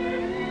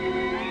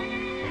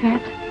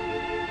 Can't.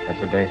 That's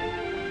the date.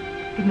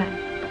 Good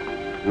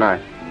night. Good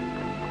night.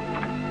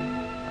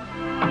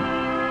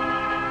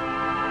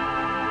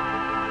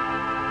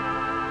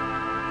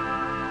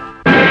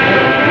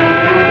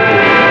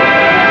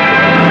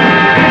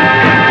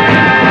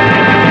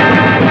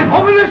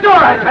 Open this door,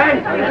 I say!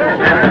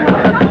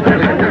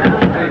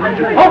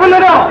 Open the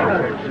door!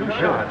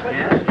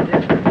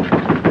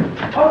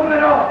 Open the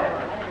door!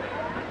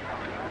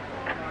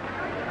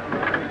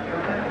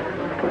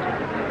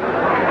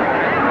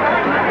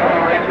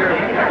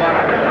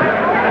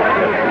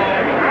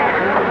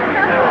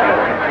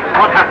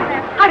 What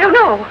happened? I don't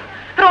know.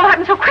 It all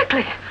happened so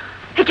quickly.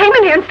 He came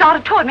in here and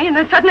started toward me, and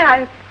then suddenly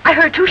I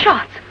heard 2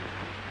 shots.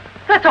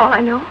 That's all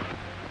I know.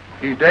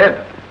 He's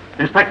dead.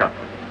 Inspector,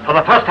 for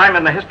the first time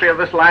in the history of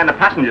this line, a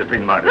passenger's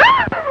been murdered.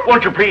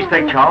 Won't you please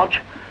take charge?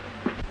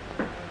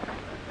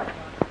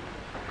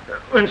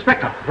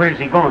 Inspector. Where's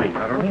he going?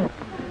 I don't know.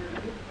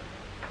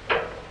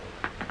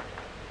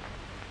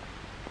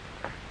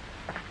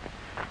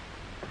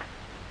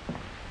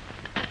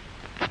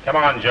 Come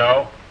on,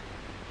 Joe.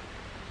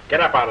 Get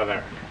up out of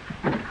there.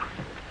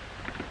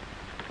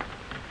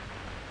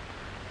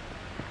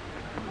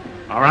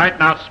 All right,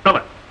 now spill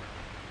it.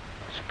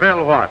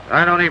 Spill what?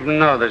 I don't even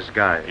know this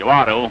guy. You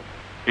ought to.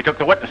 He took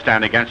the witness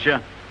stand against you.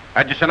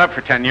 Had you sent up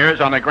for 10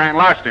 years on a grand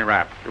larceny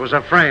rap. It was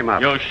a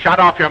frame-up. You shut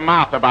off your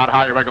mouth about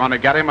how you were going to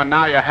get him, and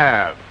now you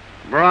have.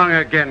 Wrong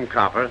again,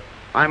 copper.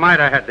 I might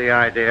have had the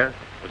idea,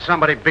 but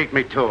somebody beat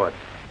me to it.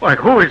 Why,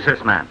 who is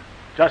this man?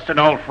 Just an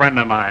old friend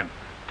of mine.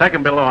 Take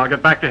him below. I'll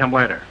get back to him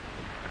later.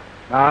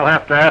 Now, I'll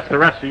have to ask the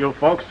rest of you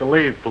folks to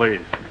leave,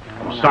 please.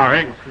 I'm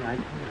sorry.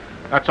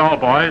 That's all,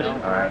 boys.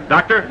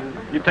 Doctor,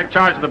 you take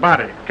charge of the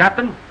body.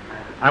 Captain,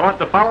 I want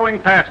the following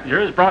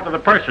passengers brought to the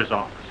purser's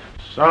office.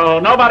 So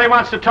nobody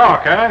wants to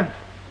talk, eh?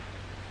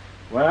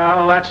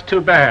 Well, that's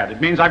too bad.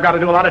 It means I've got to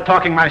do a lot of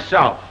talking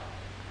myself.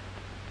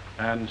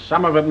 And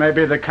some of it may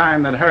be the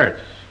kind that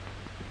hurts.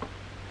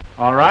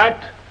 All right.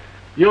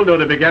 You'll do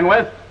to begin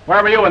with.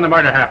 Where were you when the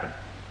murder happened?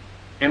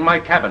 In my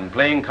cabin,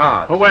 playing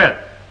cards. Who with?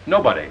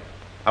 Nobody.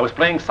 I was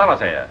playing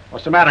solitaire.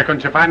 What's the matter?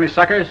 Couldn't you find me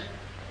suckers?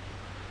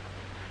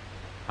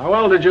 How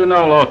well did you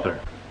know Lothar?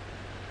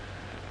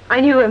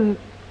 I knew him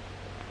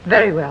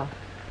very well.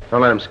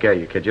 Don't let him scare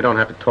you, kid. You don't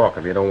have to talk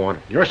if you don't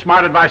want to. Your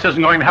smart advice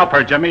isn't going to help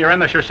her, Jimmy. You're in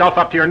this yourself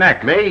up to your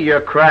neck. Me?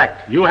 You're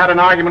cracked. You had an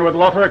argument with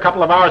Lothar a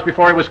couple of hours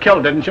before he was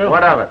killed, didn't you?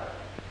 What of it?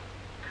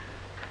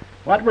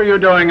 What were you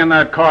doing in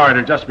that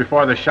corridor just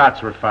before the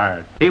shots were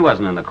fired? He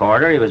wasn't in the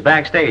corridor. He was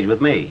backstage with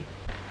me.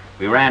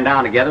 We ran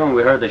down together when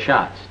we heard the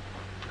shots.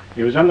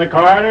 He was in the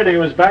corridor and he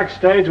was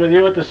backstage with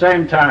you at the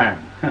same time.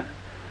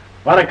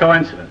 What a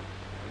coincidence.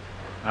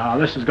 Now,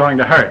 this is going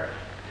to hurt.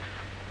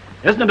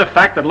 Isn't it a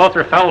fact that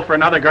Lothar fell for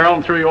another girl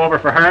and threw you over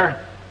for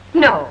her?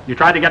 No, You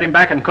tried to get him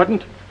back and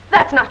couldn't?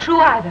 that's not true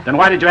either. Then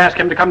why did you ask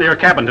him to come to your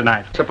cabin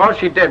tonight? Suppose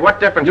she did. What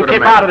difference You would it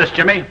keep make? out of this,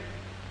 Jimmy.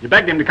 You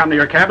begged him to come to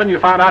your cabin. You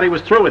found out he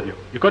was through with you.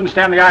 You couldn't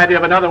stand the idea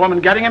of another woman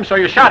getting him, so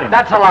you shot him.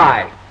 That's a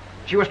lie.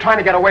 She was trying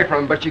to get away from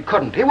him, but she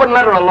couldn't. He wouldn't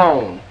let her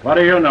alone. What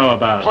do you know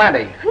about it?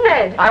 Plenty.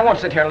 Ned. I won't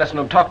sit here and listen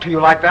to him talk to you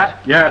like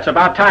that. Yeah, it's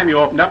about time you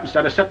opened up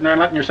instead of sitting there and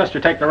letting your sister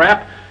take the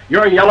rap.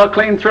 You're yellow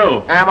clean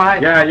through. Am I?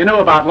 Yeah, you knew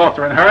about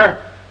Lothar and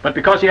her. But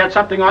because he had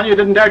something on you,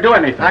 didn't dare do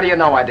anything. How do you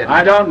know I didn't?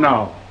 I don't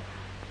know.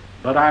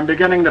 But I'm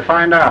beginning to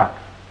find out.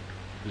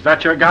 Is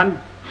that your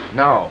gun?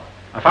 No.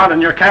 I found it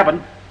in your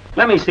cabin.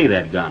 Let me see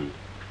that gun.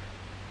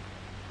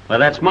 Well,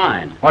 that's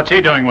mine. What's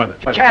he doing with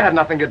it? Chad had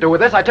nothing to do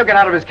with this. I took it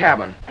out of his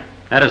cabin.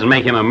 That doesn't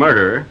make him a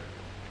murderer.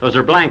 Those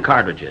are blank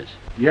cartridges.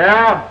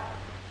 Yeah?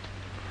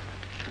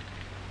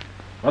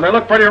 Well, they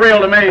look pretty real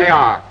to me. They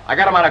are. I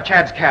got them out of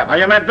Chad's cabin. Oh,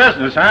 you meant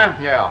business, huh?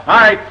 Yeah.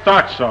 I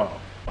thought so.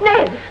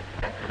 Ned!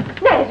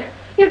 Ned,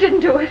 you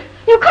didn't do it.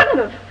 You couldn't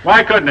have.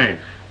 Why couldn't he?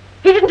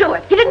 He didn't do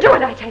it. He didn't do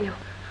it, I tell you.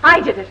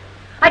 I did it.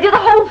 I did the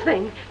whole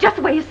thing, just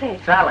the way you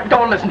said. Sally,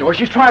 don't listen to her.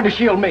 She's trying to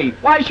shield me.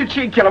 Why should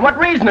she kill him? What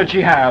reason did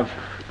she have?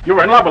 You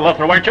were in love with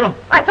Luther, weren't you?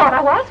 I thought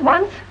I was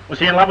once. Was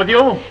he in love with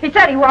you? He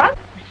said he was.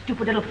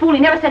 Stupid little fool. He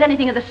never said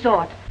anything of the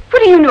sort.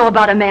 What do you know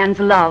about a man's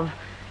love?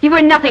 You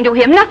were nothing to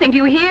him. Nothing, do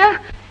you hear?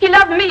 He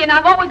loved me, and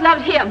I've always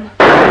loved him.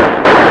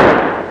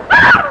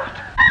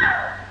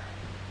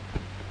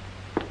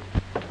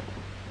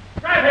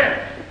 Right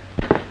here.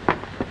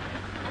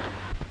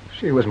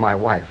 She was my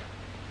wife.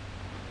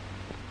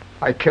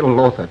 I killed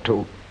Lothar,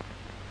 too.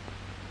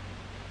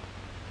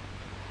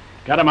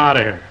 Get him out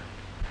of here.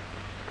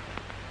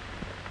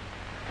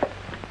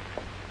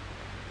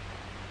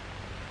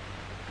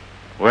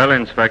 Well,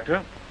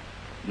 Inspector,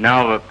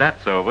 now that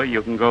that's over,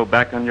 you can go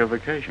back on your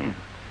vacation.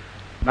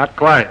 Not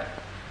quite.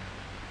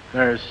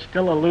 There's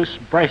still a loose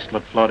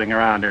bracelet floating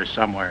around here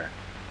somewhere.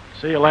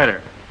 See you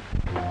later.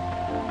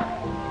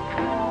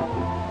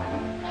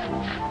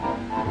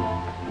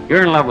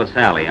 You're in love with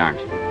Sally, aren't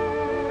you?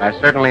 I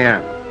certainly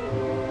am.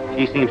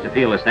 She seems to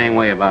feel the same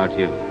way about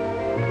you.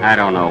 I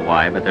don't know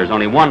why, but there's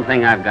only one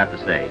thing I've got to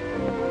say.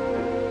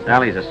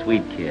 Sally's a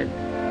sweet kid.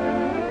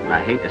 And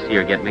I hate to see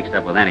her get mixed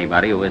up with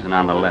anybody who isn't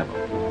on the level.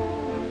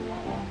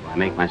 Do I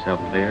make myself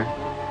clear?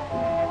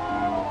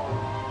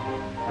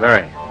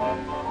 Very.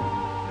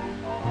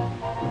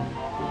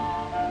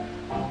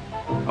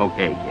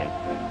 Okay, kid.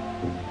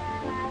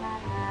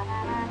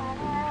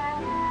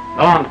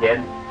 So long, kid.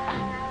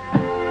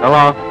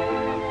 Hello.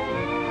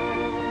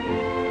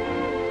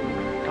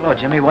 Hello,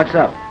 Jimmy. What's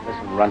up?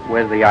 Listen, Runt,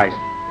 where's the ice?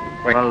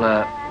 Quick. Well,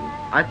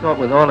 I thought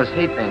with all this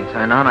heat thing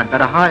turned on, I'd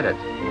better hide it.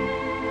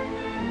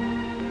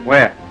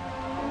 Where?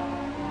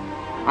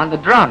 On the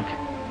drunk.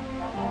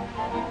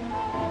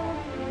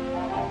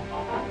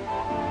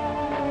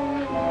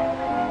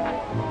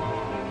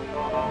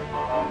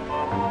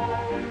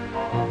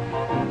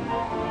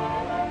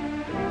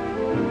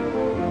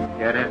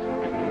 Get it?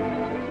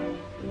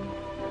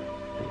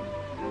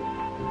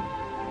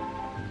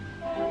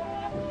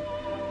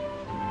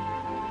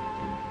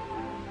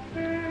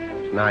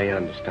 Now you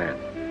understand.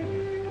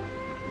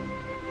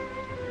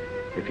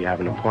 If you have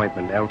an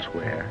appointment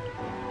elsewhere,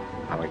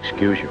 I'll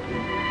excuse you.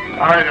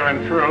 Sorry to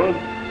intrude.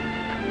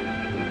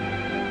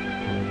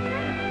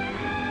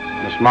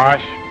 Miss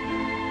Marsh,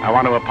 I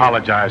want to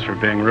apologize for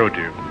being rude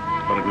to you,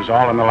 but it was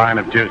all in the line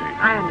of duty.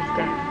 I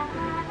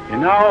understand. You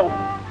know,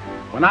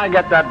 when I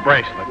get that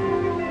bracelet,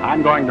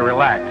 I'm going to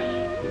relax.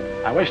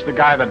 I wish the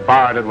guy that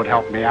borrowed it would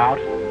help me out.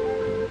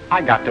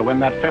 I got to win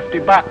that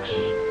 $50.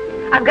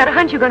 I've got a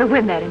hunch you're going to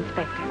win that,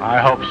 Inspector. I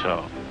hope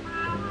so.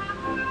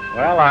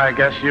 Well, I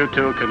guess you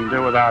two can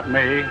do without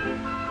me.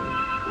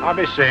 I'll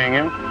be seeing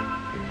you.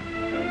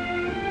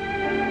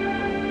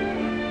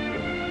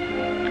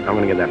 I'm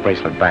going to get that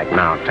bracelet back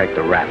now. Take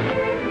the rap.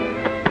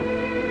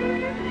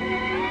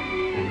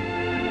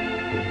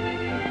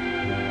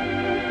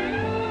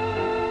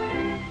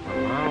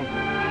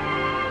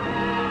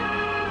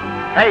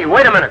 Hey,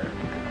 wait a minute.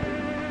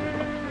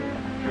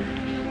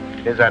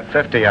 Here's that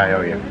 50 I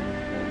owe you.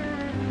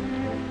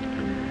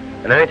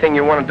 And anything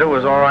you want to do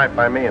is all right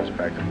by me,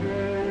 Inspector.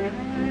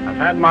 I've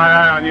had my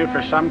eye on you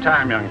for some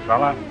time, young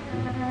fella.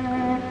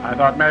 I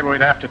thought maybe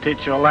we'd have to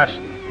teach you a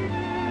lesson.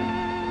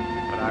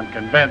 But I'm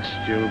convinced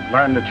you've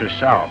learned it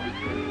yourself.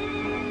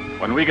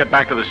 When we get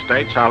back to the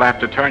States, I'll have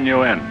to turn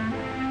you in.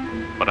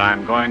 But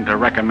I'm going to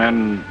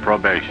recommend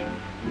probation.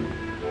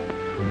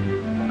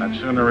 I'd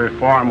sooner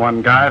reform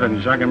one guy than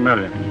jug a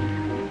million.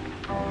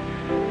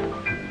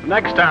 The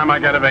next time I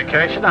get a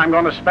vacation, I'm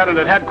going to spend it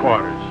at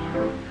headquarters.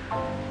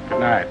 Good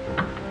night.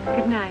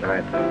 Good night.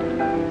 Good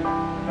night.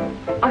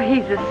 Oh,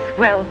 he's a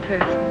swell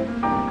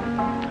person.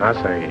 I'll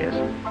say he is.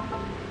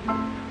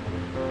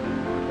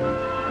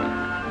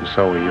 And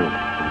so are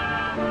you.